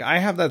yeah, like, I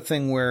have that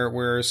thing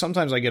where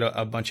sometimes I get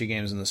a bunch of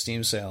games in the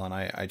Steam sale and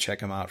I check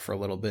them out for a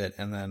little bit,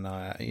 and then,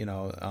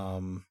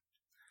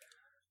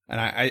 and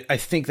I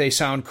think they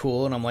sound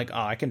cool, and I'm like,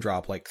 I can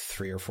drop like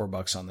 $3 or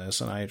 $4 on this,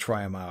 and I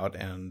try them out,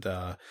 and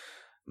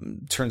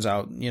turns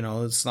out,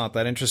 it's not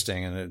that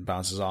interesting, and it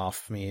bounces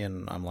off me,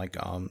 and I'm like,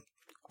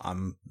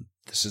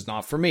 this is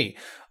not for me.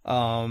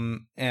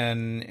 And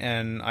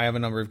I have a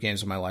number of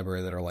games in my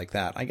library that are like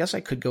that. I guess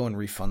I could go and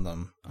refund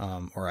them,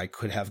 or I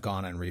could have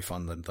gone and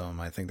refunded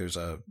them. I think there's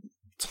a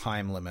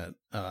time limit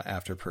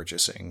after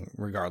purchasing,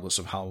 regardless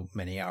of how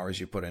many hours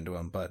you put into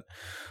them. But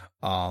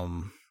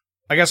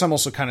I guess I'm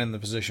also kind of in the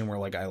position where,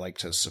 like, I like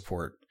to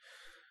support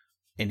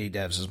indie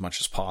devs as much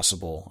as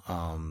possible.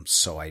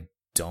 So I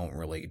don't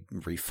really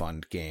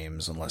refund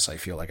games unless I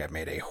feel like I've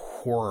made a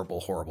horrible,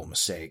 horrible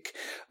mistake.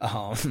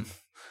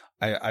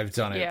 I've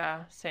done it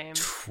same.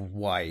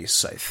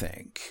 twice, I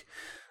think.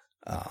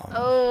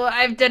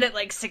 I've done it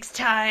like 6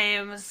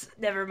 times.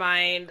 Never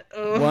mind.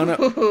 One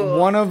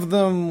of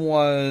them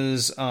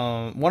was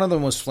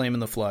Flame in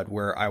the Flood,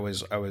 where I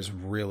was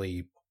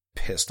really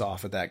pissed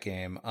off at that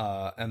game.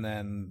 And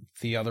then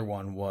the other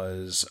one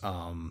was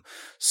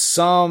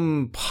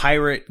some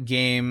pirate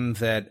game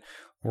that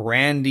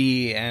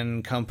Randy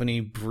and company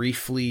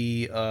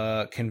briefly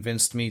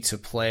convinced me to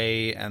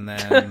play, and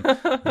then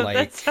like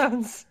that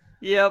sounds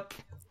yep.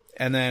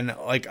 And then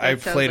like I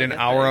played an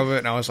hour of it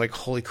and I was like,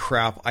 holy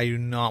crap, I do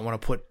not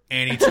want to put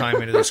any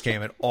time into this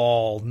game at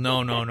all.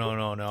 No.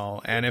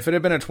 And if it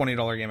had been a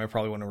 $20 game, I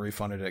probably wouldn't have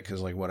refunded it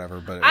because like whatever,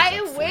 but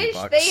I wish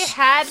they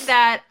had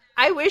that.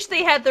 I wish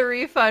they had the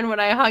refund when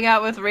I hung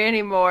out with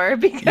Randy more,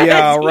 because he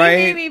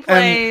made me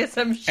play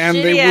some shitty and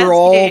they were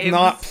all games.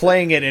 Not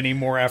playing it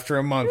anymore after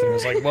a month, and it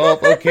was like, well,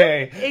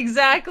 okay.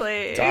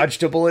 Exactly.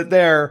 Dodged a bullet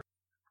there.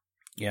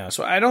 Yeah,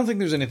 so I don't think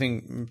there's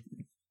anything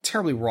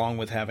terribly wrong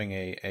with having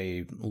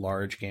a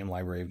large game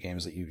library of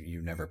games that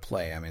you never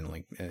play. I mean,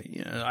 like,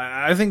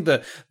 I think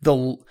the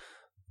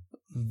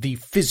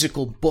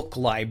physical book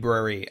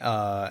library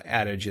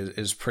adage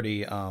is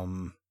pretty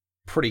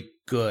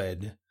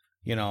good.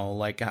 You know,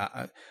 like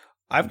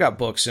I've got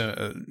books.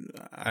 I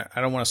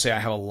don't want to say I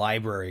have a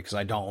library because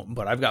I don't,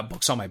 but I've got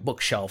books on my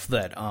bookshelf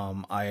that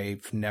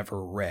I've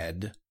never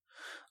read.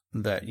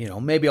 That, you know,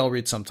 maybe I'll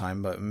read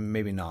sometime, but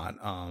maybe not.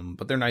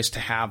 But they're nice to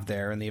have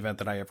there in the event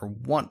that I ever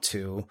want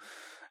to,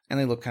 and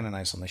they look kind of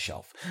nice on the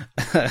shelf.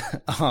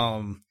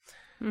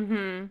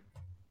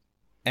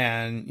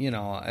 And, you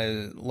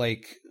know,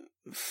 like,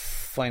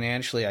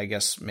 financially, I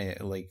guess,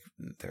 like,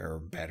 there are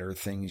better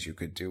things you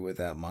could do with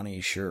that money,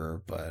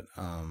 sure, but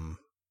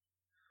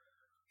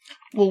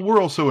well,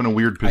 we're also in a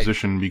weird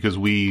position because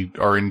we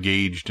are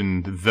engaged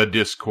in the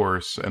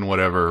discourse and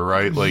whatever,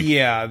 right? Like,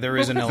 yeah, there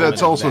is an element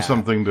that's also of that.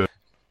 Something to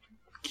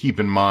keep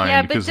in mind.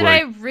 Yeah, but did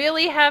like, I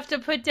really have to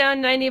put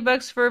down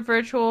 $90 for a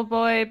Virtual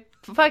Boy?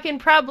 Fucking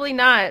probably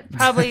not.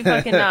 Probably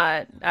fucking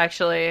not,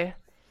 actually.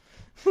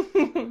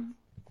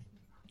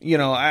 You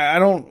know, I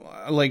don't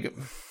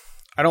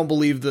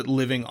believe that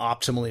living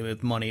optimally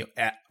with money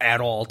at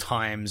all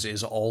times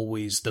is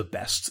always the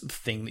best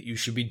thing that you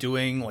should be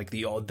doing. Like,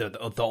 the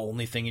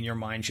only thing in your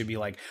mind should be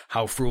like,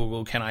 how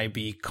frugal can I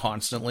be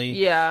constantly?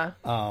 Yeah.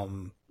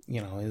 You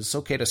know, it's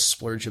okay to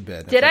splurge a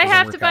bit. Did I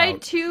have to buy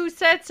 2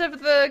 sets of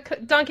the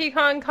Donkey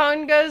Kong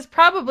congas?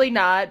 Probably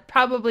not.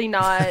 Probably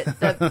not.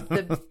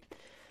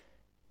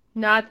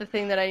 Not the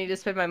thing that I need to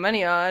spend my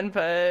money on,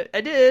 but I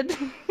did.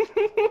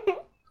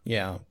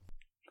 Yeah.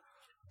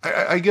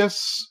 I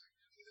guess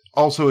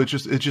also it's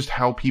just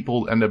how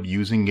people end up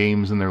using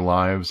games in their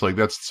lives. Like,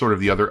 that's sort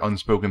of the other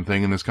unspoken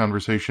thing in this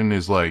conversation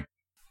is like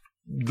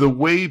the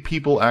way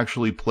people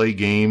actually play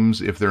games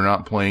if they're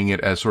not playing it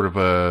as sort of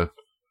a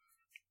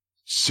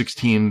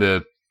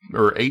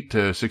 8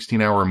 to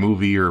 16 hour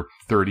movie or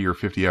 30 or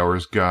 50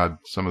 hours. God,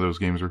 some of those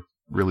games are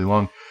really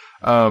long.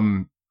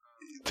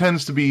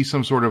 Tends to be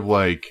some sort of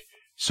like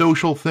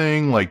social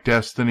thing, like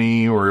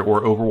Destiny or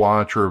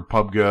Overwatch or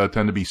PUBG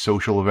tend to be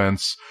social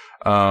events.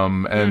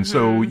 And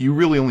so you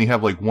really only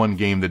have like one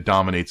game that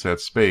dominates that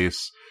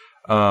space.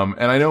 And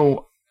I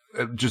know,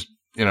 just,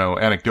 you know,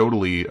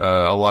 anecdotally,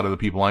 a lot of the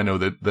people I know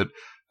that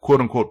quote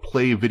unquote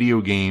play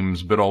video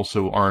games, but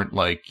also aren't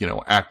like, you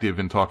know, active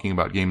in talking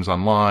about games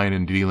online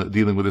and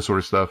dealing with this sort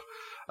of stuff,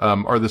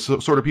 are the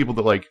sort of people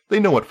that like, they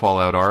know what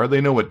Fallout are. They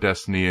know what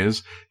Destiny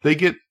is. They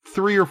get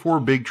 3 or 4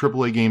 big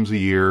AAA games a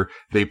year.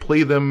 They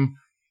play them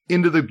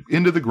into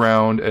the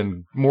ground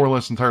and more or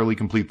less entirely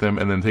complete them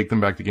and then take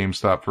them back to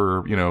GameStop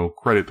for, you know,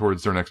 credit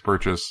towards their next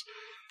purchase.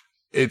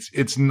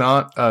 It's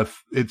not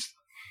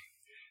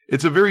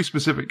it's a very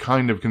specific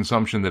kind of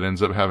consumption that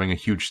ends up having a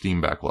huge Steam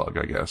backlog,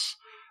 I guess.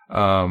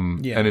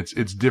 And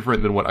it's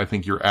different than what I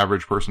think your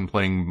average person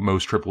playing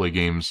most AAA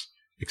games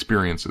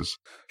experiences.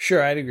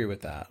 Sure, I'd agree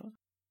with that.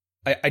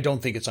 I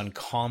don't think it's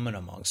uncommon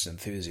amongst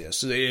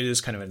enthusiasts. It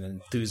is kind of an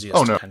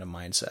enthusiast kind of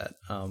mindset.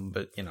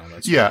 But, you know,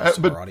 that's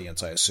what our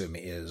audience, I assume,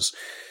 is.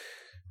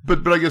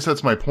 But I guess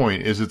that's my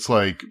point, is it's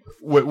like,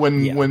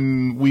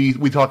 when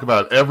we talk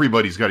about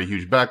everybody's got a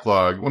huge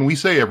backlog, when we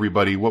say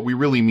everybody, what we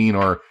really mean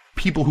are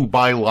people who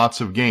buy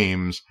lots of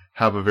games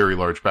have a very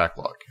large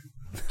backlog.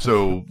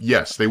 So,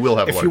 yes, they will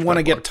have a large backlog. If you want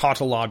to get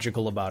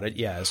tautological about it,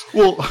 yes.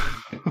 Well,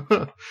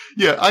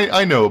 yeah,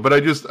 I know, but I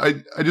just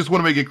want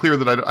to make it clear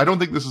that I don't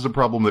think this is a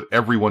problem that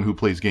everyone who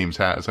plays games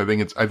has. I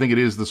think it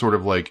is the sort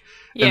of like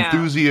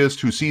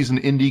enthusiast who sees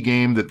an indie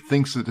game that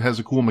thinks it has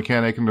a cool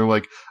mechanic and they're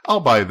like, I'll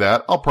buy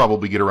that. I'll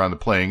probably get around to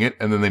playing it.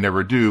 And then they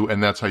never do.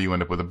 And that's how you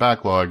end up with a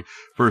backlog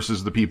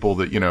versus the people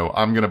that, you know,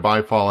 I'm going to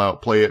buy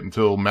Fallout, play it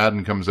until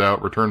Madden comes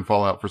out, return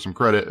Fallout for some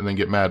credit and then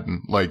get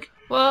Madden. Like,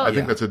 well, I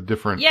think that's a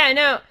different. Yeah,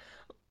 no.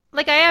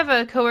 Like, I have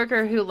a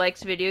coworker who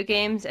likes video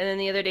games, and then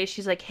the other day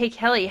she's like, hey,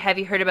 Kelly, have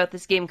you heard about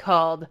this game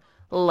called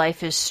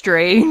Life is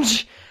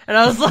Strange? And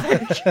I was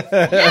like,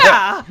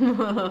 yeah,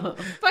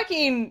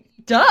 fucking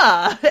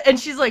duh. And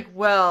she's like,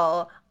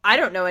 well, I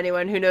don't know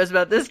anyone who knows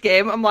about this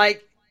game. I'm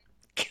like,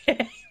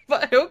 okay,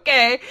 but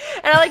okay.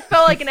 And I like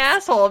felt like an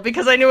asshole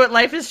because I knew what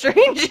Life is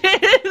Strange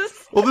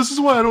is. Well, this is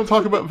why I don't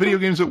talk about video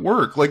games at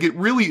work. Like, it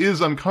really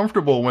is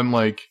uncomfortable when,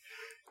 like,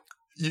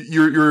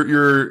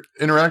 you're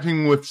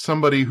interacting with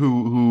somebody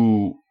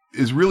who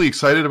is really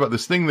excited about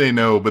this thing they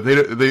know, but they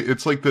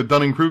it's like the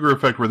Dunning-Kruger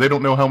effect where they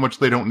don't know how much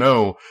they don't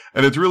know,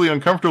 and it's really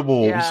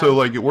uncomfortable. Yeah. So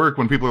like at work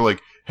when people are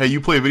like, "Hey,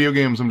 you play video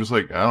games?" I'm just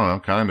like, I don't know,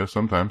 kind of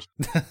sometimes.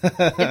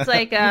 It's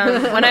like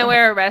when I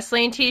wear a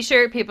wrestling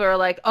t-shirt, people are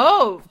like,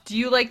 "Oh, do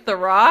you like The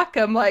Rock?"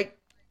 I'm like,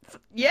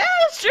 "Yeah,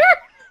 sure."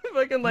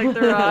 Fucking like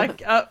The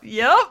Rock.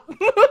 Yep.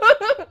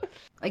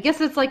 I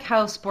guess it's like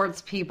how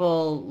sports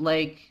people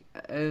like.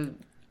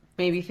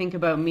 Maybe think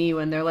about me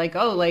when they're like,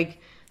 oh, like,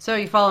 so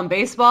you follow in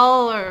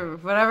baseball or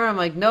whatever? I'm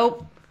like,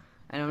 nope,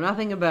 I know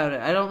nothing about it.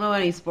 I don't know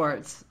any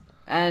sports.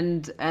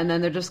 And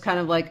then they're just kind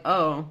of like,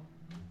 oh.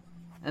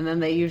 And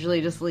then they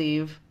usually just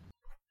leave.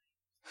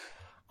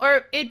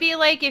 Or it'd be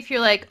like if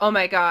you're like, oh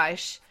my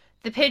gosh,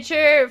 The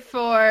pitcher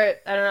for,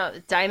 I don't know,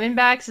 the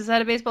Diamondbacks, is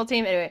that a baseball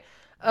team? Anyway,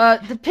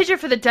 the pitcher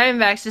for the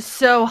Diamondbacks is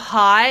so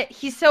hot.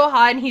 He's so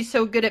hot and he's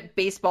so good at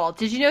baseball.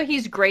 Did you know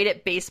he's great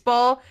at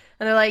baseball?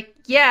 And they're like,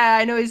 yeah,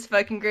 I know he's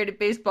fucking great at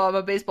baseball. I'm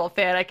a baseball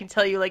fan. I can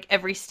tell you, like,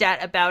 every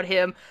stat about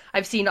him.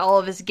 I've seen all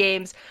of his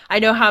games. I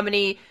know how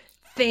many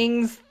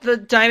things the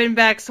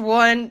Diamondbacks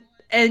won.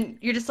 And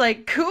you're just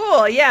like,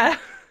 cool, yeah,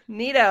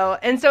 neato.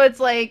 And so it's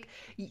like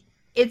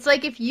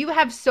if you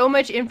have so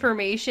much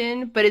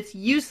information, but it's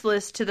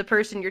useless to the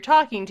person you're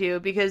talking to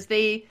because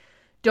they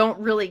don't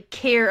really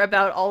care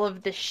about all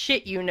of the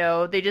shit you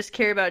know. They just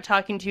care about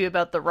talking to you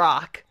about The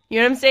Rock. You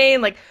know what I'm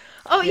saying? Like,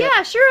 oh,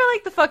 yeah, sure, I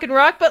like the fucking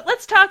Rock, but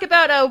let's talk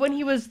about when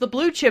he was the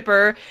blue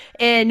chipper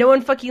and no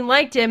one fucking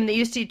liked him and they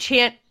used to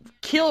chant,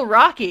 kill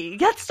Rocky.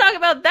 Let's talk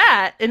about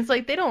that. And it's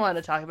like, they don't want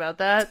to talk about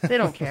that. They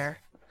don't care.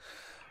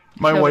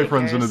 My Nobody wife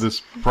runs cares. into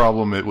this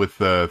problem with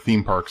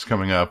theme parks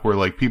coming up where,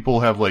 like, people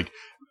have, like,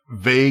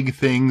 vague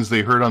things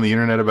they heard on the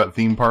internet about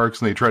theme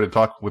parks and they try to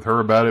talk with her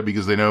about it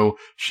because they know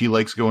she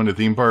likes going to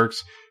theme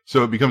parks.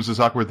 So it becomes this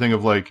awkward thing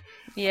of like,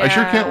 I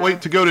sure can't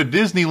wait to go to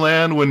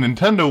Disneyland when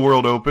Nintendo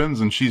World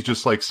opens. And she's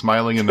just like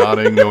smiling and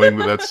nodding, knowing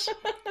that that's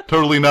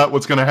totally not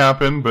what's going to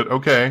happen, but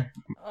okay.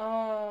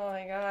 Oh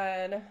my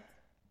god.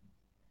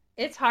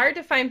 It's hard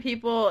to find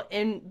people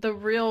in the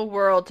real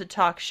world to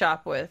talk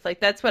shop with. Like,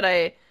 that's what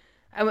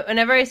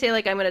whenever I say,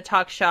 like, I'm going to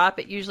talk shop,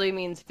 it usually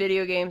means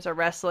video games or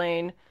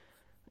wrestling,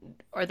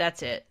 or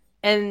that's it.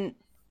 And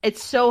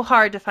it's so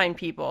hard to find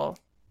people,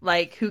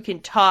 like, who can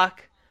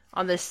talk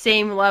on the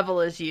same level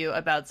as you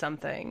about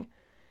something.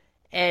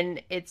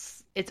 And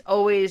it's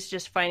always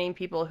just finding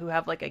people who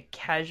have, like, a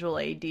casual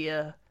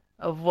idea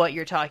of what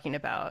you're talking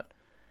about.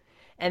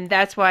 And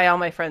that's why all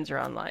my friends are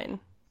online.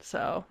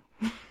 So...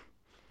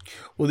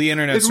 Well, the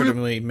internet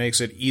certainly makes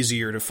it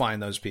easier to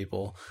find those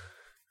people.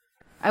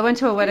 I went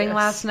to a wedding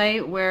last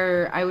night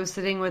where I was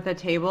sitting with a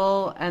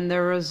table and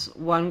there was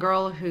one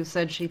girl who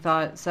said she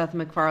thought Seth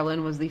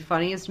MacFarlane was the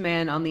funniest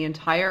man on the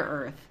entire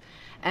earth.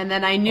 And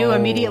then I knew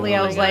immediately,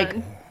 I was like,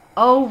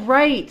 oh,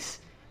 right.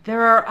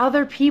 There are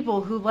other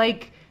people who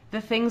like the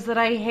things that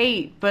I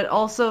hate, but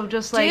also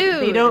just like,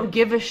 they don't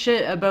give a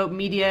shit about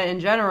media in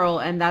general,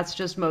 and that's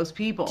just most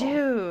people.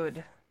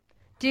 Dude,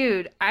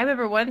 I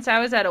remember once I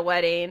was at a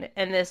wedding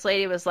and this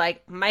lady was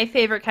like, my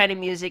favorite kind of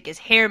music is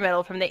hair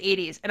metal from the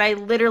 80s. And I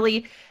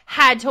literally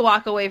had to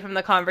walk away from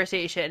the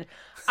conversation.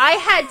 I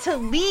had to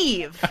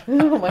leave.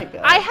 Oh my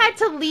God. I had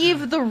to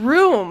leave the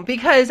room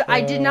because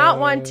I did not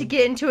want to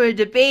get into a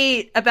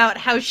debate about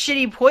how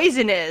shitty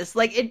Poison is.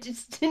 Like, it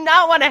just did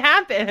not want to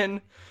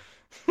happen.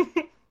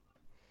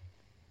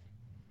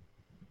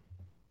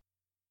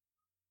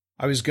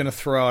 I was going to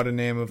throw out a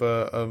name of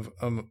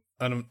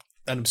an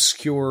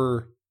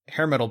obscure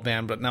hair metal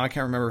band, but now I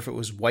can't remember if it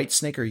was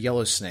Whitesnake or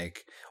Yellowsnake.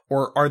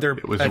 Or are they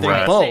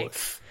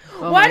both?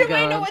 Oh, why do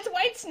I know it's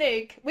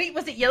Whitesnake? Wait,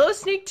 was it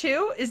Yellowsnake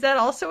too? Is that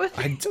also a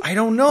thing? I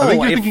don't know. I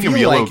think you're thinking of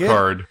Yellow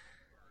Card.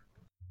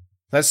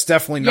 That's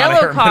definitely not a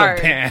hair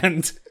metal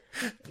band.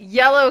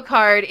 Yellow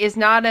Card is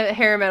not a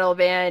hair metal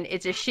band.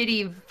 It's a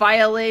shitty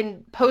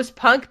violin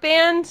post-punk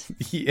band.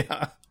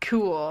 Yeah.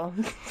 Cool.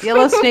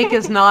 Yellowsnake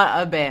is not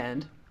a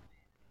band.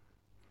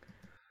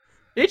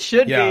 It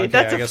should be. Okay,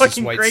 That's a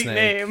fucking great Snake.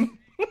 name.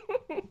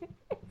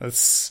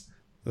 That's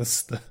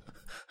the...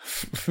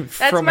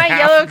 That's my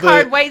Yellow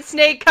Card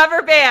Whitesnake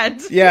cover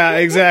band. Yeah,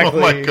 exactly.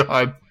 Oh my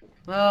God.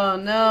 Oh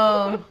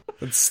no.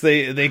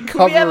 They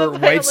cover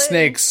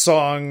Whitesnake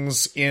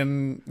songs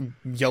in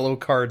Yellow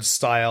Card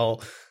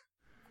style.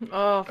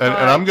 Oh, and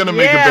I'm going to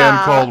make a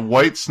band called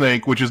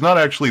Whitesnake, which is not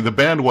actually the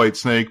band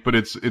Whitesnake, but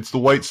it's the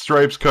White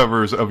Stripes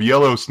covers of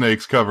Yellow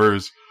Snake's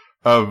covers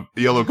of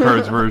Yellow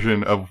Card's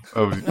version of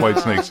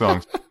Whitesnake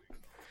songs.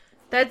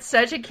 That's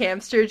such a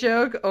Campster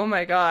joke. Oh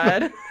my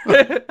God.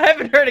 I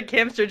haven't heard a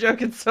Campster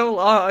joke in so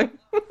long.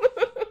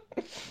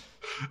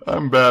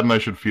 I'm bad and I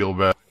should feel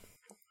bad.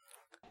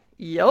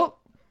 Yup.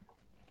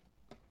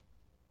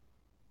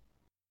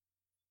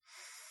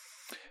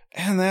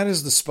 And that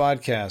is the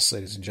Spodcast,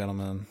 ladies and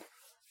gentlemen.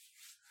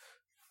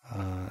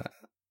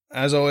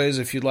 As always,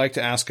 if you'd like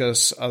to ask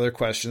us other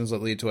questions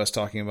that lead to us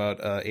talking about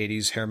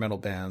 80s hair metal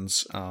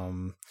bands,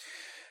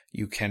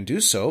 you can do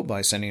so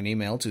by sending an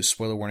email to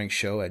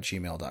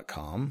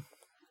spoilerwarningshow@gmail.com.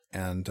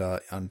 And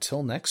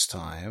until next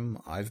time,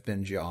 I've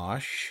been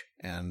Josh,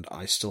 and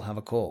I still have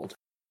a cold.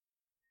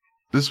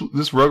 This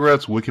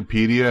Rugrats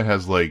Wikipedia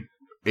has like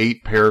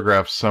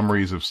 8-paragraph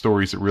summaries of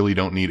stories that really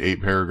don't need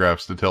 8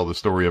 paragraphs to tell the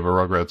story of a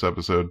Rugrats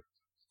episode.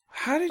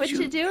 What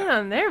you doing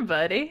on there,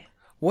 buddy?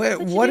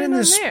 What in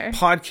this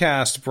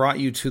podcast brought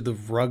you to the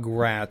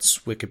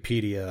Rugrats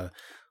Wikipedia?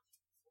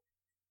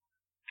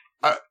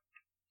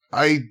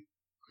 I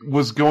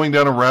was going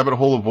down a rabbit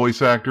hole of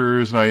voice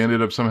actors, and I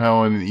ended up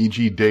somehow in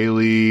EG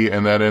Daily,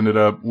 and that ended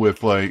up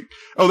with like,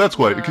 oh, that's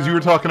what, because you were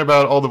talking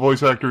about all the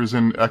voice actors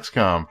in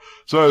XCOM.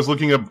 So I was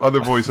looking up other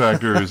voice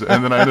actors,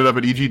 and then I ended up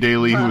at EG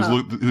Daily,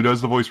 who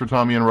does the voice for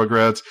Tommy and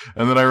Rugrats,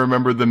 and then I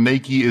remembered the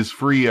Nakey is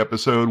Free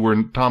episode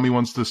where Tommy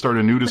wants to start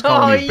a nudist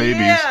colony of babies.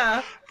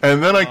 Yeah.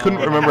 And then I couldn't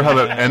remember how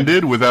that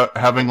ended without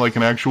having like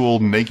an actual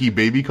naked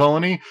baby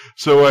colony,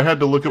 so I had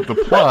to look up the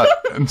plot,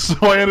 and so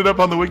I ended up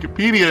on the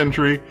Wikipedia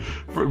entry,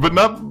 but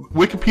not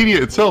Wikipedia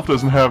itself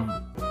doesn't have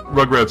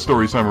Rugrats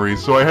story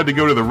summaries, so I had to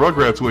go to the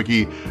Rugrats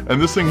wiki,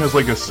 and this thing has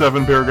like a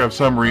 7-paragraph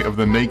summary of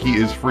the Nakey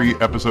is free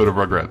episode of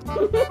Rugrats.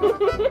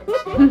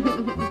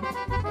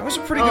 That was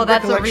a pretty good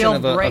recollection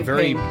of a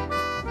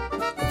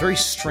very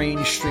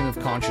strange stream of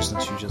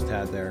consciousness you just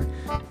had there.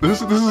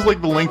 This is like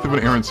the length of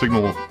an errant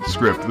signal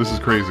script. This is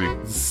crazy.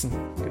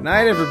 Good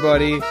night,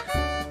 everybody.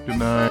 Good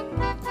night.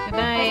 Good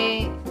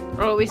night.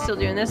 Oh, are we still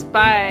doing this?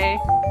 Bye.